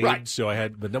delayed, right. So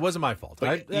but that wasn't my fault.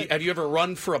 Have you ever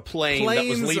run for a plane that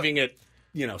was leaving at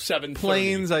 7:30?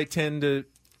 Planes, I tend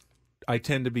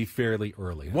to be fairly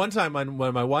early. One time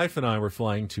when my wife and I were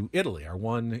flying to Italy, our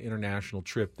one international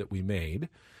trip that we made,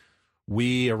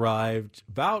 we arrived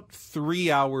about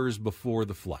 3 hours before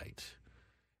the flight.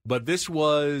 But this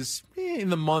was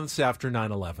in the months after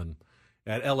 9/11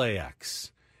 at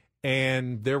LAX.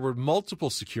 And there were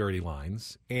multiple security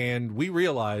lines, and we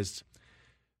realized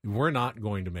we're not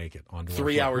going to make it on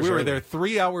 3 hours. We were there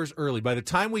 3 hours early. By the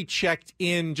time we checked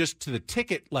in just to the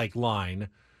ticket line,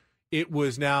 it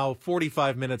was now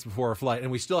 45 minutes before our flight,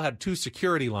 and we still had 2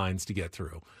 security lines to get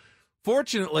through.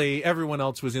 Fortunately, everyone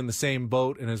else was in the same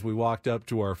boat, and as we walked up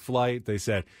to our flight, they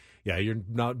said, "Yeah, you're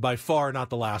not by far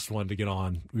not the last one to get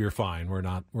on. We're fine. We're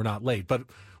not late." But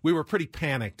we were pretty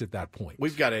panicked at that point.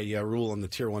 We've got a rule on the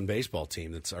Tier 1 baseball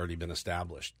team that's already been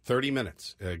established. 30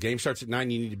 minutes. Game starts at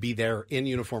 9. You need to be there in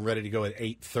uniform, ready to go at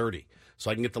 8:30. So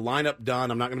I can get the lineup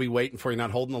done. I'm not going to be waiting for you, not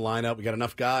holding the lineup. We got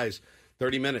enough guys.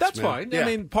 30 minutes, That's man. fine. Yeah. I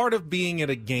mean, part of being at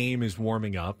a game is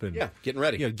warming up and getting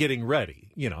ready. Getting ready.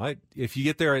 If you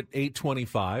get there at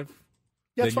 8:25,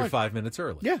 then you're 5 minutes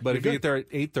early. Yeah, but if you get there at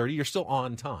 8:30, you're still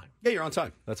on time. Yeah, you're on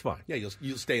time. That's fine. Yeah,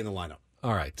 you'll stay in the lineup.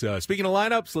 All right. Speaking of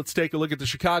lineups, let's take a look at the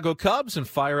Chicago Cubs and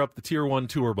fire up the Tier 1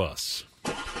 tour bus.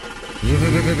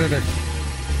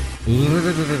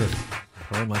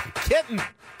 I'm like a kitten.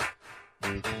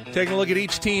 Taking a look at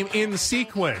each team in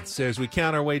sequence as we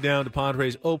count our way down to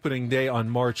Padres opening day on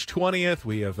March 20th.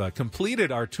 We have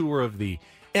completed our tour of the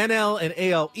NL and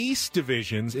AL East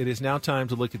divisions. It is now time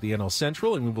to look at the NL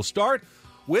Central, and we will start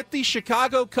with the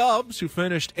Chicago Cubs, who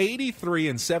finished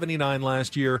 83-79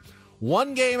 last year,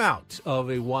 one game out of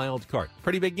a wild card.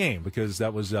 Pretty big game because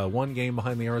that was one game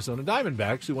behind the Arizona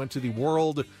Diamondbacks, who went to the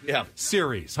World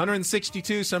Series.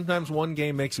 162, sometimes one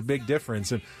game makes a big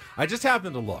difference. And I just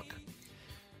happened to look.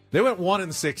 They went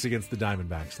 1-6 against the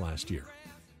Diamondbacks last year.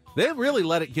 They really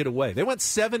let it get away. They went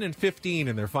 7-15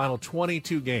 in their final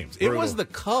 22 games. Brutal. It was the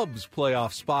Cubs'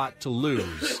 playoff spot to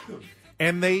lose,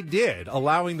 and they did,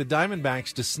 allowing the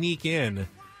Diamondbacks to sneak in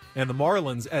and the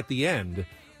Marlins at the end.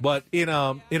 But in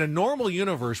a normal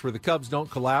universe where the Cubs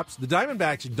don't collapse, the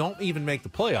Diamondbacks don't even make the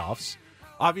playoffs.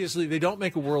 Obviously, they don't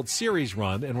make a World Series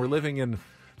run, and we're living in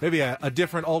maybe a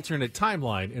different alternate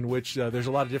timeline in which there's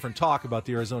a lot of different talk about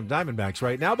the Arizona Diamondbacks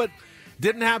right now, but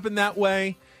didn't happen that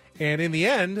way. And in the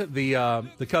end,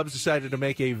 the Cubs decided to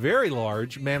make a very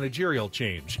large managerial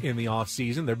change in the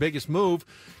offseason. Their biggest move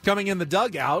coming in the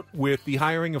dugout with the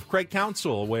hiring of Craig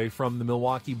Counsell away from the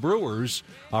Milwaukee Brewers,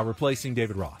 replacing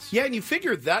David Ross. Yeah, and you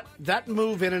figure that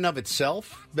move in and of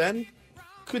itself, Ben,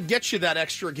 could get you that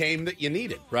extra game that you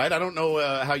needed, right? I don't know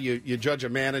how you judge a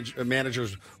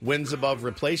manager's wins above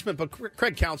replacement, but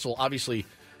Craig Counsell, obviously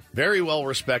very well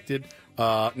respected,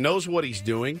 knows what he's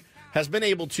doing, has been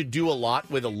able to do a lot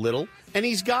with a little, and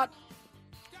it's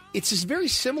a very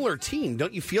similar team.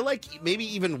 Don't you feel like maybe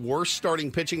even worse starting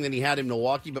pitching than he had in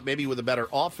Milwaukee, but maybe with a better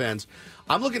offense?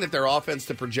 I'm looking at their offense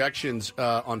to projections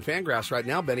on Fangraphs right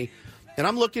now, Benny, and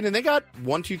I'm looking, and they got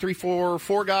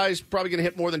 4 guys probably going to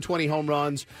hit more than 20 home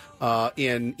runs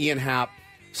in Ian Happ,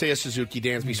 Seiya Suzuki,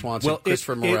 Dansby Swanson,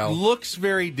 Christopher Morel. It looks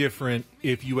very different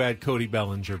if you add Cody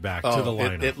Bellinger back to the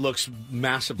lineup. It looks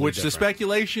massively Which different. The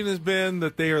speculation has been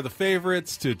that they are the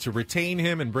favorites to retain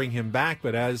him and bring him back,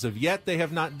 but as of yet, they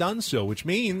have not done so, which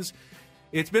means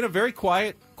it's been a very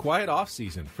quiet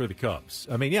offseason for the Cubs.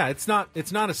 I mean, yeah, it's not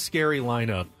a scary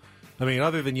lineup. I mean,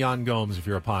 other than Yan Gomes, if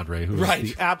you're a Padre, who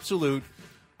is the absolute...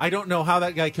 I don't know how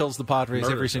that guy kills the Padres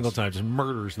every single time, just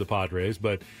murders the Padres.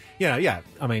 But, yeah.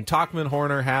 I mean, Tauchman,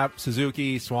 Horner, Happ,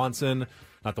 Suzuki, Swanson,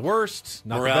 not the worst,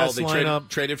 not Morel, the best lineup.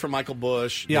 Traded for Michael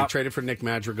Busch. They traded for Nick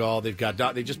Madrigal. They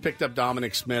just picked up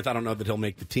Dominic Smith. I don't know that he'll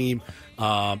make the team.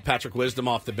 Patrick Wisdom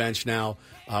off the bench now.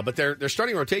 But their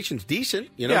starting rotation's decent.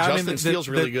 Justin Steele's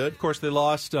really good. Of course, they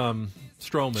lost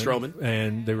Stroman,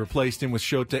 and they replaced him with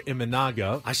Shota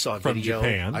Imanaga from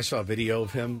Japan. I saw a video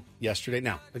of him yesterday.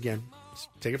 Now, again,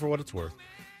 take it for what it's worth.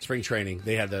 Spring training,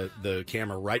 they had the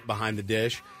camera right behind the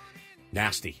dish.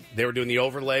 Nasty. They were doing the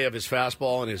overlay of his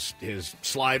fastball and his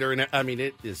slider, and I mean,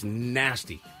 it is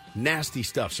nasty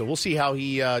stuff. So we'll see how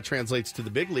he translates to the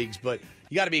big leagues. But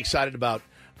you got to be excited about.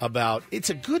 It's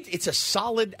a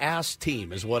solid ass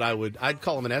team is what I'd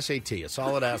call them an SAT, a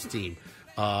solid ass team.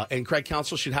 And Craig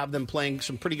Counsell should have them playing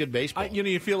some pretty good baseball.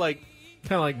 You feel like.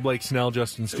 Kind of like Blake Snell,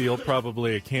 Justin Steele,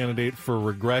 probably a candidate for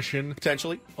regression.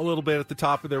 Potentially. A little bit at the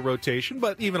top of their rotation,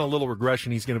 but even a little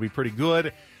regression, he's going to be pretty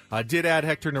good. Did add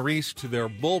Hector Neris to their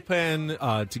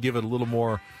bullpen to give it a little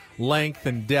more length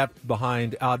and depth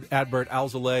behind Adbert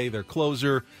Alzolay, their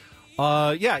closer.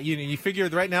 You figure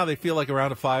right now they feel like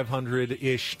around a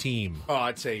 500-ish team. Oh,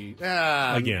 I'd say...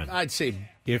 again. I'd say...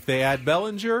 If they add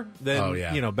Bellinger,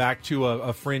 then back to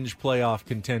a fringe playoff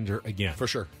contender again. For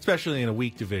sure. Especially in a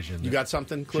weak division. You got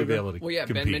something,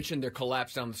 Kluger? Ben mentioned their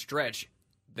collapse down the stretch.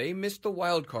 They missed the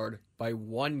wild card by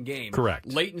one game. Correct.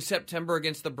 Late in September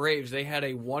against the Braves, they had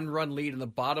a 1-run lead in the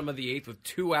bottom of the 8th with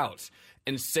 2 outs.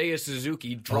 And Seiya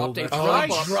Suzuki dropped a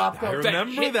drop-off. I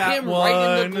remember hit that him one.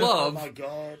 right in the glove. Oh, my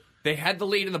God. They had the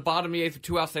lead in the bottom of the 8th with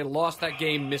 2 outs. They lost that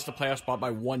game, missed the playoff spot by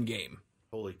 1 game.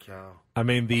 Holy cow. I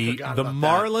mean, the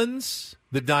Marlins,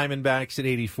 the Diamondbacks at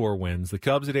 84 wins, the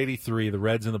Cubs at 83, the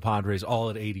Reds and the Padres all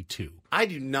at 82. I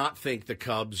do not think the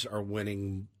Cubs are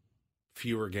winning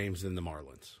fewer games than the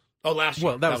Marlins. Oh, last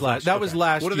year. Well, that was last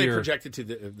year. What are they projected to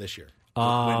this year?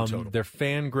 Win total? Their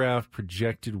Fangraph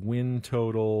projected win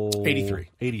total 83.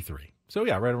 So,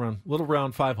 yeah, right around, little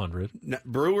around 500. Now,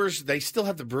 Brewers, they still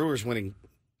have the Brewers winning.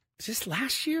 Is this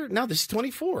last year? No, this is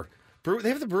 24. They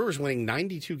have the Brewers winning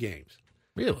 92 games.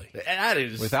 Really? That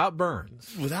is without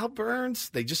Burns. Without Burns,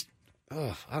 they just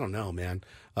I don't know, man.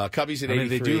 Cubbies at 83.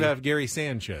 They do have Gary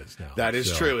Sanchez now. That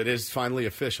is true. It is finally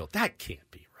official. That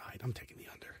can't be right. I'm taking the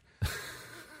under.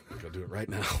 I'm going to do it right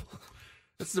now.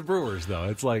 It's the Brewers, though.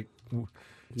 It's like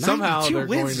somehow 92 they're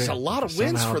wins going to, is a lot of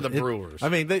wins for the Brewers. I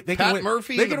mean, they can win,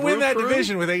 Murphy. They can win that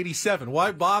division with 87.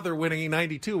 Why bother winning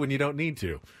 92 when you don't need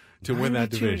to win that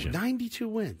division? 92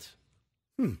 wins.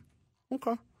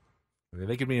 Okay.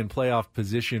 They could be in playoff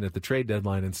position at the trade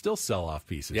deadline and still sell off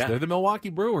pieces. Yeah. They're the Milwaukee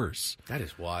Brewers. That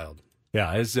is wild.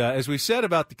 Yeah, as we said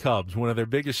about the Cubs, one of their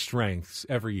biggest strengths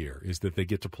every year is that they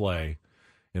get to play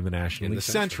in the National League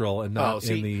Central and not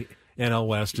in the NL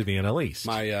West or the NL East.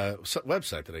 My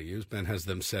website that I use, Ben, has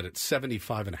them set at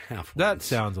 75.5 wins. That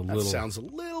sounds a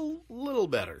little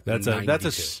better. That's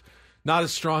not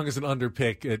as strong as an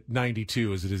underpick at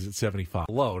 92 as it is at 75.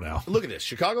 Low now. Look at this: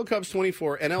 Chicago Cubs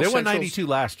 24. NL they won 92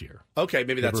 last year. Okay,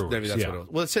 maybe that's what it yeah. was.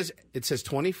 Well, it says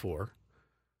 24.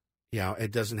 Yeah,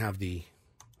 it doesn't have the.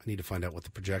 I need to find out what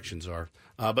the projections are.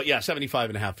 But yeah,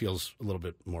 75.5 feels a little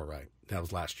bit more right. That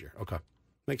was last year. Okay,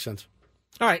 makes sense.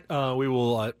 All right, we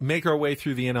will make our way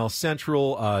through the NL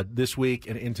Central this week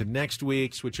and into next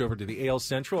week. Switch over to the AL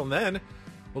Central, and then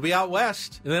we'll be out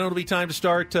west, and then it'll be time to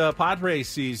start Padres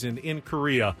season in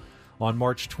Korea on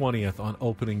March 20th on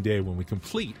opening day when we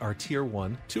complete our Tier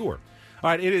 1 tour. All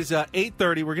right, it is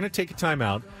 8:30. We're going to take a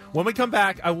timeout. When we come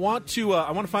back, I want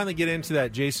to finally get into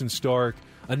that Jayson Stark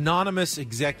anonymous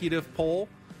executive poll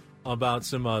about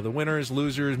some the winners,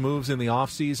 losers, moves in the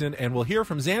offseason, and we'll hear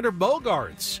from Xander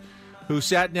Bogaerts, who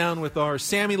sat down with our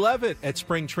Sammy Levitt at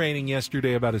spring training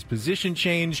yesterday about his position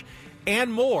change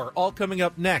and more, all coming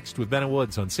up next with Ben and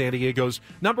Woods on San Diego's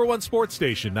 #1 sports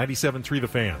station, 97.3 The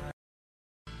Fan.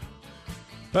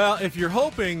 Well, if you're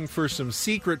hoping for some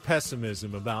secret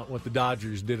pessimism about what the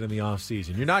Dodgers did in the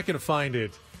offseason, you're not going to find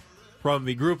it from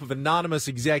the group of anonymous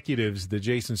executives that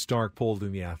Jayson Stark polled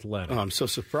in The Athletic. Oh, I'm so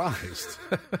surprised.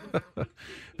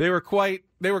 They were quite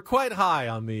high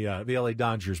on the LA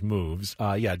Dodgers moves.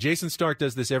 Jayson Stark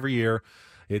does this every year.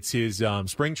 It's his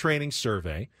spring training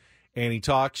survey. And he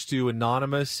talks to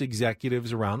anonymous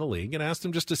executives around the league and asks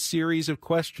them just a series of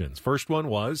questions. First one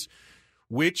was,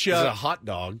 which is a hot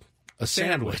dog, a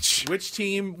sandwich. Which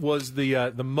team was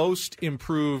the most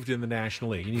improved in the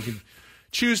National League? And you can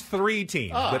choose 3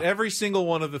 teams, but every single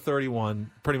one of the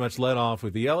 31 pretty much led off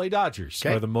with the LA Dodgers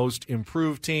are the most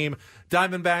improved team.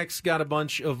 Diamondbacks got a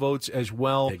bunch of votes as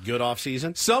well. A good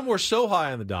offseason. Some were so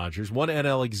high on the Dodgers. One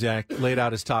NL exec laid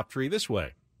out his top 3 this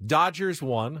way: Dodgers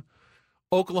 1.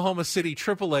 Oklahoma City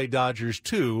AAA Dodgers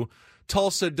 2,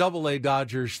 Tulsa AA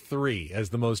Dodgers 3 as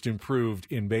the most improved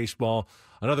in baseball.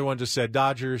 Another one just said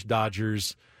Dodgers.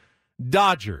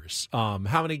 How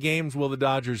many games will the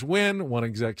Dodgers win? One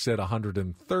exec said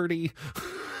 130.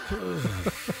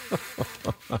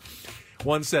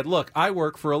 One said, look, I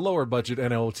work for a lower budget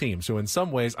NL team, so in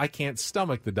some ways I can't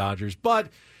stomach the Dodgers, but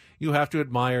you have to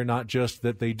admire not just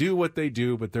that they do what they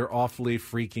do, but they're awfully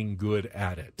freaking good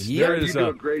at it. Yeah, you do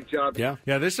a great job. Yeah,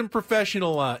 there's some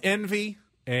professional envy,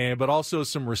 but also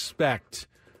some respect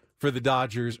for the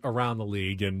Dodgers around the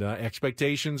league, and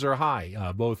expectations are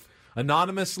high, both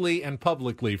anonymously and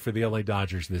publicly, for the LA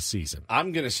Dodgers this season.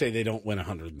 I'm going to say they don't win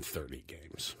 130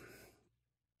 games.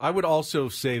 I would also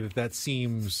say that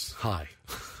seems high.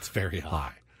 It's very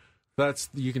high.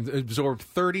 You can absorb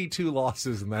 32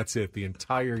 losses, and that's it the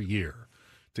entire year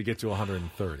to get to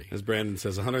 130. As Brandon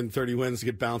says, 130 wins to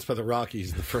get bounced by the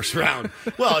Rockies in the first round.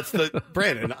 Well, it's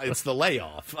the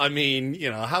layoff. I mean,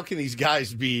 how can these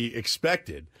guys be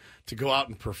expected to go out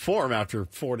and perform after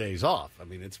 4 days off? I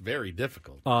mean, it's very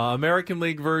difficult. American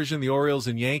League version, the Orioles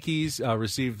and Yankees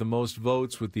received the most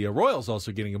votes, with the Royals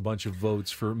also getting a bunch of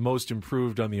votes for most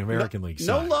improved on the American League side.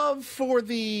 No love for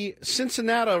the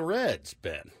Cincinnati Reds,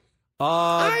 Ben.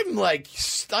 I'm like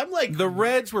the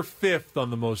Reds were 5th on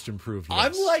the most improved list.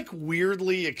 I'm like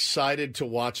weirdly excited to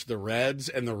watch the Reds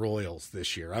and the Royals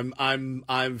this year.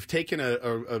 I've taken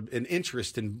an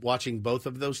interest in watching both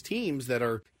of those teams that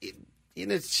are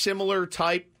in a similar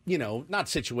type, not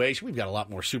situation. We've got a lot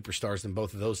more superstars than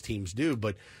both of those teams do,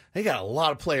 but they got a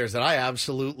lot of players that I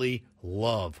absolutely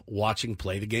love watching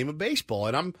play the game of baseball,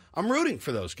 and I'm rooting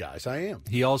for those guys. I am.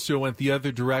 He also went the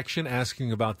other direction,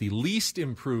 asking about the least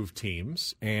improved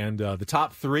teams, and the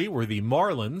top 3 were the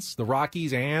Marlins, the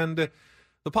Rockies, and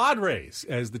the Padres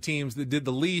as the teams that did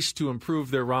the least to improve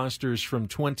their rosters from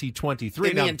 2023.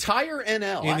 In the entire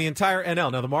NL. In the entire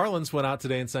NL. Now, the Marlins went out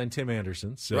today and signed Tim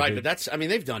Anderson. So right, but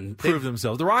they've proved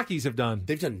themselves. The Rockies have done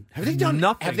nothing. Have they done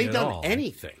all.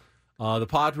 Anything? The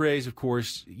Padres, of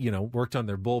course, worked on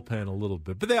their bullpen a little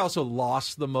bit, but they also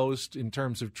lost the most in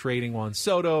terms of trading Juan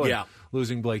Soto and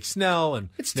losing Blake Snell and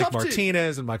Nick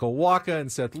Martinez and Michael Wacha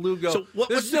and Seth Lugo. So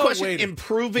what's the question?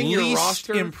 Improving your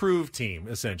roster? Improved team,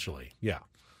 essentially. Yeah.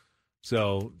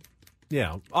 So,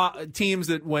 teams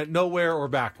that went nowhere or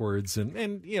backwards, and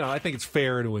I think it's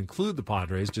fair to include the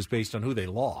Padres just based on who they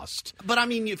lost. But I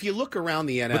mean, if you look around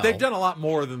the NL, but they've done a lot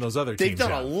more than those other teams. They've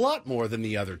done a lot more than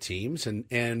the other teams,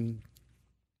 and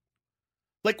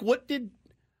like what did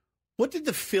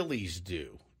the Phillies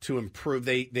do to improve?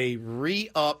 They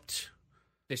re-upped.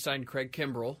 They signed Craig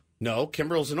Kimbrell. No,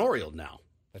 Kimbrell's an Oriole now.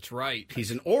 That's right. He's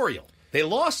an Oriole. They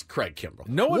lost Craig Kimbrell.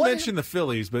 No one mentioned the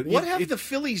Phillies, but what have the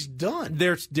Phillies done?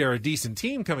 They're a decent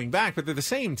team coming back, but they're the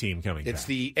same team coming back.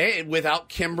 It's without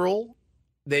Kimbrell.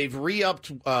 They've re-upped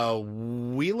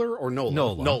Wheeler or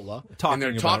Nola. And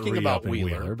they're talking about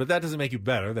Wheeler. But that doesn't make you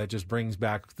better. That just brings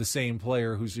back the same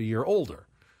player who's a year older.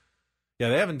 Yeah,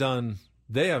 they haven't done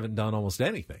almost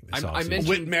anything this offseason.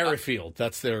 Whit Merrifield.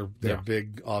 That's their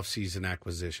big offseason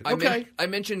acquisition. I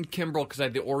mentioned Kimbrell because I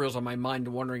had the Orioles on my mind,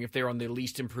 wondering if they were on the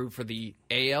least improved for the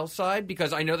AL side,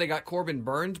 because I know they got Corbin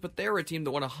Burns, but they're a team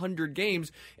that won 100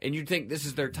 games, and you'd think this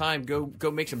is their time.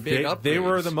 Go make some big upgrades. They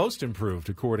were the most improved,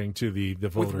 according to the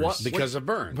voters. Because of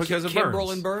Burns. Because of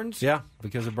Kimbrell and Burns? Yeah,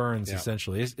 because of Burns,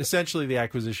 essentially. Essentially the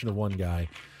acquisition of one guy.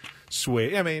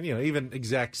 I mean, even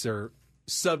execs are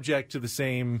subject to the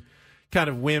same kind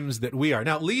of whims that we are.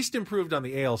 Now, least improved on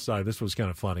the AL side, this was kind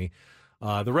of funny.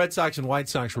 The Red Sox and White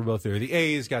Sox were both there. The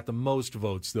A's got the most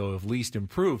votes, though, of least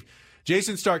improved.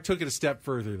 Jason Stark took it a step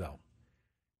further, though.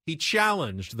 He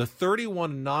challenged the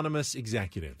 31 anonymous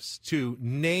executives to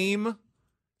name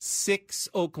 6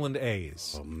 Oakland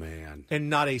A's. Oh, man.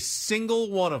 And not a single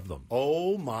one of them.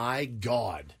 Oh, my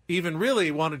God. Even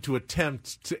really wanted to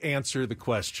attempt to answer the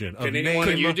question of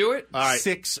Can you do it? All right.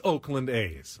 6 Oakland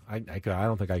A's. I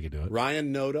don't think I could do it.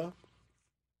 Ryan Noda.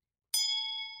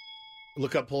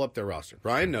 Pull up their roster.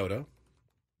 Ryan Noda.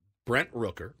 Brent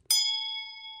Rooker.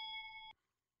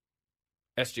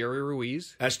 Estuary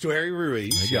Ruiz. There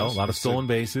you go. A lot of stolen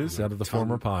bases out of the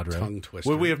former Padre. Tongue twister.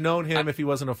 Would we have known him if he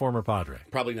wasn't a former Padre?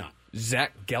 Probably not.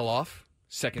 Zach Geloff,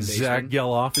 second baseman. Zach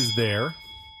Geloff is there.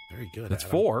 Very good. That's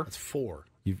Adam. 4. That's 4.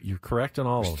 You're correct on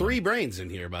all There's of them. 3 brains in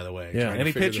here, by the way. Yeah.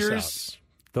 Any pitchers?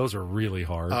 Those are really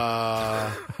hard.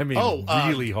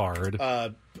 Really hard.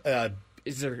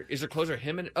 Is there closer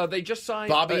Jimenez? Oh, they just signed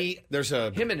Bobby. There's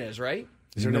a Jimenez, right?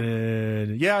 Is there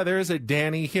yeah, there is a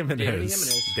Danny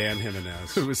Jimenez. Dan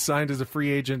Jimenez. Who was signed as a free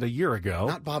agent a year ago.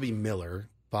 Not Bobby Miller.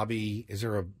 Is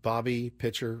there a Bobby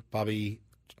pitcher? Bobby.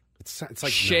 It's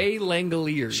like Shea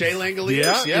Langoliers. Shea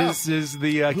Langoliers, yeah. Is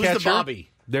the Who's catcher. the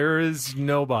Bobby? There is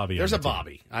no Bobby. There's on a the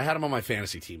Bobby. team. I had him on my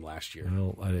fantasy team last year.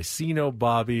 Well, I see no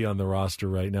Bobby on the roster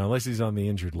right now, unless he's on the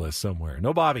injured list somewhere.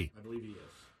 No Bobby. I believe he is.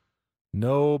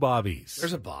 No Bobbies.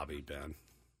 There's a Bobby, Ben.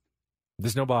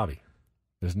 There's no Bobby.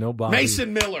 There's no Bobby.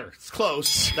 Mason Miller. It's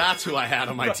close. That's who I had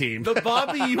on my team. The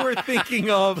Bobby you were thinking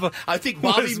of. I think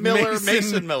Bobby Miller,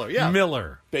 Mason Miller. Yeah.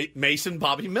 Miller. Mason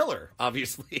Bobby Miller,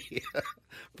 obviously.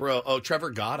 Bro. Oh,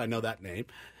 Trevor Gott. I know that name.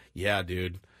 Yeah,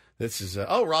 dude. This is,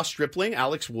 Ross Stripling,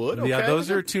 Alex Wood. Okay. Yeah, those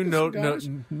are 2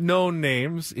 known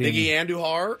names. Iggy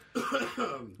Andujar,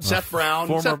 Seth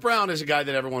Brown. Seth Brown is a guy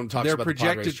that everyone talks their about. Their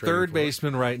projected third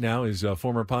baseman right now is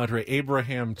former Padre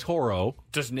Abraham Toro.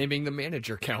 Just naming the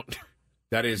manager count.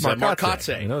 That is Marcotte.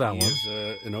 I know that he one.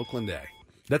 Is an Oakland A.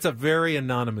 That's a very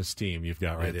anonymous team you've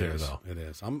got right there, though. It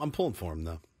is. I'm pulling for him,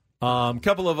 though.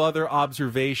 Couple of other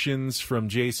observations from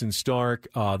Jason Stark.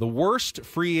 The worst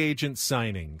free agent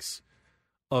signings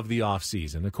of the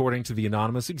offseason, according to the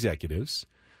anonymous executives.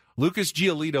 Lucas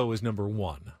Giolito is number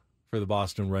 1 for the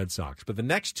Boston Red Sox. But the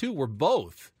next 2 were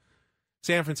both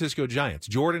San Francisco Giants.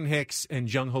 Jordan Hicks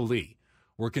and Jung Ho Lee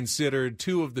were considered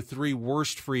 2 of the 3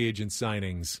 worst free agent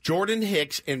signings. Jordan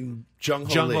Hicks and Jung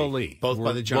Ho Lee. Both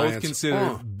by the Giants. Both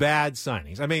considered bad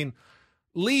signings. I mean,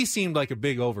 Lee seemed like a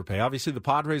big overpay. Obviously, the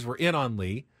Padres were in on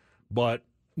Lee, but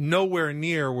nowhere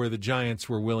near where the Giants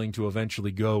were willing to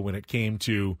eventually go when it came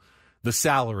to the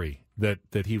salary that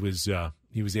he was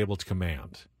able to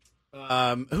command.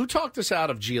 Who talked us out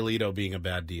of Giolito being a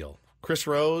bad deal? Chris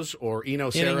Rose or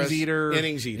Eno Saris?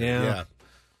 Innings eater. Yeah.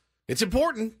 It's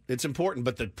important,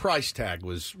 but the price tag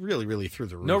was really, really through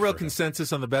the roof. No real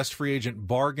consensus on the best free agent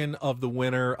bargain of the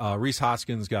winter. Rhys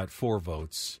Hoskins got 4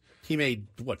 votes. He made,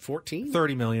 what, 14?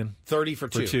 $30 million. 30 for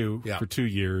 2. For 2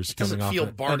 years. It doesn't feel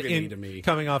bargaining to me.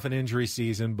 Coming off an injury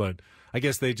season, but I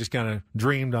guess they just kind of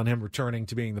dreamed on him returning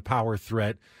to being the power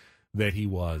threat that he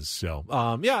was. So,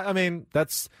 I mean,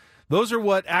 those are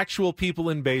what actual people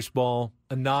in baseball,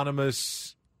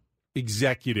 anonymous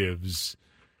executives,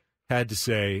 had to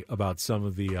say about some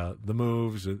of the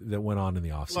moves that went on in the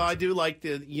offseason. Well, I do like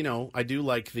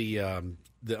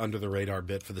the under the radar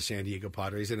bit for the San Diego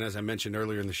Padres, and as I mentioned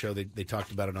earlier in the show, they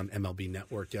talked about it on MLB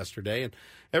Network yesterday, and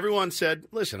everyone said,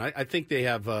 "Listen, I think they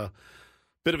have a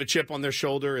bit of a chip on their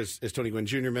shoulder," as Tony Gwynn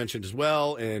Jr. mentioned as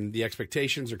well, and the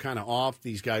expectations are kind of off.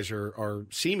 These guys are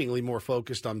seemingly more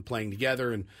focused on playing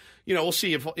together, and we'll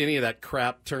see if any of that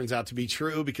crap turns out to be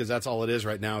true, because that's all it is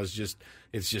right now. It's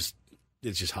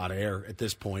just hot air at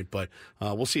this point, but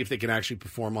we'll see if they can actually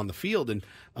perform on the field. And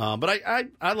but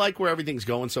I like where everything's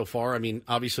going so far. I mean,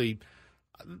 obviously,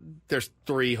 there's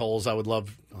 3 holes I would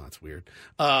love. Oh, that's weird.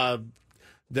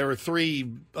 There are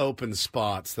 3 open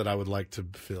spots that I would like to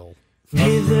fill.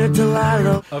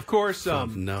 Of course,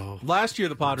 no. Last year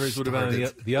the Padres would have been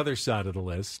on the other side of the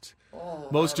list.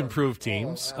 Most improved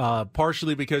teams,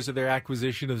 partially because of their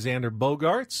acquisition of Xander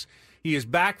Bogaerts. He is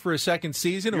back for a second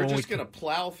season. You're just going to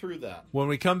plow through that. When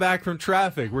we come back from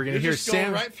traffic, we're going to hear just Sam.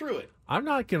 Going right through it. I'm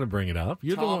not going to bring it up.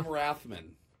 You're Tom the one. Rathman.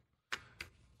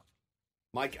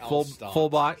 Mike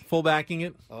Full backing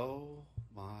it. Oh,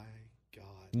 my God.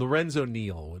 Lorenzo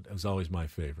Neal was always my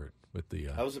favorite with the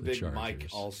That was a big Chargers. Mike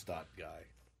Allstott guy.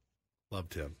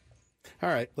 Loved him. All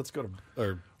right, let's go to...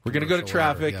 We're going to go to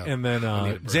traffic, and then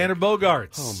Xander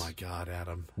Bogaerts. Oh, my God,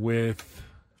 Adam. With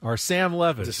our Sam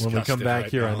Levitt when we come back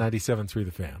here on 97.3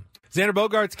 The Fan. Xander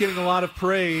Bogaerts getting a lot of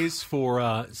praise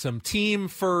for some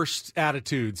team-first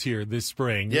attitudes here this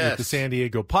spring with the San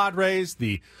Diego Padres.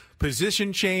 The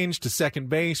position change to second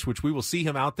base, which we will see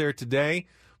him out there today,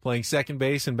 playing second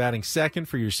base and batting second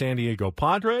for your San Diego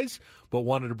Padres. But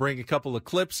wanted to bring a couple of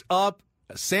clips up.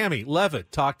 Sammy Levitt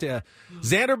talked to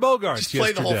Xander Bogaerts Just play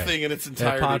yesterday the whole thing in its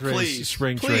entirety, at Padres please.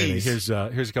 spring training. Here's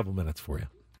a couple minutes for you.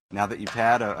 Now that you've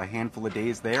had a handful of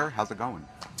days there, how's it going?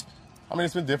 I mean,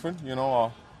 it's been different. You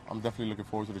know, I'm definitely looking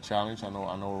forward to the challenge. I know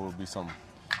it will be some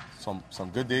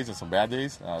good days and some bad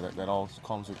days. That all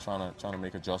comes with trying to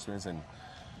make adjustments and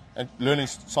learning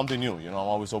something new. You know, I'm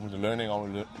always open to learning,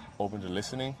 always open to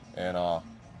listening, and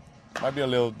might be a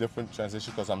little different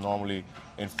transition because I'm normally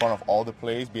in front of all the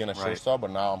plays, being a shortstop,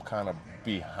 but now I'm kind of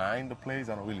behind the plays.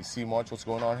 I don't really see much what's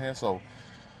going on here, so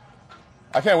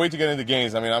I can't wait to get into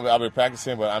games. I mean, I'll be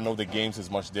practicing, but I know the games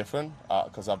is much different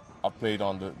because I've played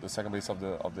on the second base of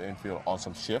the infield on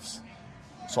some shifts.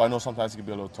 So I know sometimes it can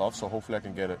be a little tough, so hopefully I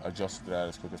can get adjusted to that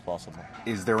as quick as possible.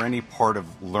 Is there any part of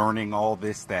learning all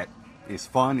this that is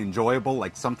fun, enjoyable,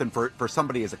 like something for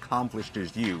somebody as accomplished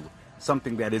as you,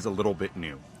 something that is a little bit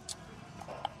new?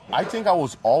 I think I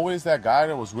was always that guy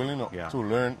that was willing to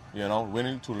learn,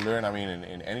 willing to learn, I mean,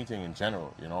 in anything in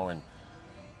general,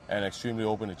 and extremely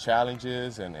open to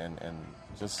challenges and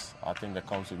just, I think that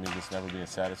comes with me just never being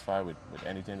satisfied with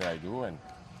anything that I do. And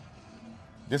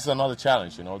this is another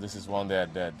challenge, this is one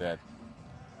that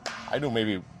I do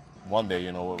maybe one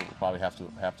day, will probably have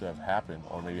to have happened,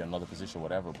 or maybe another position,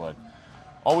 whatever, but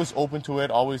always open to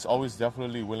it, always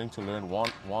definitely willing to learn,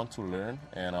 want to learn.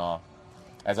 And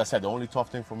as I said, the only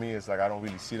tough thing for me is, like, I don't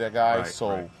really see that guy,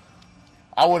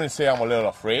 I wouldn't say I'm a little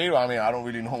afraid. I mean, I don't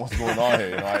really know what's going on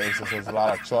here. There's a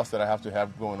lot of trust that I have to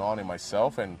have going on in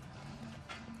myself and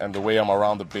the way I'm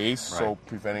around the base, so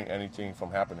preventing anything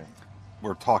from happening.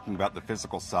 We're talking about the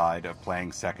physical side of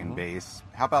playing second base.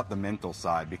 How about the mental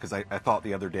side? Because I thought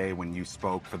the other day when you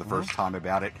spoke for the first time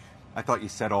about it, I thought you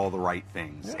said all the right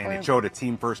things, and it showed a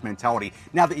team-first mentality.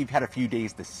 Now that you've had a few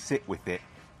days to sit with it,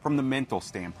 from the mental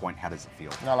standpoint, how does it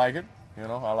feel? I like it.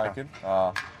 I like it.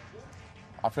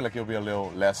 I feel like it'll be a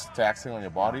little less taxing on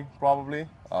your body, probably.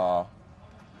 But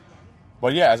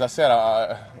yeah, as I said,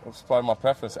 it's probably my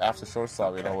preference after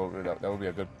shortstop. That would be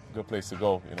a good place to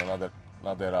go.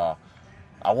 Not that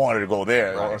I wanted to go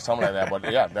there or something like that.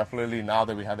 But yeah, definitely now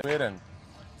that we have it, and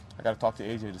I got to talk to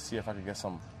AJ to see if I can get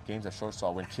some games at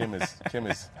shortstop when Kim is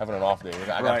having an off day.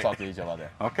 I got to talk to AJ about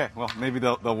that. Okay, well, maybe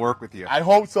they'll work with you. I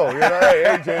hope so.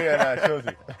 AJ and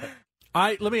Shoji.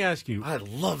 Let me ask you. I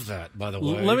love that, by the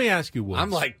way. Let me ask you, Woods. I'm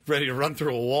like ready to run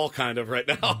through a wall kind of right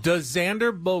now. Does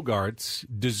Xander Bogaerts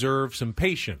deserve some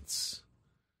patience?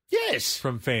 Yes.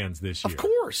 From fans this year? Of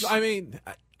course. I mean,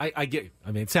 I get.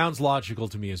 I mean, it sounds logical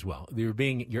to me as well.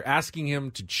 You're asking him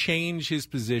to change his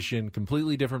position,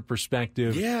 completely different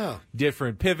perspective. Yeah.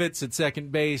 Different pivots at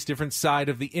second base, different side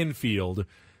of the infield,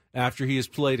 after he has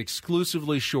played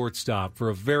exclusively shortstop for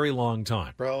a very long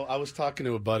time. Bro, I was talking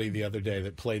to a buddy the other day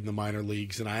that played in the minor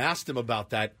leagues, and I asked him about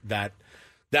that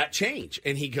change,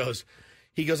 and he goes,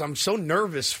 I'm so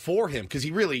nervous for him because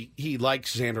he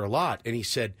likes Xander a lot, and he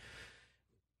said,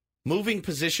 moving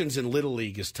positions in Little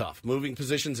League is tough. Moving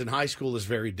positions in high school is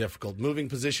very difficult. Moving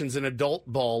positions in adult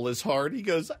ball is hard. He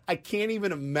goes, I can't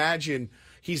even imagine.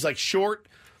 He's like, short,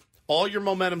 all your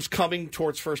momentum's coming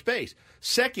towards first base.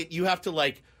 Second, you have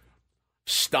to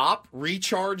stop,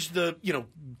 recharge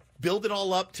build it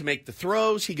all up to make the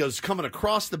throws. He goes, coming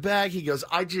across the bag. He goes,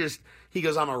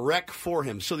 I'm a wreck for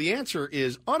him. So the answer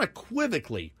is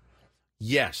unequivocally,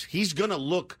 yes, he's going to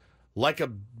look like a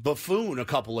buffoon a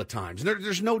couple of times.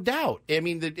 There's no doubt. I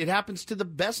mean, it happens to the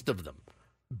best of them.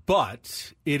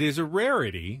 But it is a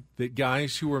rarity that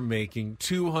guys who are making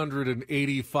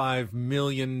 $285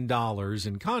 million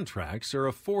in contracts are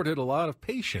afforded a lot of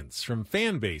patience from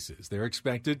fan bases. They're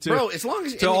expected to,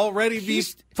 already be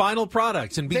final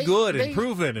products and be good and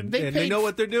proven, and they know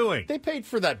what they're doing. They paid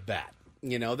for that bat.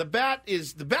 You know, the bat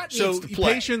needs to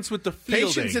play. Patience with the fielding.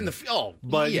 Patience in the field.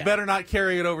 But you better not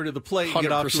carry it over to the plate and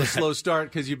get off to a slow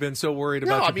start because you've been so worried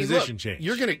about your position change.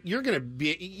 You're gonna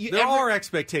be. There are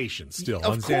expectations still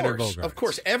on Xander Bogaerts. Of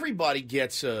course, everybody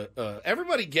gets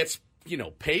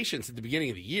patience at the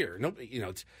beginning of the year.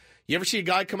 You ever see a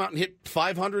guy come out and hit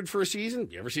 500 for a season?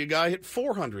 You ever see a guy hit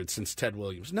 400 since Ted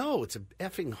Williams? No, it's a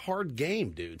effing hard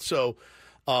game, dude. So.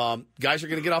 Guys are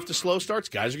going to get off to slow starts.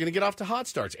 Guys are going to get off to hot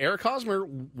starts. Eric Hosmer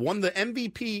won the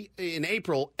MVP in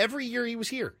April every year he was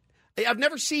here. I've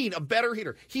never seen a better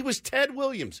hitter. He was Ted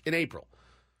Williams in April.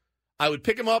 I would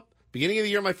pick him up beginning of the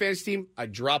year on my fantasy team.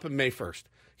 I'd drop him May 1st.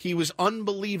 He was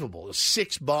unbelievable.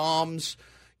 6 bombs,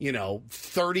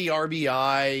 30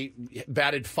 RBI,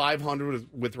 batted 500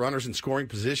 with runners in scoring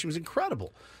position. It was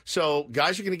incredible. So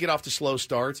guys are going to get off to slow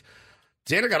starts.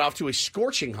 Xander got off to a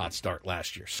scorching hot start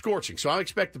last year. Scorching. So I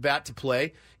expect the bat to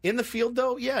play. In the field,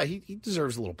 though, yeah, he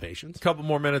deserves a little patience. A couple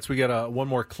more minutes. We got one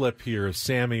more clip here of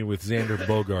Sammy with Xander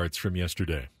Bogaerts from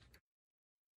yesterday.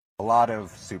 A lot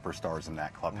of superstars in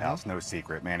that clubhouse, no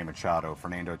secret. Manny Machado,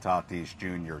 Fernando Tatis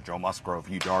Jr., Joe Musgrove,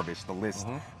 Yu Darvish, the list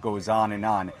goes on and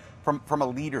on. From a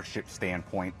leadership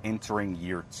standpoint, entering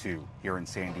year 2 here in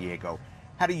San Diego,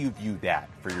 how do you view that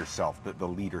for yourself, the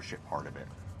leadership part of it?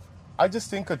 I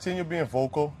just think continue being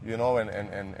vocal, and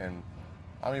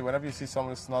I mean, whenever you see something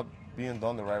that's not being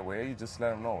done the right way, you just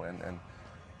let them know, and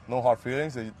no hard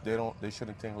feelings. They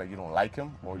shouldn't think like you don't like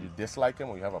him or you dislike him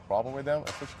or you have a problem with them,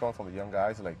 especially coming from the young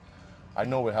guys. Like, I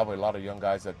know we have a lot of young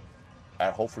guys that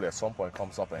hopefully at some point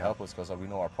comes up and help us because we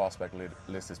know our prospect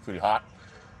list is pretty hot,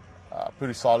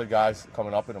 pretty solid guys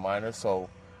coming up in the minors. So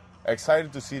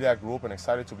excited to see that group and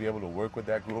excited to be able to work with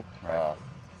that group. Right.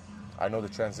 I know the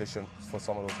transition for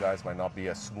some of those guys might not be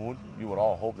as smooth. You would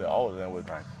all hope that all of them would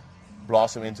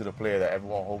blossom into the player that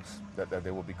everyone hopes that they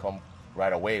will become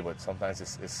right away, but sometimes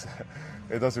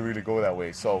it doesn't really go that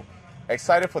way. So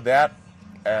excited for that,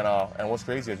 and what's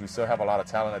crazy is we still have a lot of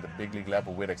talent at the big league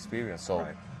level with experience. So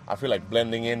I feel like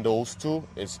blending in those two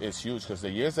is huge because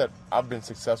the years that I've been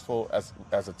successful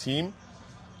as a team,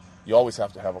 you always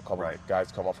have to have a couple of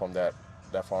guys come up from that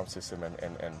farm system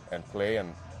and play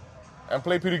and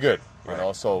play pretty good, you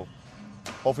know. So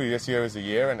hopefully this year is the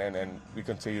year, and we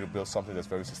continue to build something that's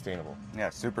very sustainable. Yeah,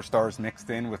 superstars mixed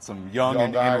in with some young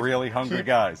and really hungry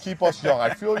guys. Keep us young.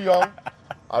 I feel young.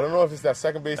 I don't know if it's that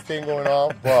second base thing going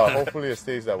on, but hopefully it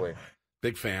stays that way.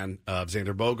 Big fan of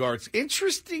Xander Bogaerts.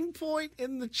 Interesting point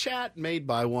in the chat made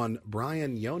by one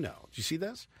Brian Yono. Did you see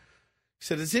this? He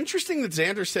said, it's interesting that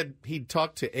Xander said he'd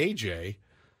talk to AJ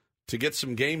to get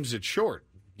some games at short.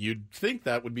 You'd think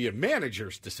that would be a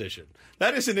manager's decision.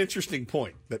 That is an interesting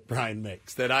point that Brian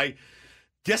makes that I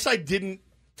guess I didn't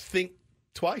think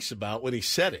twice about when he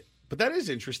said it. But that is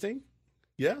interesting.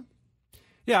 Yeah?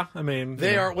 Yeah, I mean,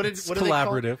 they are. What it's what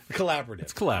collaborative. Collaborative.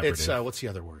 It's collaborative. It's what's the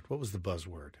other word? What was the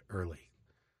buzzword early?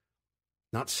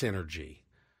 Not synergy.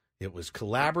 It was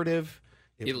collaborative.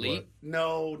 Elite?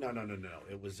 No.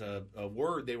 It was a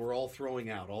word they were all throwing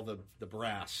out. All the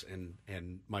brass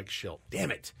and Mike Schilt.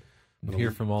 Damn it! We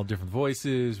hear from all different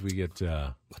voices. We get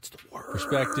what's the word?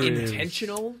 Perspective.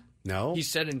 Intentional? No, he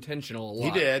said intentional a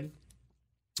lot.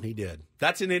 He did.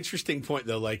 That's an interesting point,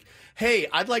 though. Like, hey,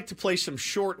 I'd like to play some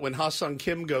short when Ha-Sung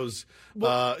Kim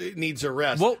needs a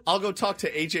rest. Well, I'll go talk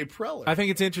to A.J. Preller. I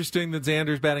think it's interesting that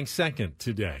Xander's batting second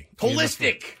today.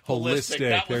 Holistic. That was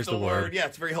There's the word. Yeah,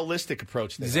 it's a very holistic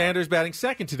approach. Xander's batting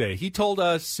second today. He told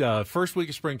us first week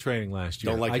of spring training last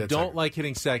year, I don't like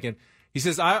hitting second. He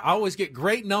says, I always get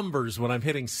great numbers when I'm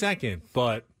hitting second,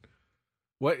 but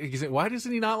why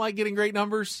doesn't he not like getting great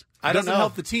numbers? It doesn't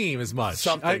help the team as much.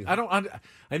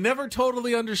 I never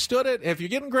totally understood it. If you're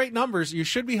getting great numbers, you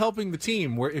should be helping the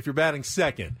team if you're batting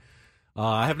second.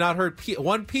 I have not heard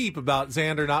one peep about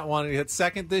Xander not wanting to hit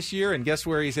second this year, and guess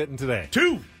where he's hitting today?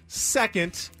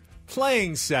 Second,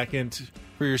 playing second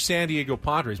for your San Diego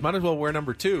Padres. Might as well wear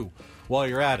number 2 while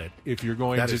you're at it if you're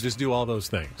going to just do all those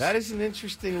things. That is an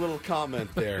interesting little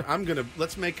comment there.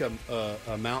 Let's make a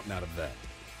mountain out of that.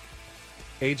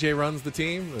 AJ runs the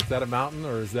team. Is that a mountain,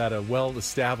 or is that a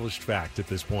well-established fact at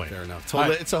this point? Fair enough.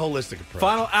 It's a holistic approach.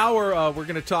 Final hour, we're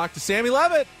going to talk to Sammy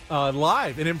Levitt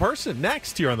live and in person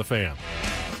next here on The Fan.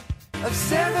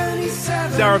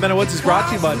 Sarah Bennett Woods is brought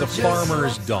to you by The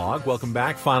Farmer's Dog. Welcome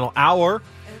back. Final hour,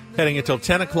 heading until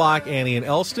 10 o'clock. Annie and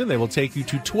Elston. They will take you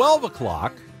to 12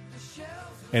 o'clock.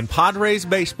 And Padres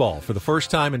baseball for the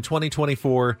first time in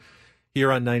 2024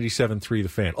 here on 97.3 The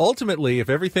Fan. Ultimately, if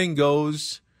everything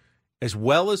goes as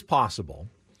well as possible.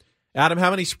 Adam,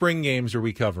 how many spring games are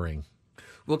we covering?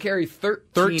 We'll carry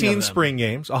 13 spring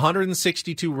games,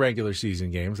 162 regular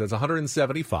season games. That's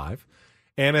 175.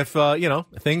 And if,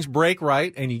 things break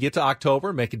right and you get to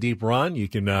October, make a deep run, you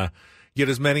can get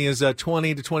as many as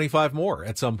 20 to 25 more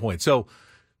at some point. So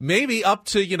maybe up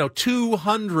to,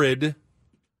 200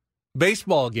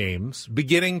 baseball games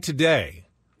beginning today.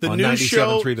 The new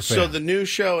show, so the new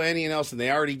show, Annie and Nelson,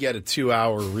 they already get a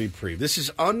 2-hour reprieve. This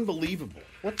is unbelievable.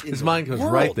 His mind goes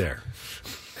right there.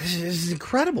 This is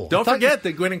incredible. Don't forget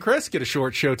that Gwen and Chris get a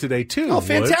short show today, too. Oh,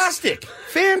 fantastic.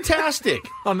 Fantastic.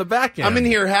 On the back end. I'm in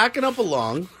here hacking up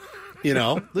along.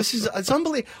 It's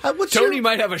unbelievable. Tony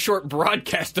might have a short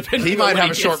broadcast. He might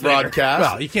have a short broadcast.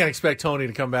 Well, you can't expect Tony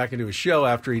to come back and do a show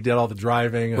after he did all the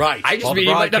driving. Right. I just mean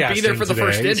he might not be there for the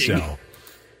first inning. So.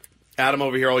 Adam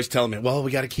over here always telling me, well,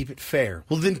 we got to keep it fair.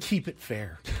 Well, then keep it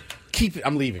fair. Keep it.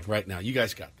 I'm leaving right now. You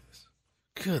guys got this.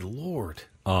 Good Lord.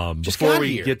 Before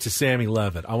we get to Sammy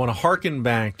Levitt, I want to hearken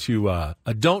back to a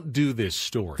Don't Do This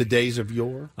story. The days of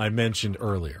yore? I mentioned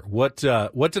earlier. What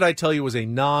did I tell you was a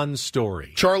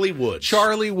non-story? Charlie Woods.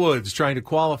 Charlie Woods trying to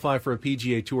qualify for a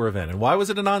PGA Tour event. And why was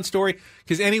it a non-story?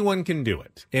 Because anyone can do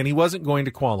it. And he wasn't going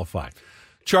to qualify.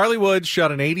 Charlie Woods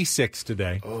shot an 86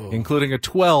 today, including a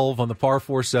 12 on the par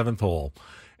 4 7th hole,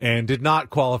 and did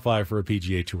not qualify for a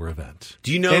PGA Tour event.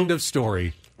 Do you know? End of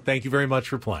story. Thank you very much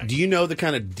for playing. Do you know the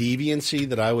kind of deviancy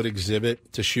that I would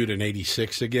exhibit to shoot an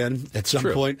 86 again at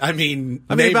some point? I mean,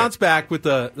 he bounced back with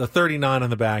the 39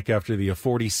 on the back after the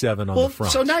 47 on the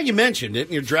front. So now you mentioned it,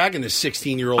 and you're dragging this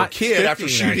 16-year-old kid after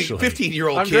shooting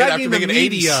 15-year-old kid after making an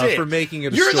 86. For making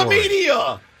it a You're story. the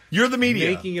media. You're the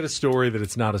media. Making it a story that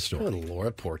it's not a story. Good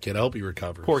Lord, poor kid. I hope he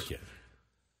recovers. Poor kid.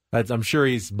 I'm sure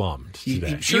he's bummed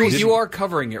today. You are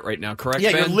covering it right now, correct,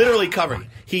 Yeah, Ben? you're literally covering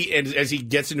it. As he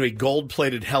gets into a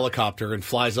gold-plated helicopter and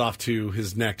flies off to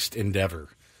his next endeavor,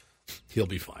 he'll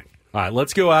be fine. All right,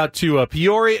 let's go out to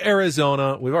Peoria,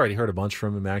 Arizona. We've already heard a bunch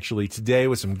from him, actually, today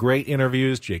with some great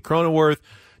interviews. Jake Cronenworth,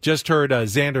 just heard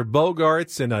Xander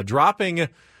Bogaerts, and dropping,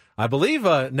 I believe,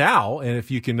 now, and if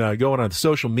you can go on the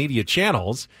social media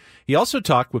channels, he also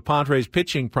talked with Padres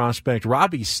pitching prospect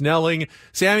Robbie Snelling.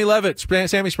 Sammy Levitt,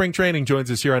 Sammy Spring Training, joins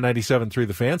us here on 97.3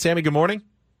 The Fan. Sammy, good morning.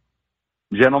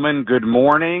 Gentlemen, good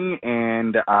morning,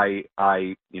 and I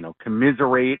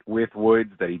commiserate with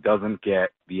Woods that he doesn't get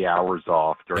the hours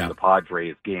off during the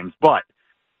Padres games. But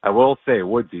I will say,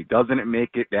 Woodsy, doesn't it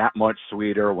make it that much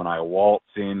sweeter when I waltz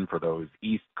in for those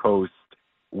East Coast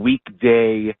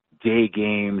weekday day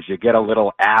games? You get a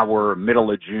little hour, middle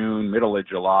of June, middle of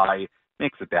July.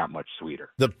 Makes it that much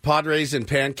sweeter. The Padres and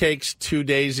Pancakes 2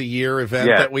 days a year event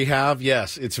that we have,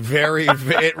 yes, it's very,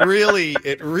 it really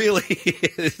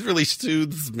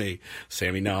soothes me.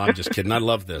 Sammy, no, I'm just kidding. I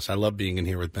love this. I love being in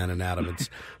here with Ben and Adam.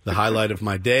 It's the highlight of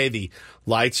my day. The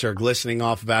lights are glistening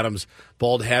off of Adam's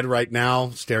bald head right now,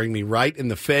 staring me right in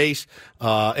the face.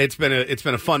 It's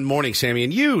been a fun morning, Sammy,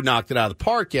 and you knocked it out of the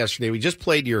park yesterday. We just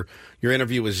played your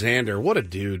interview with Xander. What a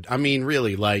dude. I mean,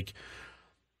 really, like.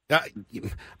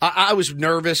 I was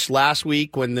nervous last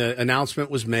week when the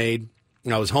announcement was made.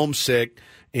 I was homesick,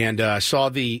 and I saw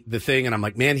the thing, and I'm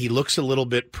like, man, he looks a little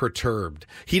bit perturbed.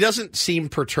 He doesn't seem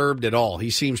perturbed at all. He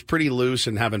seems pretty loose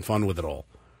and having fun with it all.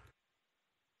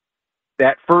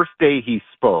 That first day he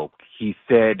spoke, he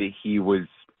said he was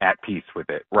at peace with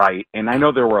it, right? And I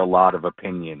know there were a lot of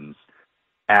opinions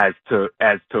as to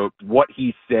what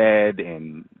he said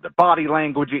and the body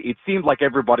language. It seemed like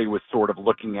everybody was sort of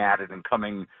looking at it and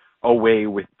coming away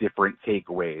with different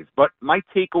takeaways. But my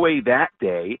takeaway that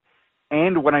day,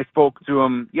 and when I spoke to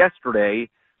him yesterday,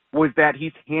 was that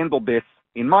he's handled this,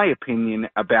 in my opinion,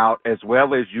 about as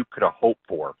well as you could have hoped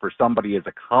for somebody as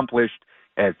accomplished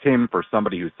as him, for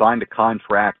somebody who signed a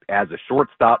contract as a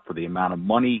shortstop for the amount of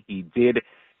money he did.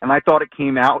 And I thought it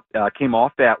came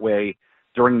off that way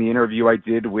during the interview I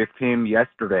did with him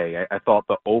yesterday. I thought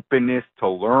the openness to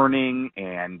learning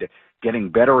and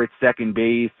getting better at second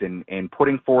base and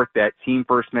putting forth that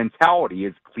team-first mentality,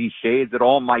 as cliche as it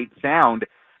all might sound,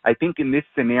 I think in this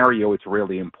scenario it's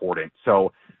really important.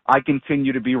 So I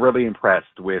continue to be really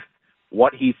impressed with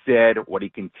what he said, what he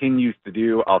continues to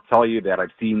do. I'll tell you that I've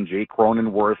seen Jake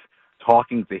Cronenworth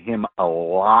talking to him a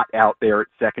lot out there at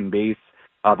second base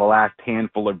the last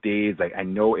handful of days. I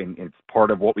know, and it's part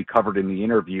of what we covered in the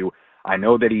interview, I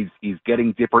know that he's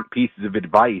getting different pieces of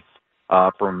advice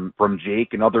from Jake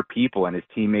and other people, and his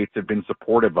teammates have been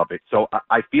supportive of it. So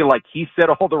I feel like he said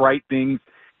all the right things,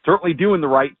 certainly doing the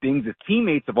right things. His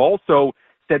teammates have also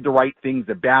said the right things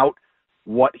about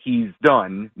what he's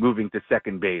done moving to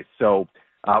second base. So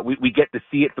we get to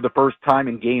see it for the first time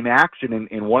in game action,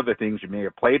 and one of the things, you may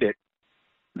have played it,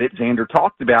 that Xander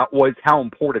talked about was how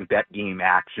important that game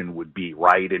action would be,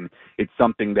 right? And it's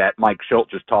something that Mike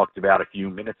Schultz just talked about a few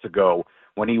minutes ago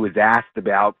when he was asked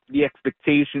about the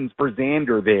expectations for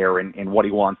Xander there and what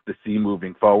he wants to see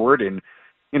moving forward. And,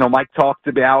 Mike talked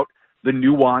about the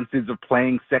nuances of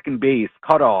playing second base,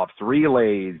 cutoffs,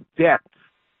 relays, depth,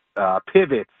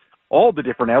 pivots, all the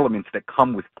different elements that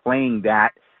come with playing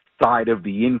that side of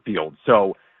the infield.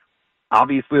 So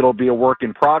obviously it'll be a work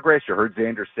in progress. You heard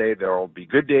Xander say there will be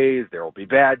good days, there will be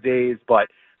bad days, but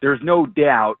there's no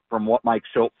doubt from what Mike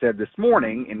Shildt said this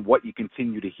morning and what you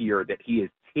continue to hear that he has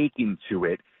taken to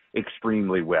it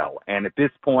extremely well. And at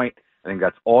this point, I think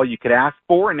that's all you could ask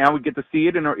for, and now we get to see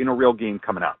it in a real game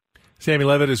coming up. Sammy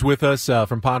Levitt is with us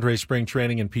from Padres Spring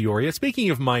Training in Peoria. Speaking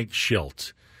of Mike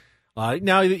Shildt,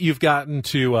 now that you've gotten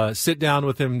to sit down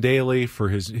with him daily for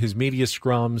his media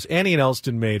scrums, Annie and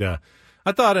Elston made an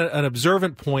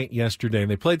observant point yesterday, and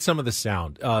they played some of the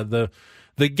sound.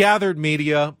 The gathered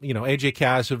media, AJ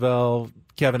Cassavell,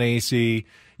 Kevin Acee,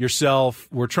 yourself,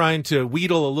 were trying to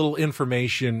wheedle a little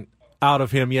information out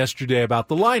of him yesterday about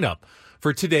the lineup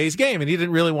for today's game, and he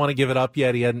didn't really want to give it up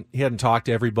yet. He hadn't talked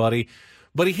to everybody,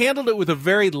 but he handled it with a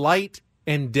very light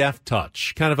and deft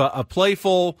touch, kind of a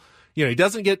playful. He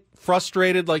doesn't get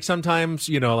frustrated like sometimes,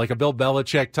 like a Bill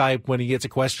Belichick type when he gets a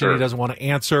question he doesn't want to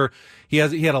answer. He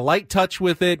had a light touch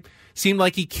with it. Seemed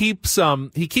like he keeps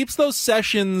those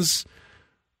sessions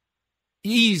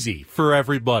easy for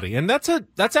everybody, and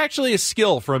that's actually a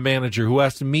skill for a manager who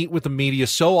has to meet with the media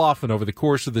so often over the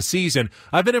course of the season.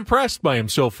 I've been impressed by him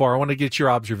so far. I want to get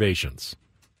your observations.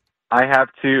 I have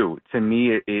too. To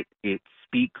me, it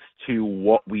speaks to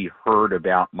what we heard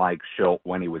about Mike Shildt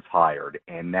when he was hired,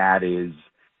 and that is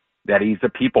that he's a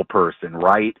people person,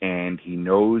 right? And he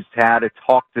knows how to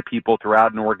talk to people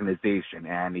throughout an organization,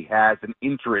 and he has an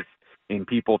interest in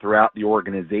people throughout the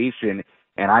organization.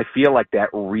 And I feel like that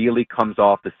really comes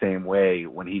off the same way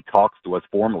when he talks to us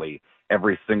formally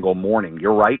every single morning.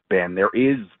 You're right, Ben. There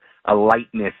is a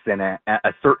lightness and a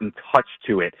certain touch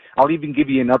to it. I'll even give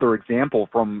you another example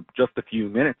from just a few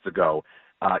minutes ago.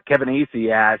 Kevin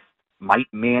Acee asked, might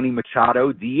Manny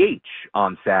Machado DH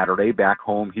on Saturday back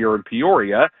home here in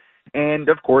Peoria? And,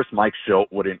 of course, Mike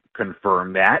Shildt wouldn't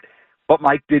confirm that. But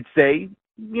Mike did say,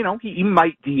 he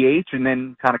might DH, and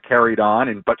then kind of carried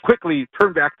on, but quickly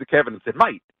turned back to Kevin and said,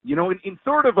 might, in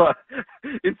sort of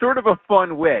a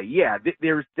fun way. Yeah,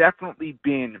 there's definitely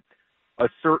been a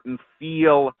certain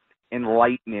feel and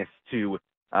lightness to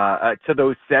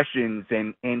those sessions,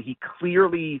 and he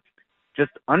clearly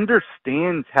just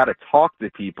understands how to talk to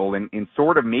people and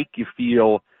sort of make you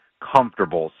feel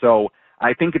comfortable. So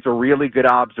I think it's a really good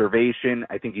observation.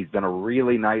 I think he's done a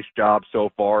really nice job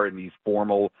so far in these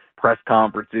formal press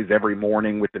conferences every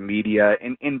morning with the media.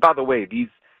 And by the way, these,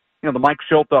 the Mike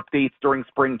Shildt updates during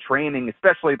spring training,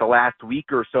 especially the last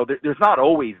week or so, there's not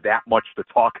always that much to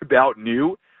talk about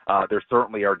new. There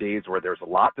certainly are days where there's a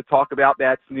lot to talk about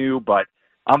that's new, but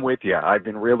I'm with you. I've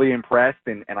been really impressed,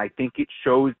 and I think it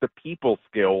shows the people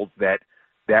skills that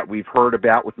we've heard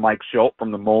about with Mike Shildt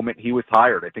from the moment he was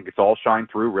hired. I think it's all shined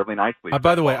through really nicely.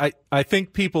 By the way, I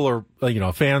think people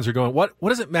are, fans are going, what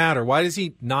does it matter? Why does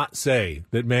he not say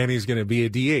that Manny's going to be a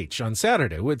DH on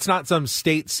Saturday? It's not some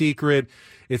state secret.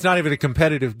 It's not even a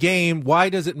competitive game. Why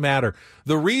does it matter?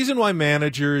 The reason why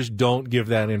managers don't give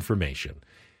that information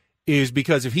is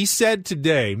because if he said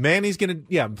today, Manny's going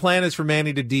to, plan is for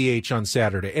Manny to DH on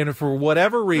Saturday, and if for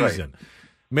whatever reason, right,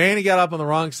 Manny got up on the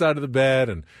wrong side of the bed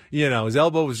and, his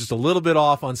elbow was just a little bit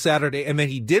off on Saturday and then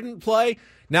he didn't play,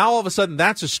 now all of a sudden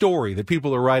that's a story that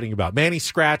people are writing about. Manny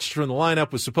scratched from the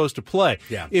lineup, was supposed to play.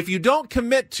 Yeah. If you don't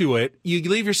commit to it, you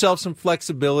leave yourself some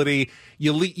flexibility.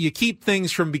 You keep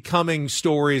things from becoming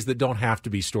stories that don't have to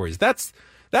be stories. That's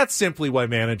simply why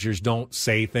managers don't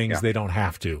say things they don't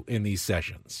have to in these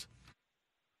sessions.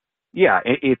 Yeah,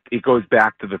 it goes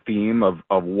back to the theme of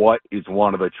what is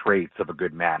one of the traits of a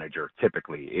good manager,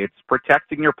 typically. It's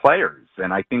protecting your players,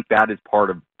 and I think that is part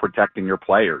of protecting your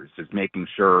players, is making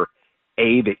sure,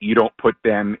 A, that you don't put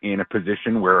them in a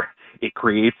position where it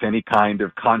creates any kind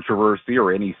of controversy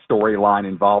or any storyline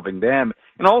involving them,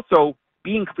 and also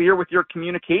being clear with your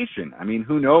communication. I mean,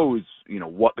 who knows,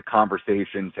 what the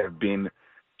conversations have been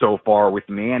so far with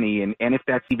Manny, and if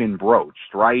that's even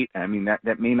broached, right? I mean,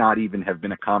 that may not even have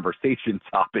been a conversation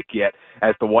topic yet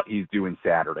as to what he's doing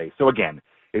Saturday. So again,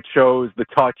 it shows the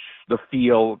touch, the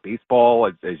feel. Baseball,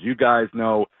 as you guys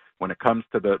know, when it comes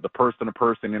to the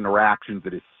person-to-person interactions,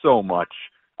 it is so much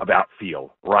about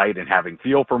feel, right? And having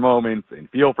feel for moments and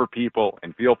feel for people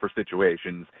and feel for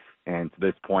situations. And to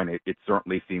this point, it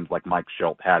certainly seems like Mike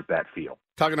Shildt has that feel.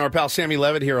 Talking to our pal Sammy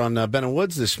Levitt here on Ben and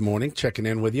Woods this morning, checking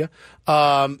in with you.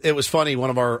 It was funny. One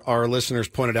of our listeners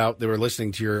pointed out they were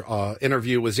listening to your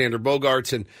interview with Xander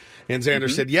Bogaerts, and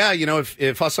Xander said, "Yeah,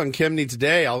 if Ha-Seong Kim needs a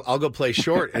day, I'll go play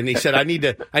short." And he said, "I need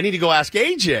to go ask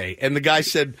AJ." And the guy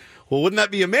said, "Well, wouldn't that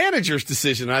be a manager's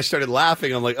decision?" And I started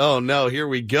laughing. I'm like, "Oh no, here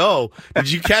we go." Did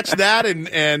you catch that?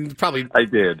 And probably I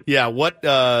did. Yeah. What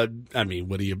do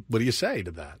you say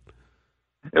to that?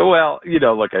 Well,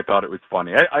 look, I thought it was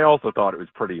funny. I also thought it was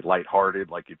pretty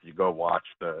lighthearted. Like if you go watch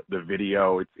the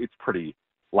video, it's pretty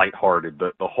lighthearted,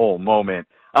 the whole moment.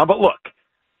 But look,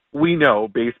 we know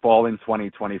baseball in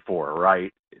 2024,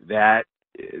 right? That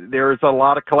there's a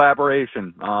lot of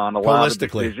collaboration on a lot of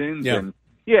decisions.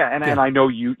 Yeah. And I know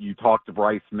you talked to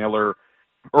Bryce Miller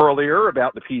earlier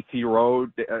about the PT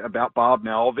Road, about Bob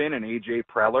Melvin and AJ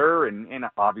Preller, and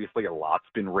obviously a lot's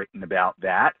been written about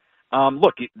that.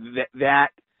 Look,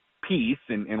 that piece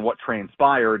and what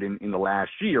transpired in the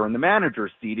last year in the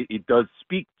manager's seat, it does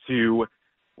speak to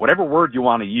whatever word you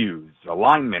want to use,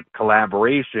 alignment,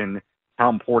 collaboration, how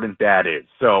important that is.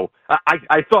 So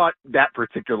I thought that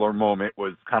particular moment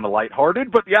was kind of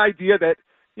lighthearted, but the idea that,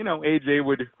 AJ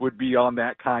would be on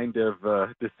that kind of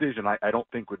decision, I don't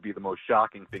think would be the most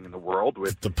shocking thing in the world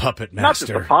with the puppet master. Not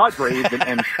just the Padres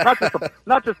and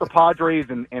not just the Padres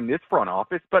and this front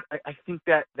office, but I think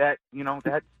that's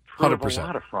true 100%. Of a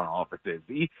lot of front offices.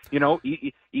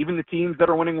 Even the teams that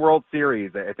are winning World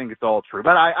Series, I think it's all true.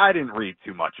 But I didn't read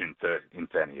too much into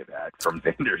any of that from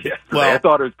Xander yesterday. Well, I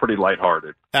thought it was pretty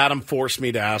lighthearted. Adam forced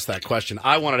me to ask that question.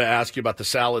 I wanted to ask you about the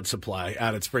salad supply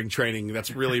out at spring training.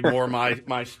 That's really more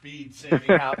my speed, Sammy.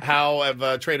 How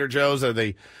have Trader Joe's, are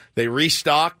they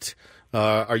restocked?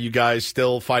 Are you guys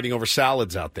still fighting over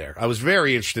salads out there? I was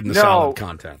very interested in the salad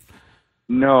content.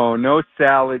 No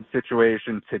salad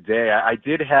situation today. I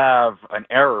did have an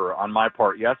error on my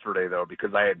part yesterday, though,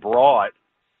 because I had brought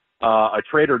a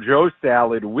Trader Joe's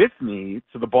salad with me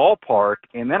to the ballpark,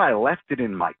 and then I left it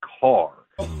in my car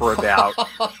for about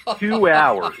 2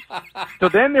 hours. So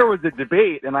then there was a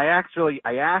debate, and I asked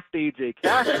AJ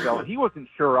Castro, and he wasn't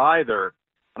sure either.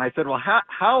 And I said, well,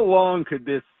 how long could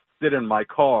this sit in my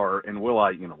car, and will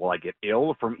I get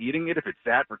ill from eating it if it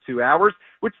sat for 2 hours?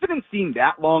 Which didn't seem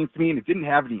that long to me, and it didn't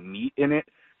have any meat in it.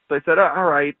 So I said, all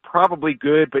right, probably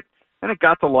good. But then it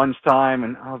got to lunchtime,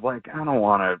 and I was like, I don't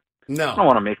want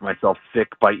to make myself sick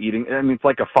by eating. I mean, it's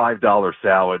like a $5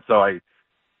 salad, so I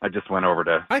just went over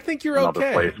to. I think you're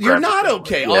okay. Place, you're not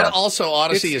okay. Yeah. Also,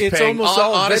 Odyssey is it's paying. almost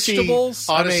all Odyssey, vegetables.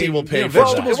 Odyssey will pay for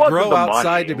vegetables that. grow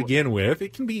outside to begin with.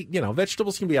 It can be,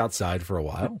 vegetables can be outside for a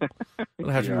while. Don't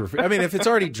have to be. I mean, if it's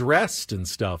already dressed and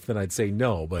stuff, then I'd say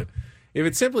no. But if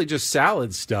it's simply just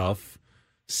salad stuff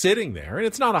sitting there, and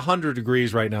it's not 100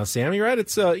 degrees right now, Sammy, right?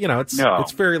 It's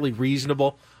it's fairly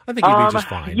reasonable. I think you'd be just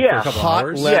fine for a couple hot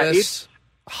hours. lettuce.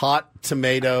 Hot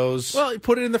tomatoes. Well, you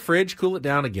put it in the fridge, cool it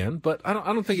down again. But I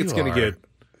don't think it's going to get.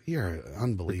 You're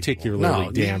unbelievable.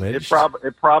 Particularly damaged.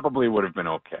 It probably would have been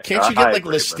okay. Can't you get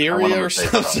listeria or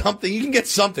something? You can get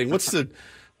something.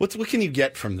 What can you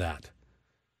get from that?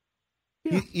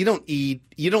 Yeah. You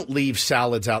don't leave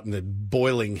salads out in the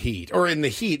boiling heat or in the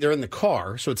heat. They're in the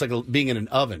car, so it's like being in an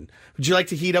oven. Would you like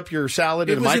to heat up your salad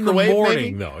in a microwave? It was in the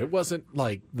morning, though. It wasn't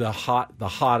like the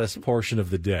hottest portion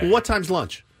of the day. Well, what time's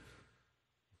lunch?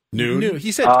 Noon?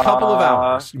 He said a couple of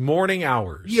hours, morning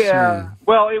hours. Yeah.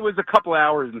 Well, it was a couple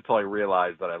hours until I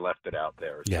realized that I left it out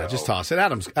there. Yeah, just toss it.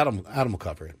 Adam will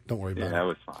cover it. Don't worry about it. Yeah, that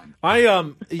was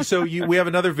fine. We have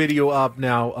another video up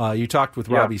now. You talked with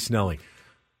Robbie Snelling.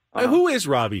 Who is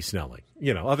Robbie Snelling?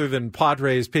 Other than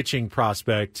Padres pitching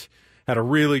prospect, had a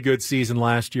really good season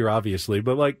last year, obviously.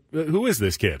 But who is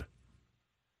this kid?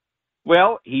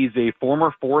 Well, he's a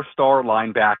former 4-star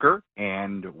linebacker,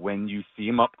 and when you see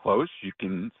him up close, you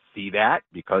can see that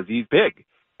because he's big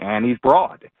and he's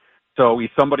broad. So he's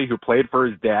somebody who played for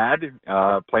his dad,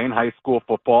 playing high school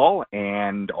football,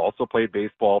 and also played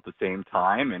baseball at the same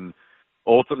time, and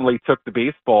ultimately took the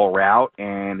baseball route,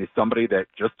 and is somebody that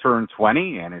just turned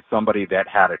 20 and is somebody that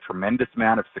had a tremendous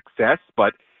amount of success.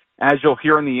 But as you'll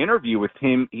hear in the interview with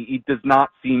him, he does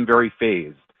not seem very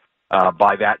fazed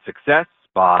by that success,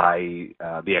 by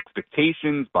the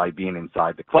expectations, by being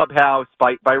inside the clubhouse,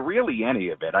 by really any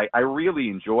of it. I really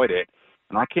enjoyed it.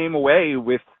 And I came away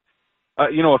with,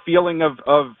 a feeling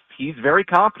of he's very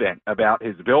confident about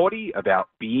his ability, about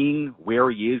being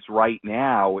where he is right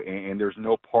now, and there's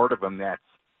no part of him that's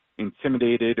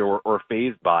intimidated or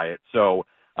fazed by it. So,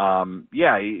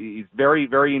 he's very,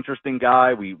 very interesting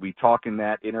guy. We talk in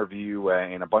that interview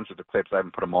in a bunch of the clips. I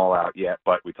haven't put them all out yet,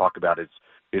 but we talk about his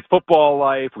football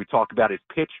life. We talk about his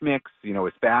pitch mix, his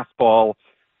fastball,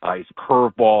 His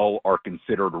curveball are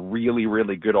considered really,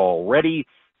 really good already.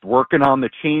 Working on the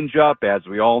changeup, as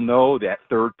we all know, that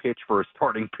third pitch for a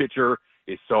starting pitcher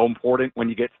is so important when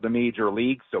you get to the major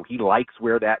leagues. So he likes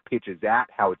where that pitch is at,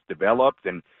 how it's developed,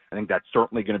 and I think that's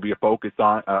certainly going to be a focus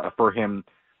on for him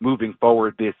moving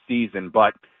forward this season.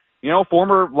 But,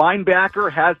 former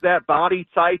linebacker, has that body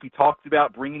type. He talked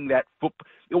about bringing that foot.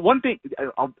 One thing,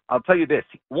 I'll tell you this.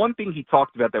 One thing he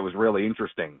talked about that was really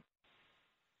interesting.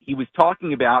 He was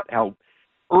talking about how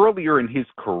earlier in his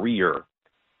career,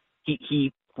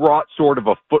 he brought sort of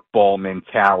a football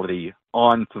mentality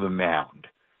onto the mound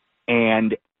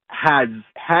and has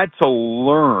had to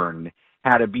learn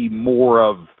how to be more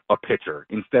of a pitcher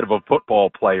instead of a football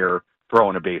player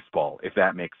throwing a baseball, if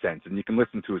that makes sense. And you can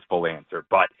listen to his full answer.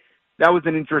 But that was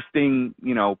an interesting,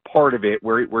 part of it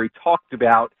where he talked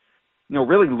about,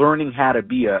 really learning how to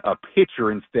be a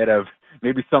pitcher instead of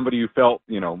maybe somebody who felt,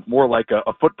 more like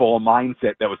a football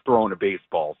mindset that was throwing a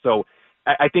baseball. So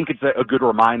I think it's a good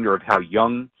reminder of how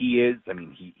young he is. I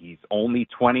mean, he's only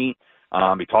 20.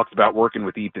 He talks about working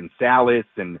with Ethan Salas.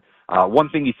 And one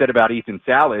thing he said about Ethan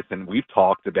Salas, and we've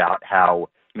talked about how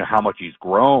much he's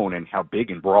grown and how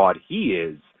big and broad he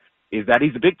is that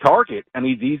he's a big target and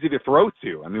he's easy to throw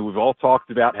to. I mean, we've all talked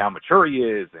about how mature he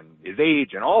is and his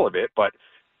age and all of it, but,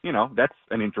 that's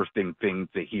an interesting thing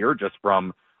to hear just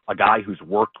from a guy who's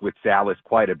worked with Salas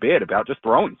quite a bit about just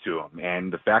throwing to him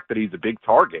and the fact that he's a big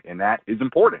target, and that is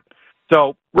important.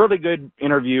 So really good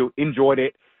interview, enjoyed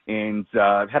it, and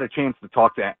I've had a chance to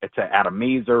talk to Adam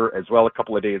Mazer as well a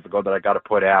couple of days ago that I got to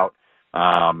put out,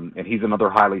 and he's another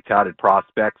highly touted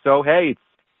prospect. So, hey,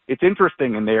 it's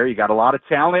interesting in there. You got a lot of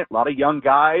talent, a lot of young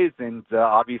guys, and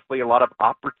obviously a lot of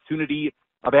opportunity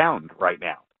abound right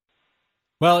now.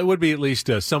 Well, it would be at least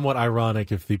somewhat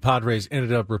ironic if the Padres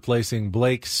ended up replacing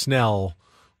Blake Snell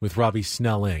with Robbie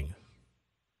Snelling.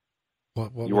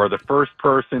 You are the first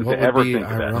person to ever think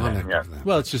of that. Yeah.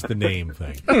 Well, it's just the name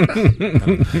thing.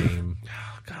 Oh,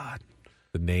 God.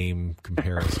 The name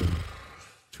comparison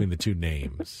between the two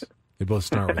names. They both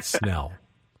start with Snell.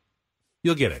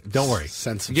 You'll get it. Don't worry.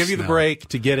 Give you the break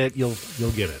to get it. You'll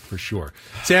get it for sure.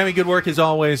 Sammy, good work as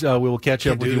always. We will catch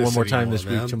up with you one more time this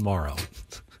week tomorrow.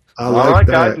 All right,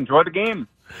 guys. Enjoy the game.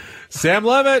 Sam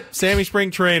Levitt, Sammy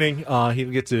Spring Training.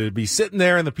 He'll get to be sitting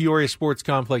there in the Peoria Sports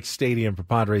Complex Stadium for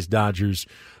Padres Dodgers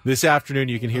this afternoon.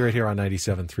 You can hear it here on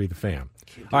 97.3 The Fan.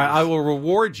 All right, I will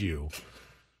reward you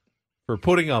for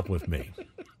putting up with me.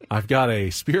 I've got a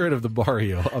Spirit of the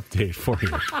Barrio update for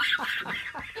you.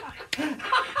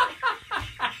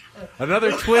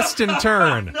 Another twist and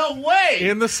turn. No way!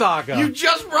 In the saga. You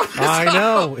just brought this I up.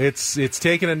 know. It's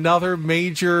taken another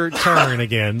major turn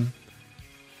again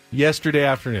yesterday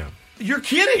afternoon. You're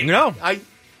kidding. No.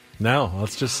 No,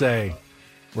 let's just say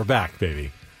we're back,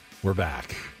 baby. We're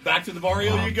back. Back to the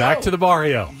Barrio you go. Back to the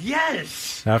Barrio.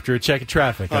 Yes. After a check of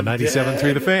traffic on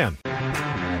 97.3 The Fan.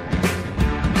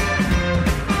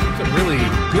 Some really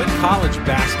good college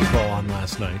basketball on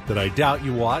last night that I doubt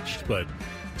you watched, but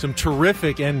some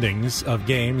terrific endings of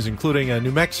games, including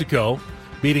New Mexico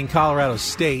beating Colorado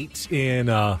State in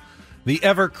the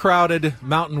ever-crowded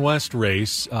Mountain West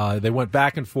race. They went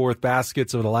back and forth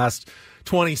baskets over the last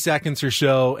 20 seconds or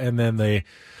so, and then the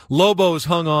Lobos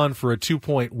hung on for a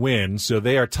 2-point win. So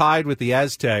they are tied with the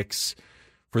Aztecs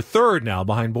for third now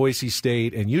behind Boise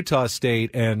State and Utah State.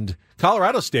 And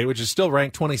Colorado State, which is still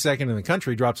ranked 22nd in the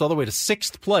country, drops all the way to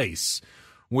 6th place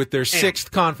with their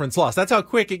 6th conference loss. That's how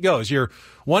quick it goes.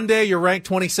 One day you're ranked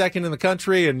 22nd in the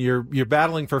country and you're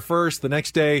battling for first. The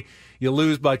next day you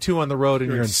lose by 2 on the road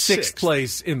and you're in 6th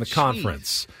place in the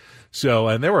conference. So,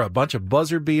 and there were a bunch of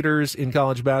buzzer beaters in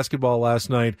college basketball last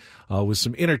night with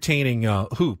some entertaining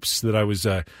hoops that I was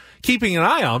keeping an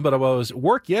eye on. But I was at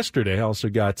work yesterday. I also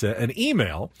got an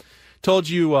email. Told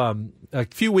you a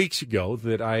few weeks ago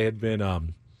that I had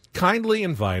been kindly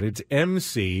invited to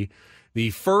MC the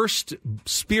first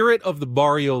Spirit of the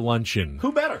Barrio Luncheon.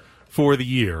 Who better? For the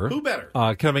year. Who better?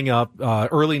 Coming up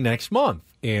early next month.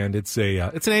 And it's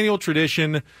an annual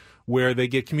tradition where they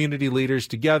get community leaders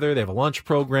together. They have a lunch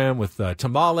program with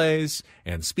tamales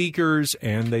and speakers.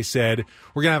 And they said,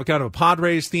 we're going to have a kind of a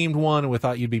Padres-themed one, and we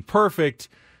thought you'd be perfect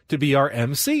to be our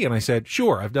MC. And I said,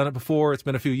 sure, I've done it before. It's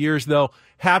been a few years, though.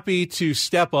 Happy to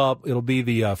step up. It'll be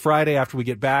the Friday after we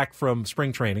get back from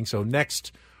spring training, so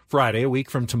next Friday, a week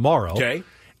from tomorrow. Okay.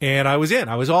 And I was in.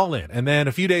 I was all in. And then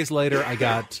a few days later, I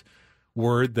got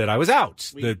word that I was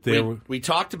out. We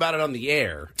talked about it on the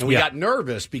air, and we got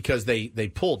nervous because they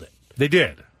pulled it. They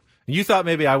did. You thought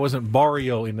maybe I wasn't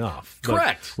Barrio enough.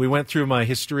 Correct. We went through my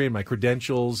history and my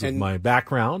credentials and my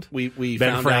background. We Ben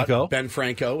found Franco. out Ben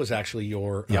Franco was actually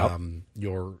your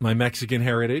my Mexican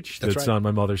heritage. That's right. on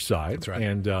my mother's side. That's right.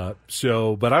 And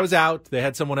but I was out. They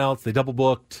had someone else. They double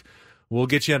booked. We'll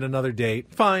get you on another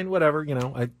date. Fine, whatever.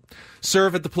 I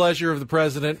serve at the pleasure of the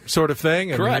president, sort of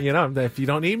thing. And, correct. If you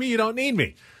don't need me, you don't need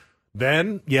me.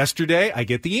 Then yesterday, I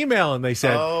get the email and they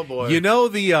said, "Oh boy,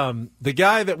 the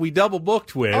guy that we double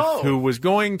booked with, who was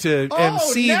going to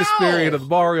MC the Spirit of the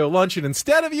Barrio Luncheon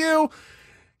instead of you,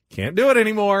 can't do it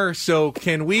anymore. So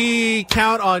can we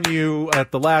count on you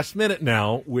at the last minute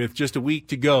now, with just a week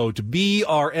to go, to be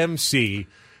our MC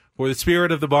for the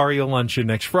Spirit of the Barrio Luncheon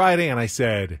next Friday?" And I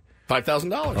said,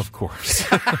 $5,000. Of course.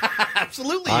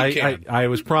 Absolutely, you can. I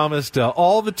was promised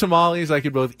all the tamales I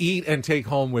could both eat and take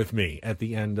home with me at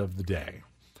the end of the day.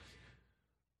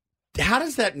 How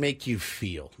does that make you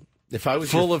feel? If I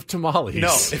was full of tamales.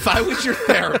 No, if I was your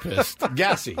therapist,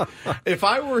 Gassy, if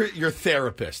I were your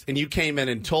therapist and you came in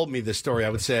and told me this story, I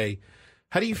would say,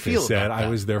 how do you feel about that? I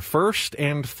was their first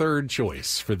and third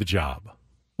choice for the job.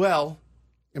 Well,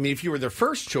 I mean, if you were their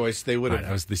first choice, they would have.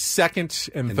 I was the second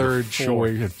and third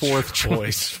choice and fourth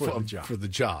choice for the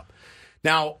job.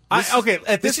 Now,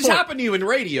 at this has happened to you in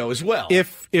radio as well.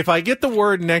 If I get the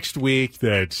word next week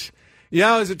that,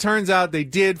 as it turns out, they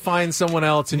did find someone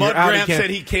else, and Mud you're out Grant again,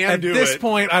 said he can at do this it.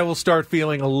 point, I will start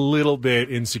feeling a little bit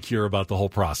insecure about the whole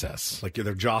process. Like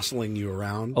they're jostling you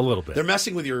around a little bit. They're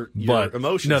messing with your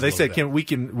emotions. No, they said, we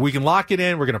can lock it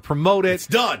in. We're going to promote it. It's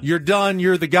done. You're done.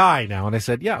 You're the guy now. And I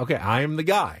said, yeah, okay, I am the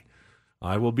guy.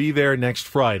 I will be there next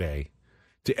Friday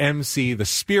to MC the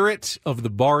Spirit of the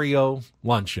Barrio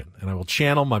Luncheon. And I will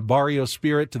channel my Barrio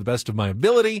spirit to the best of my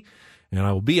ability. And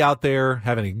I will be out there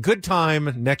having a good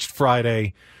time next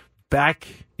Friday, back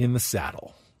in the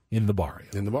saddle, in the Barrio.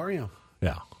 In the Barrio.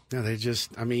 Yeah. Yeah, they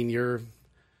just, I mean,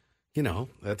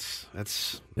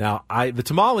 that's. Now, the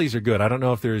tamales are good. I don't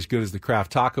know if they're as good as the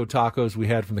Kraft tacos we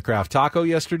had from the Kraft Taco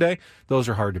yesterday. Those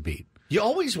are hard to beat. You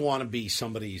always want to be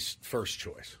somebody's first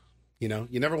choice. You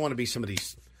never want to be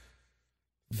somebody's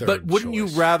third But wouldn't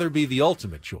choice. you rather be the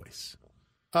ultimate choice?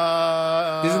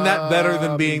 Isn't that better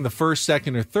than being the first,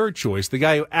 second, or third choice? The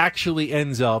guy who actually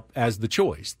ends up as the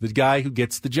choice, the guy who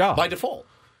gets the job. By default.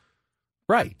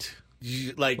 Right.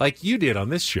 Like you did on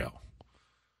this show.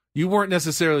 You weren't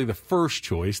necessarily the first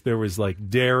choice. There was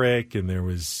Derek, and there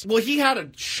was... Well, he had a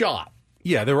shot.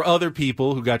 Yeah, there were other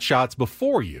people who got shots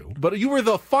before you, but you were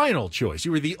the final choice.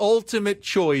 You were the ultimate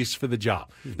choice for the job.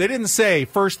 They didn't say,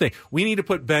 first thing, we need to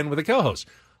put Ben with a co-host.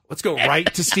 Let's go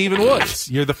right to Stephen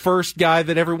Woods. You're the first guy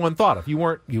that everyone thought of. You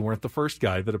weren't the first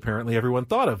guy that apparently everyone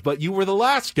thought of, but you were the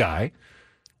last guy,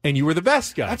 and you were the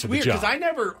best guy. That's for weird the job.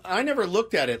 because I never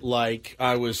looked at it like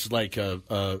I was like an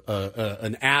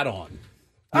add-on.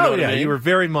 You know what I mean? You were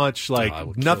very much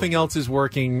nothing else is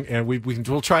working, and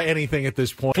we'll try anything at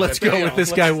this point. Let's go with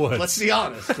this guy Woods. Let's be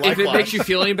honest. If it makes you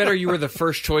feel any better, you were the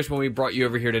first choice when we brought you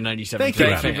over here to 97.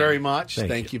 Thank you very much.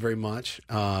 Thank you very much.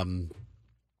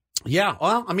 Yeah.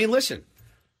 Well, I mean, listen.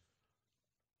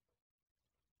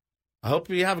 I hope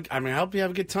you have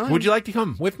a good time. Would you like to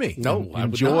come with me? No, I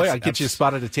would enjoy. not. I get you a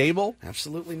spot at a table.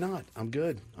 Absolutely not. I'm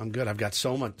good. I've got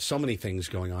so many things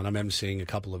going on. I'm emceeing a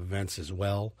couple of events as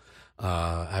well.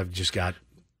 I've just got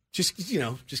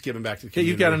giving back to the community.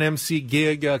 You've got an MC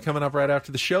gig coming up right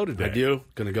after the show today. I do.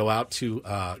 Going to go out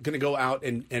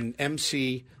and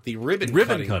MC the ribbon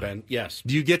cutting. Ben. Yes.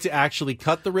 Do you get to actually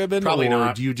cut the ribbon? Probably or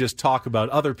not. Do you just talk about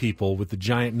other people with the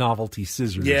giant novelty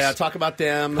scissors? Yeah, talk about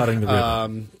them. Cutting the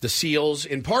ribbon. The SEALs,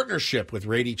 in partnership with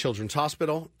Rady Children's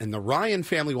Hospital and the Ryan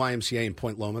Family YMCA in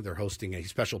Point Loma, they're hosting a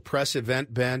special press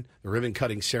event, Ben, the ribbon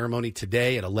cutting ceremony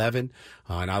today at 11.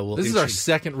 And I will. This is our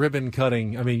second ribbon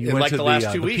cutting. I mean, you in went like to the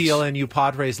last 2 the weeks. PLNU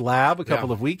Padres lab a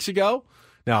couple of weeks ago.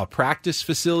 Now, a practice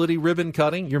facility ribbon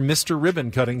cutting. You're Mr. Ribbon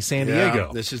Cutting San Diego.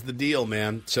 Yeah, this is the deal,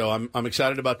 man. So I'm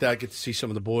excited about that. Get to see some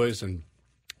of the boys and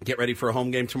get ready for a home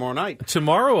game tomorrow night.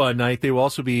 Tomorrow night, they will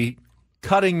also be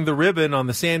cutting the ribbon on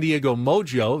the San Diego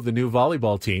Mojo, the new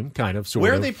volleyball team, kind of, sort of.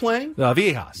 Where are they playing?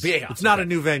 Viejas. Viejas. It's not a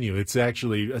new venue. It's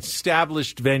actually an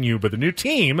established venue, but the new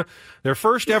team, their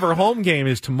first ever home game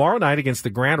is tomorrow night against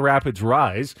the Grand Rapids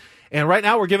Rise. And right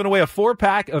now we're giving away a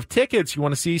 4-pack of tickets. You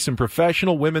want to see some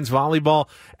professional women's volleyball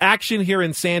action here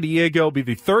in San Diego. Be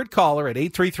the third caller at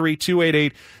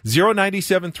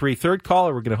 833-288-0973. Third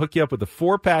caller, we're going to hook you up with a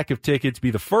 4-pack of tickets.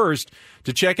 Be the first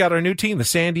to check out our new team, the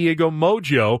San Diego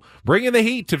Mojo. Bringing the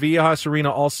heat to Viejas Arena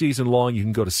all season long. You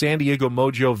can go to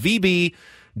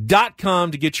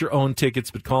SanDiegoMojoVB.com to get your own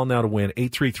tickets, but call now to win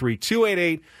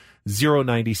 833-288-0973.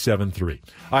 973.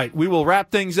 All right, we will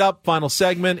wrap things up. Final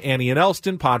segment, Annie and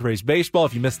Elston, Padres baseball.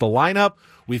 If you missed the lineup,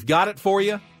 we've got it for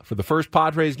you for the first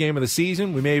Padres game of the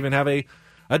season. We may even have a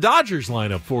Dodgers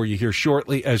lineup for you here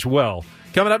shortly as well.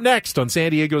 Coming up next on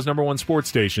San Diego's #1 sports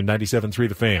station, 97.3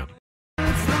 The Fan.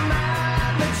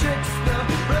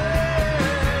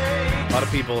 A lot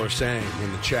of people are saying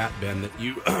in the chat, Ben, that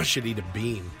you should eat a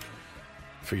bean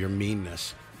for your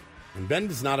meanness. And Ben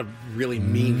is not a really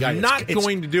mean guy. Not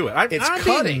going to do it. It's I'm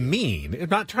cutting. Being mean. I'm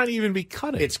not trying to even be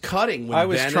cutting. It's cutting. When I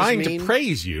was Ben trying is mean, to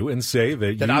praise you and say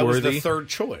that you I were was the third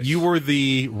choice. You were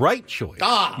the right choice.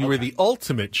 You were the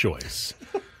ultimate choice.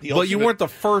 But you weren't the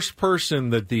first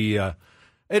person that the.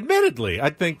 Admittedly, I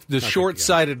think the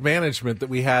short-sighted management that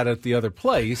we had at the other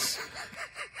place.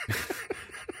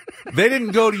 They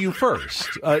didn't go to you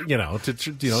first.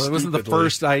 It wasn't the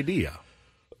first idea.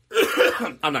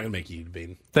 I'm not going to make you eat a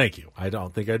bean. Thank you. I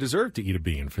don't think I deserve to eat a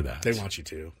bean for that. They want you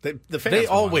to. The fans They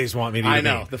always want me to eat a bean.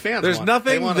 I know. The fans There's want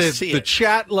nothing they want to that see the it.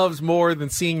 chat loves more than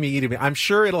seeing me eat a bean. I'm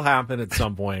sure it'll happen at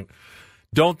some point.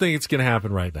 Don't think it's going to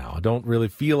happen right now. I don't really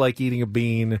feel like eating a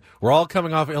bean. We're all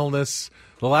coming off illness.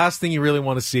 The last thing you really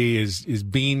want to see is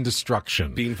bean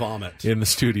destruction. Bean vomit. In the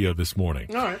studio this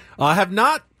morning. All right. I have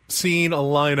not seen a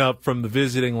lineup from the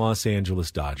visiting Los Angeles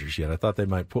Dodgers yet. I thought they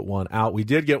might put one out. We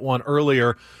did get one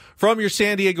earlier from your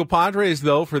San Diego Padres,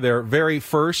 though, for their very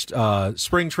first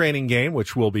spring training game,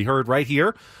 which will be heard right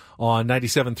here on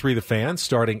 97.3 The Fan,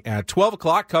 starting at 12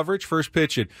 o'clock coverage. First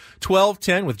pitch at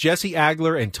 12:10 with Jesse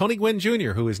Agler and Tony Gwynn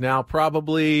Jr., who is now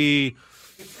probably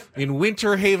in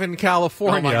Winter Haven,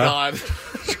 California. Oh, my God.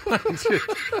 Trying to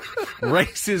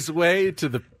race his way to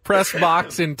the press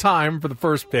box in time for the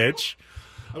first pitch.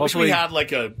 I wish we had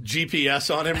like a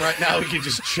GPS on him right now. We could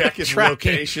just check his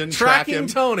location, track tracking him.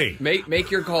 Tony. Make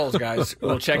your calls, guys.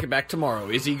 We'll check it back tomorrow.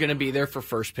 Is he going to be there for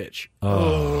first pitch?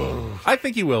 I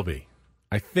think he will be.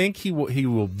 I think he will. He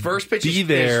will First pitch be is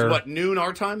there. what, noon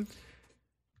our time?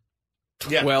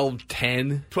 Yeah.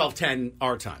 12:10. 12:10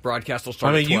 our time. Broadcast will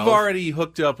start. I mean, at 12. you've already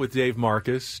hooked up with Dave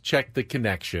Marcus. Check the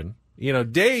connection.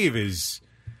 Dave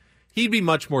he'd be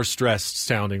much more stressed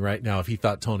sounding right now if he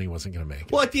thought Tony wasn't going to make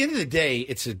it. Well, at the end of the day,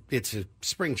 it's a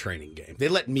spring training game. They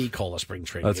let me call a spring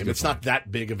training game. It's not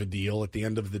that big of a deal at the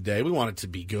end of the day. We want it to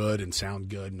be good and sound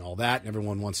good and all that. And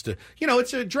everyone wants to,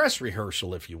 it's a dress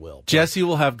rehearsal, if you will. But Jesse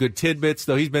will have good tidbits,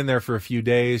 though. He's been there for a few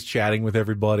days chatting with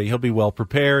everybody. He'll be well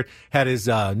prepared. Had his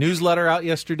newsletter out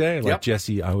yesterday. Like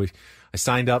Jesse, I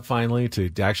signed up finally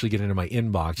to actually get into my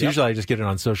inbox. Yep. Usually I just get it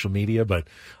on social media, but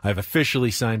I've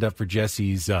officially signed up for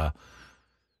Jesse's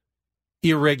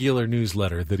irregular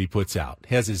newsletter that he puts out.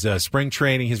 He has his spring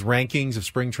training, his rankings of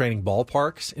spring training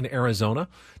ballparks in Arizona.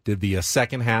 Did the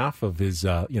second half of his,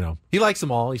 he likes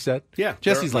them all, he said. Yeah.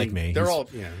 Jesse's like me.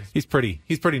 He's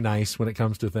pretty nice when it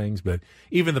comes to things, but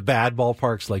even the bad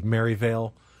ballparks like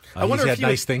Maryvale, he's had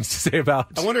nice things to say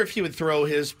about. I wonder if he would throw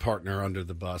his partner under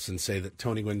the bus and say that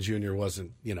Tony Gwynn Jr.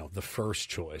 wasn't, the first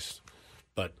choice.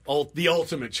 But the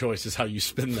ultimate choice is how you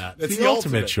spin that. It's the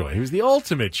ultimate choice. He was the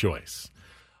ultimate choice.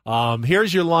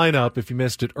 Here's your lineup, if you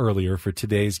missed it earlier, for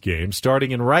today's game.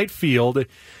 Starting in right field,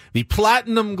 the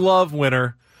Platinum Glove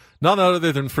winner, none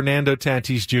other than Fernando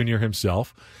Tatis Jr.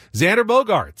 himself. Xander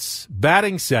Bogaerts,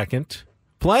 batting second,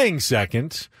 playing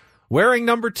second, wearing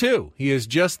number 2. He is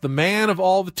just the man of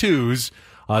all the twos.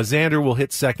 Xander will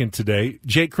hit second today.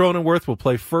 Jake Cronenworth will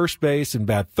play first base and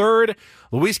bat third.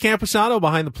 Luis Camposano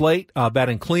behind the plate,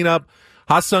 batting cleanup.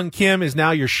 Ha-Sung Kim is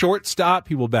now your shortstop.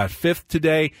 He will bat fifth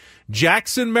today.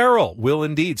 Jackson Merrill will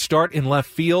indeed start in left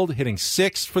field, hitting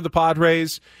sixth for the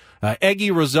Padres. Eggy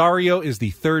Rosario is the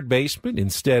third baseman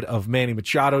instead of Manny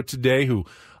Machado today, who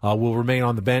will remain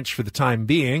on the bench for the time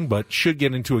being, but should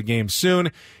get into a game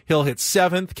soon. He'll hit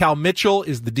seventh. Cal Mitchell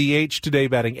is the DH today,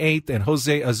 batting eighth, and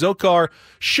Jose Azocar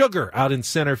Sugar out in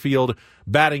center field,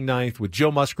 batting ninth, with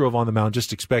Joe Musgrove on the mound,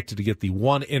 just expected to get the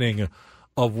 1 inning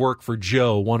of work for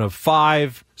Joe, one of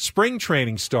 5 spring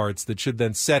training starts that should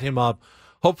then set him up,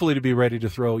 hopefully to be ready to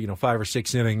throw 5 or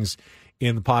 6 innings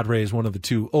in the Padres, one of the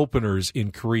 2 openers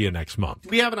in Korea next month. Do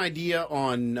we have an idea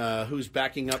on who's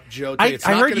backing up Joe? I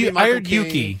heard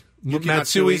Yuki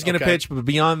Matsui's going to pitch, but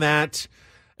beyond that,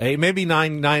 maybe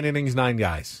nine innings, 9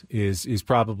 guys is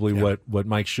probably what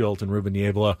Mike Schilt and Ruben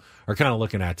Niebla are kind of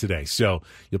looking at today. So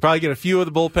you'll probably get a few of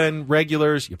the bullpen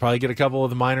regulars. You'll probably get a couple of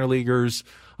the minor leaguers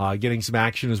getting some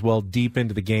action as well deep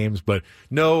into the games, but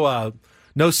no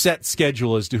set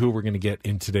schedule as to who we're going to get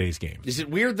in today's game. Is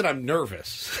it weird that I'm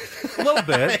nervous? A little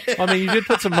bit. I mean, you did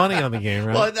put some money on the game,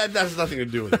 right? Well, that has nothing to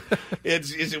do with it.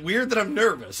 Is it weird that I'm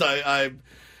nervous? I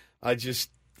just,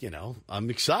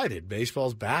 I'm excited.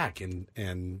 Baseball's back, and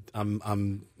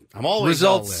I'm I'm always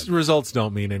all in. Results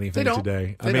don't mean anything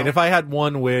today. I mean, if I had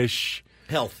one wish,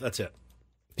 health. That's it.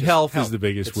 Health is the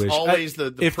biggest wish. Always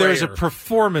the if prayer. There's a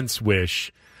performance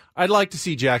wish, I'd like to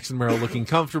see Jackson Merrill looking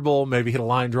comfortable, maybe hit a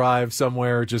line drive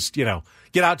somewhere, just,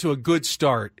 get out to a good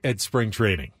start at spring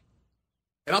training.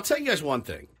 And I'll tell you guys one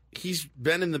thing. He's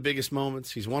been in the biggest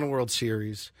moments. He's won a World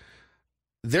Series.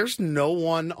 There's no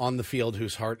one on the field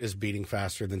whose heart is beating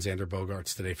faster than Xander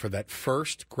Bogaerts today for that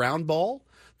first ground ball,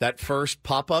 that first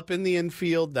pop-up in the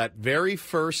infield, that very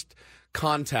first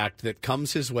contact that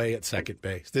comes his way at second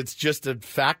base. It's just a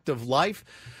fact of life.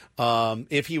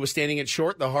 If he was standing at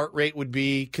short, the heart rate would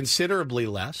be considerably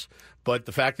less. But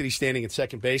the fact that he's standing at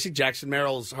second base, Jackson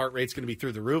Merrill's heart rate's going to be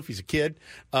through the roof. He's a kid.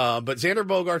 But Xander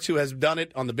Bogaerts, who has done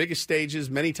it on the biggest stages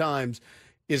many times,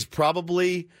 is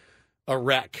probably a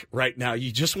wreck right now.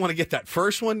 You just want to get that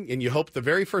first one, and you hope the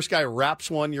very first guy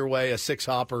wraps one your way, a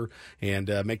six-hopper, and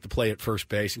make the play at first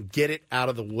base and get it out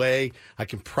of the way. I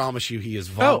can promise you he is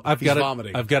vomiting.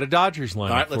 I've got a Dodgers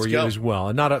lineup for you as well.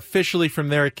 And not officially from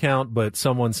their account, but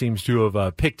someone seems to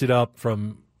have picked it up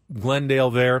from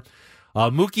Glendale there.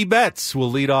 Mookie Betts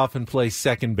will lead off and play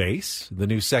second base, the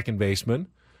new second baseman,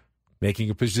 making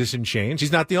a position change.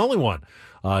 He's not the only one.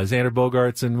 Xander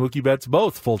Bogaerts and Mookie Betts,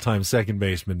 both full-time second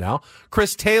basemen now.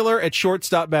 Chris Taylor at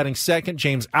shortstop batting second.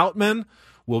 James Outman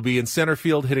will be in center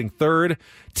field hitting third.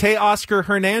 Teoscar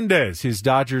Hernandez, his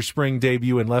Dodgers spring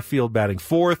debut in left field, batting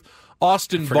fourth.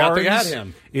 Austin Barnes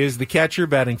is the catcher,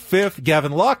 batting fifth.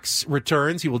 Gavin Lux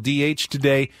returns. He will DH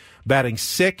today, batting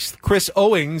sixth. Chris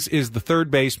Owings is the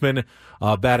third baseman,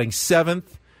 batting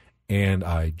seventh. And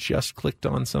I just clicked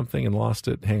on something and lost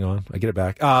it. Hang on, I get it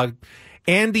back.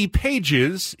 Andy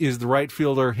Pages is the right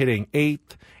fielder, hitting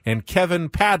eighth. And Kevin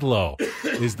Padlow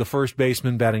is the first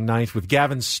baseman, batting ninth, with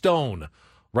Gavin Stone,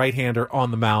 right-hander,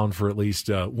 on the mound for at least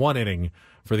one inning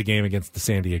for the game against the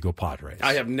San Diego Padres.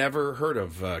 I have never heard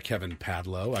of Kevin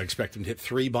Padlow. I expect him to hit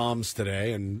 3 bombs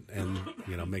today and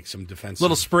make some defensive.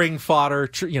 Little spring fodder.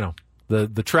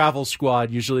 The travel squad,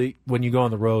 usually when you go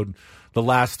on the road, the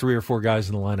last 3 or 4 guys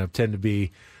in the lineup tend to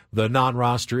be the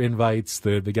non-roster invites,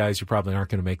 the guys who probably aren't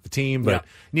going to make the team, but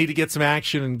need to get some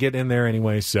action and get in there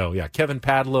anyway. So, Kevin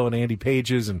Padlow and Andy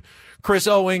Pages and Chris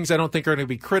Owings, I don't think are going to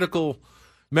be critical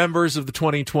members of the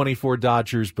 2024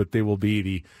 Dodgers, but they will be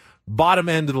the bottom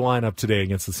end of the lineup today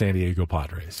against the San Diego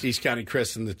Padres. East County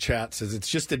Chris in the chat says it's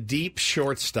just a deep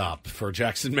shortstop for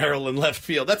Jackson Merrill in left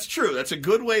field. That's true. That's a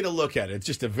good way to look at it. It's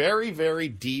just a very, very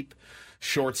deep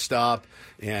shortstop,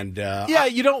 and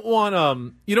you don't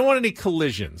want any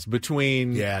collisions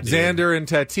between Xander and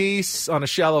Tatis on a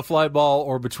shallow fly ball,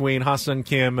 or between Ha-Seong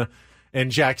Kim and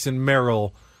Jackson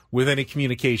Merrill with any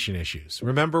communication issues.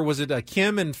 Remember, was it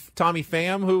Kim and Tommy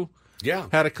Pham who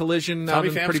had a collision? Tommy out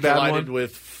in Pham's pretty bad collided one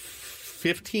with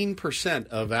 15%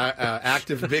 of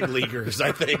active big leaguers,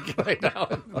 I think, right now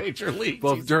in Major League.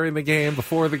 Both during the game,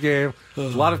 before the game, a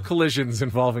lot of collisions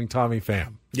involving Tommy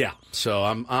Pham. Yeah, so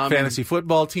I'm fantasy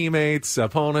football teammates,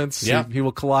 opponents. Yeah. He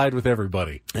will collide with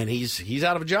everybody. And he's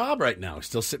out of a job right now. He's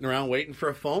still sitting around waiting for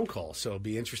a phone call. So it'll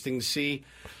be interesting to see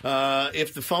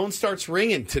if the phone starts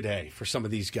ringing today for some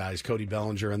of these guys, Cody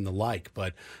Bellinger and the like.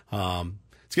 But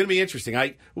it's going to be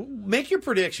interesting. Make your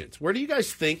predictions. Where do you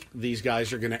guys think these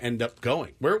guys are going to end up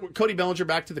going? Where Cody Bellinger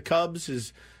back to the Cubs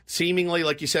is seemingly,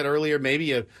 like you said earlier,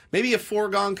 maybe a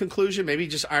foregone conclusion. Maybe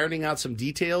just ironing out some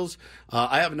details.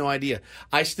 I have no idea.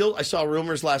 I saw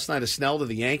rumors last night of Snell to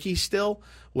the Yankees still,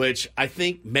 which I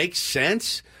think makes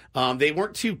sense. They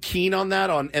weren't too keen on that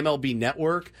on MLB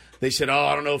Network. They said,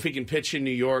 I don't know if he can pitch in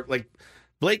New York. Like,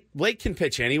 Blake can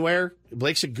pitch anywhere.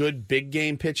 Blake's a good big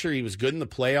game pitcher. He was good in the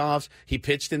playoffs. He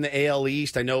pitched in the AL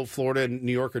East. I know Florida and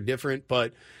New York are different,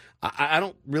 but I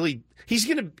don't really. He's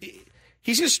going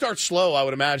to start slow, I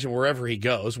would imagine, wherever he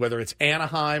goes, whether it's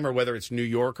Anaheim or whether it's New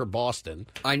York or Boston.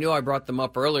 I know I brought them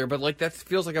up earlier, but that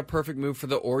feels like a perfect move for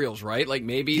the Orioles, right?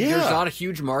 Maybe there's not a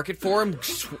huge market for him.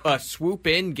 Swoop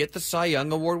in, get the Cy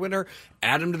Young Award winner,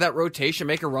 add him to that rotation,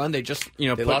 make a run. They just they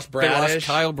lost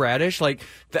Kyle Bradish.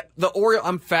 The Orioles,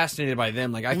 I'm fascinated by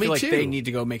them. I feel like they need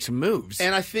to go make some moves.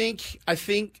 And I think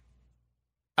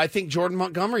Jordan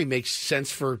Montgomery makes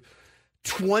sense for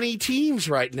 20 teams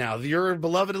right now. Your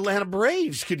beloved Atlanta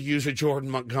Braves could use a Jordan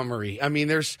Montgomery. I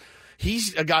mean,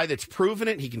 he's a guy that's proven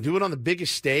it. He can do it on the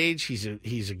biggest stage. He's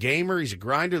a gamer. He's a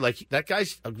grinder. That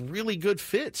guy's a really good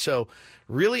fit. So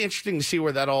really interesting to see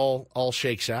where that all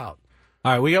shakes out.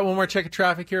 All right, we got one more check of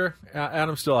traffic here.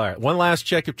 Adam, still all right. One last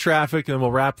check of traffic, and then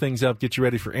we'll wrap things up, get you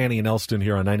ready for Annie and Elston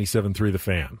here on 97.3 The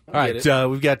Fan. All right,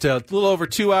 we've got a little over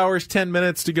 2 hours, 10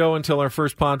 minutes to go until our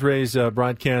first Padres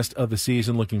broadcast of the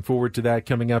season. Looking forward to that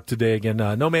coming up today. Again,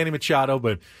 no Manny Machado,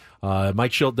 but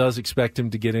Mike Shildt does expect him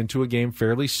to get into a game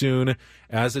fairly soon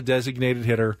as a designated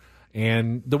hitter.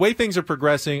 And the way things are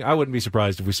progressing, I wouldn't be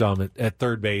surprised if we saw him at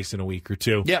third base in a week or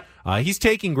two. Yep. He's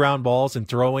taking ground balls and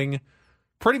throwing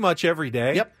pretty much every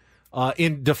day. Yep.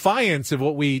 In defiance of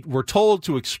what we were told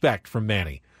to expect from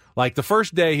Manny. Like the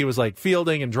first day he was like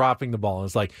fielding and dropping the ball.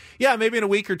 It's like, yeah, maybe in a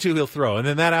week or two he'll throw. And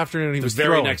then that afternoon he was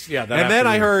throwing. Then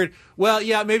I heard, well,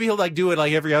 yeah, maybe he'll like do it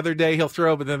like every other day he'll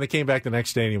throw, but then they came back the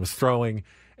next day and he was throwing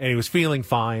and he was feeling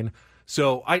fine.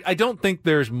 So I don't think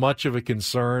there's much of a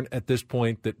concern at this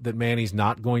point that Manny's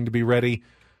not going to be ready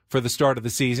for the start of the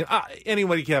season.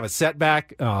 Anybody can have a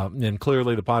setback, and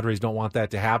clearly the Padres don't want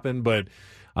that to happen, but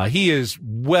he is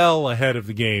well ahead of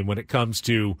the game when it comes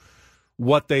to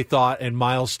what they thought and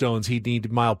milestones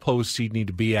mileposts he'd need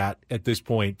to be at this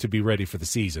point to be ready for the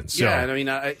season. So, yeah, and I mean,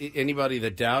 anybody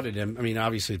that doubted him, I mean,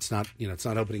 obviously it's not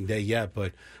opening day yet,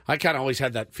 but I kind of always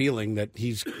had that feeling that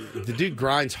the dude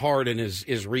grinds hard in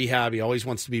his rehab. He always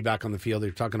wants to be back on the field. They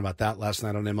were talking about that last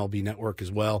night on MLB Network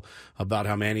as well, about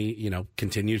how Manny,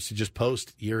 continues to just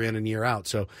post year in and year out.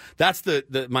 So that's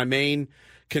my main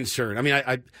concern. I mean,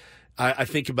 I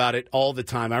think about it all the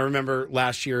time. I remember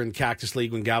last year in Cactus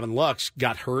League when Gavin Lux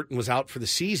got hurt and was out for the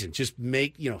season. Just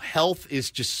health is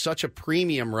just such a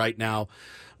premium right now.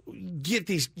 Get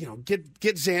these, get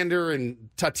Xander and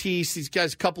Tatis, these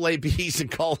guys, a couple ABs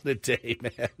and call it a day,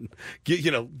 man.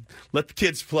 Let the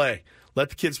kids play. Let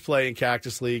the kids play in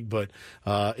Cactus League, but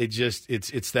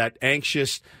it's that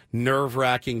anxious,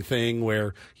 nerve-wracking thing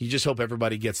where you just hope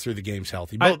everybody gets through the games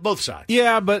healthy, both sides.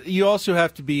 Yeah, but you also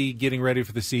have to be getting ready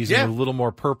for the season with a little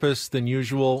more purpose than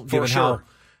usual, given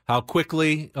how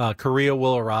quickly Korea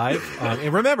will arrive.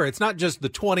 And remember, it's not just the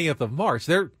 20th of March.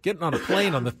 They're getting on a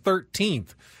plane on the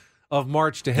 13th of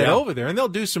March to head over there, and they'll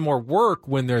do some more work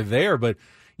when they're there, but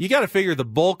you got to figure the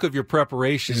bulk of your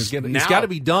preparation it's got to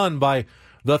be done by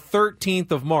the 13th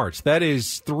of March. That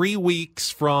is 3 weeks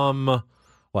from,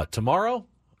 tomorrow?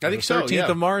 I think so, 13th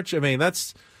of March? I mean,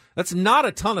 that's not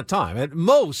a ton of time. At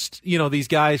most, these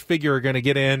guys figure are going to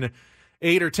get in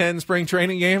 8 or 10 spring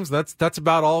training games. That's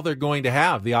about all they're going to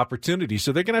have, the opportunity.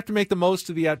 So they're going to have to make the most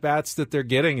of the at-bats that they're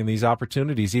getting in these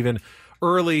opportunities, even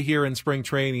early here in spring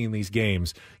training in these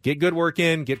games. Get good work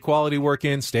in, get quality work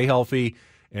in, stay healthy,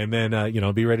 and then,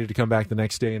 be ready to come back the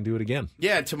next day and do it again.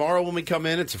 Yeah, tomorrow when we come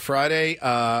in, it's a Friday.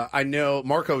 I know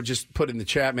Marco just put in the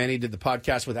chat, man, he did the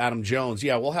podcast with Adam Jones.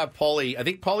 Yeah, we'll have Paulie. I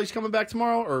think Paulie's coming back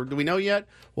tomorrow, or do we know yet?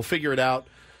 We'll figure it out.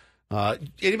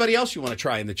 Anybody else you want to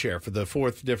try in the chair for the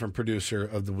fourth different producer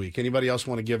of the week? Anybody else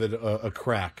want to give it a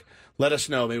crack? Let us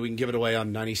know. Maybe we can give it away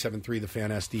on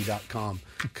 973thefansd.com.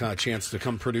 Chance to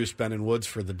come produce Ben and Woods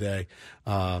for the day.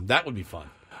 That would be fun.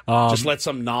 Just let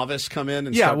some novice come in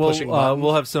and start pushing buttons.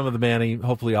 We'll have some of the Manny,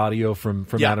 hopefully audio from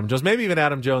Adam Jones. Maybe even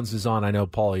Adam Jones is on. I know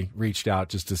Paulie reached out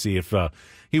just to see if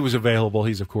he was available.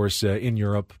 He's, of course, in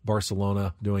Europe,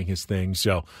 Barcelona, doing his thing.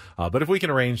 So, but if we can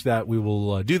arrange that, we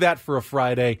will do that for a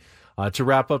Friday to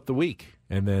wrap up the week.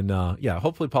 And then,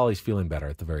 hopefully Paulie's feeling better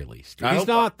at the very least. If he's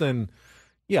not, then...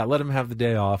 Yeah, let him have the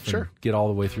day off and get all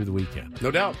the way through the weekend.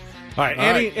 No doubt. All right,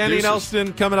 Andy and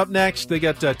Elston coming up next. They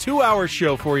got a 2-hour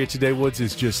show for you today. Woods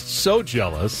is just so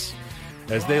jealous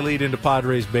as they lead into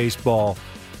Padres baseball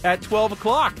at 12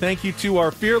 o'clock. Thank you to our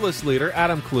fearless leader,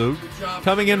 Adam Klug,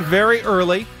 coming in very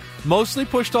early. Mostly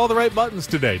pushed all the right buttons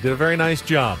today. Did a very nice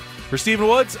job. For Stephen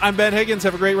Woods, I'm Ben Higgins.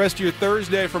 Have a great rest of your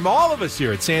Thursday from all of us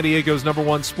here at San Diego's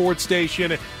 #1 sports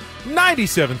station,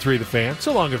 97.3 The Fan.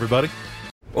 So long, everybody.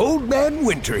 Old Man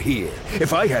Winter here.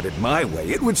 If I had it my way,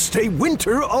 it would stay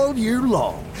winter all year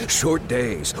long. Short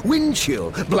days, wind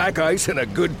chill, black ice, and a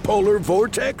good polar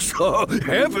vortex. Oh,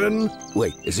 heaven.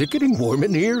 Wait, is it getting warm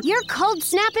in here? Your cold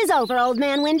snap is over, Old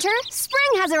Man Winter.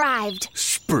 Spring has arrived.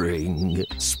 Spring.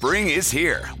 Spring is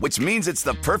here, which means it's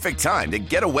the perfect time to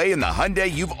get away in the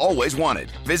Hyundai you've always wanted.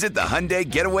 Visit the Hyundai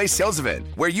Getaway Sales Event,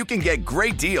 where you can get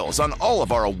great deals on all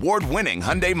of our award-winning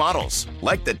Hyundai models,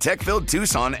 like the tech-filled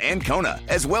Tucson and Kona,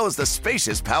 as well as the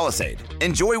spacious Palisade.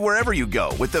 Enjoy wherever you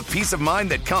go with the peace of mind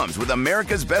that comes with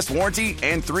America's best warranty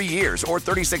and 3 years or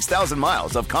 36,000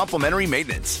 miles of complimentary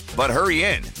maintenance. But hurry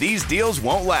in, these deals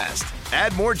won't last.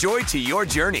 Add more joy to your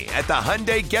journey at the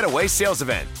Hyundai Getaway Sales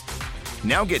Event.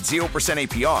 Now get 0%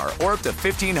 APR or up to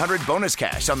 $1,500 bonus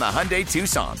cash on the Hyundai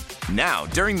Tucson. Now,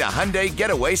 during the Hyundai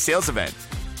Getaway Sales Event.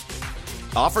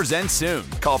 Offers end soon.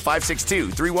 Call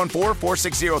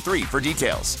 562-314-4603 for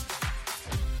details.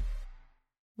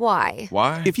 Why?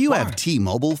 Why? If you have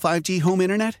T-Mobile 5G home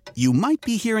internet, you might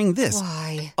be hearing this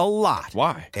Why? a lot.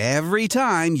 Why? Every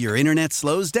time your internet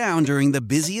slows down during the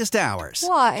busiest hours.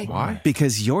 Why? Why?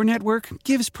 Because your network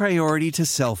gives priority to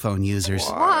cell phone users.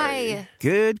 Why?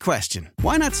 Good question.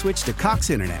 Why not switch to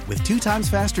Cox Internet with 2 times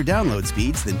faster download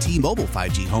speeds than T-Mobile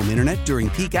 5G home internet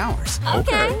during peak hours?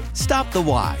 Okay. Stop the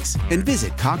whys and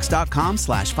visit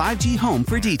cox.com/5G home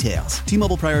for details.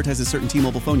 T-Mobile prioritizes certain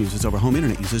T-Mobile phone users over home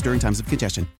internet users during times of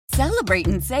congestion. Celebrate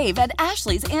and save at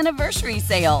Ashley's Anniversary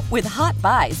Sale. With Hot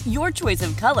Buys, your choice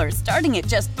of colors starting at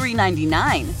just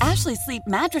 $3.99. Ashley Sleep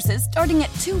mattresses starting at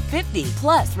 $2.50.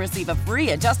 Plus, receive a free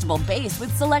adjustable base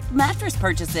with select mattress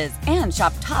purchases. And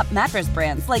shop top mattress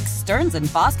brands like Stearns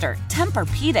 & Foster,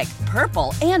 Tempur-Pedic,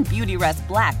 Purple, and Beautyrest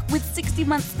Black with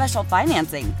 60-month special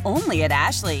financing. Only at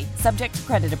Ashley. Subject to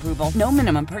credit approval. No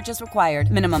minimum purchase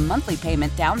required. Minimum monthly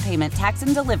payment, down payment, tax,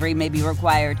 and delivery may be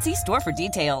required. See store for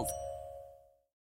details.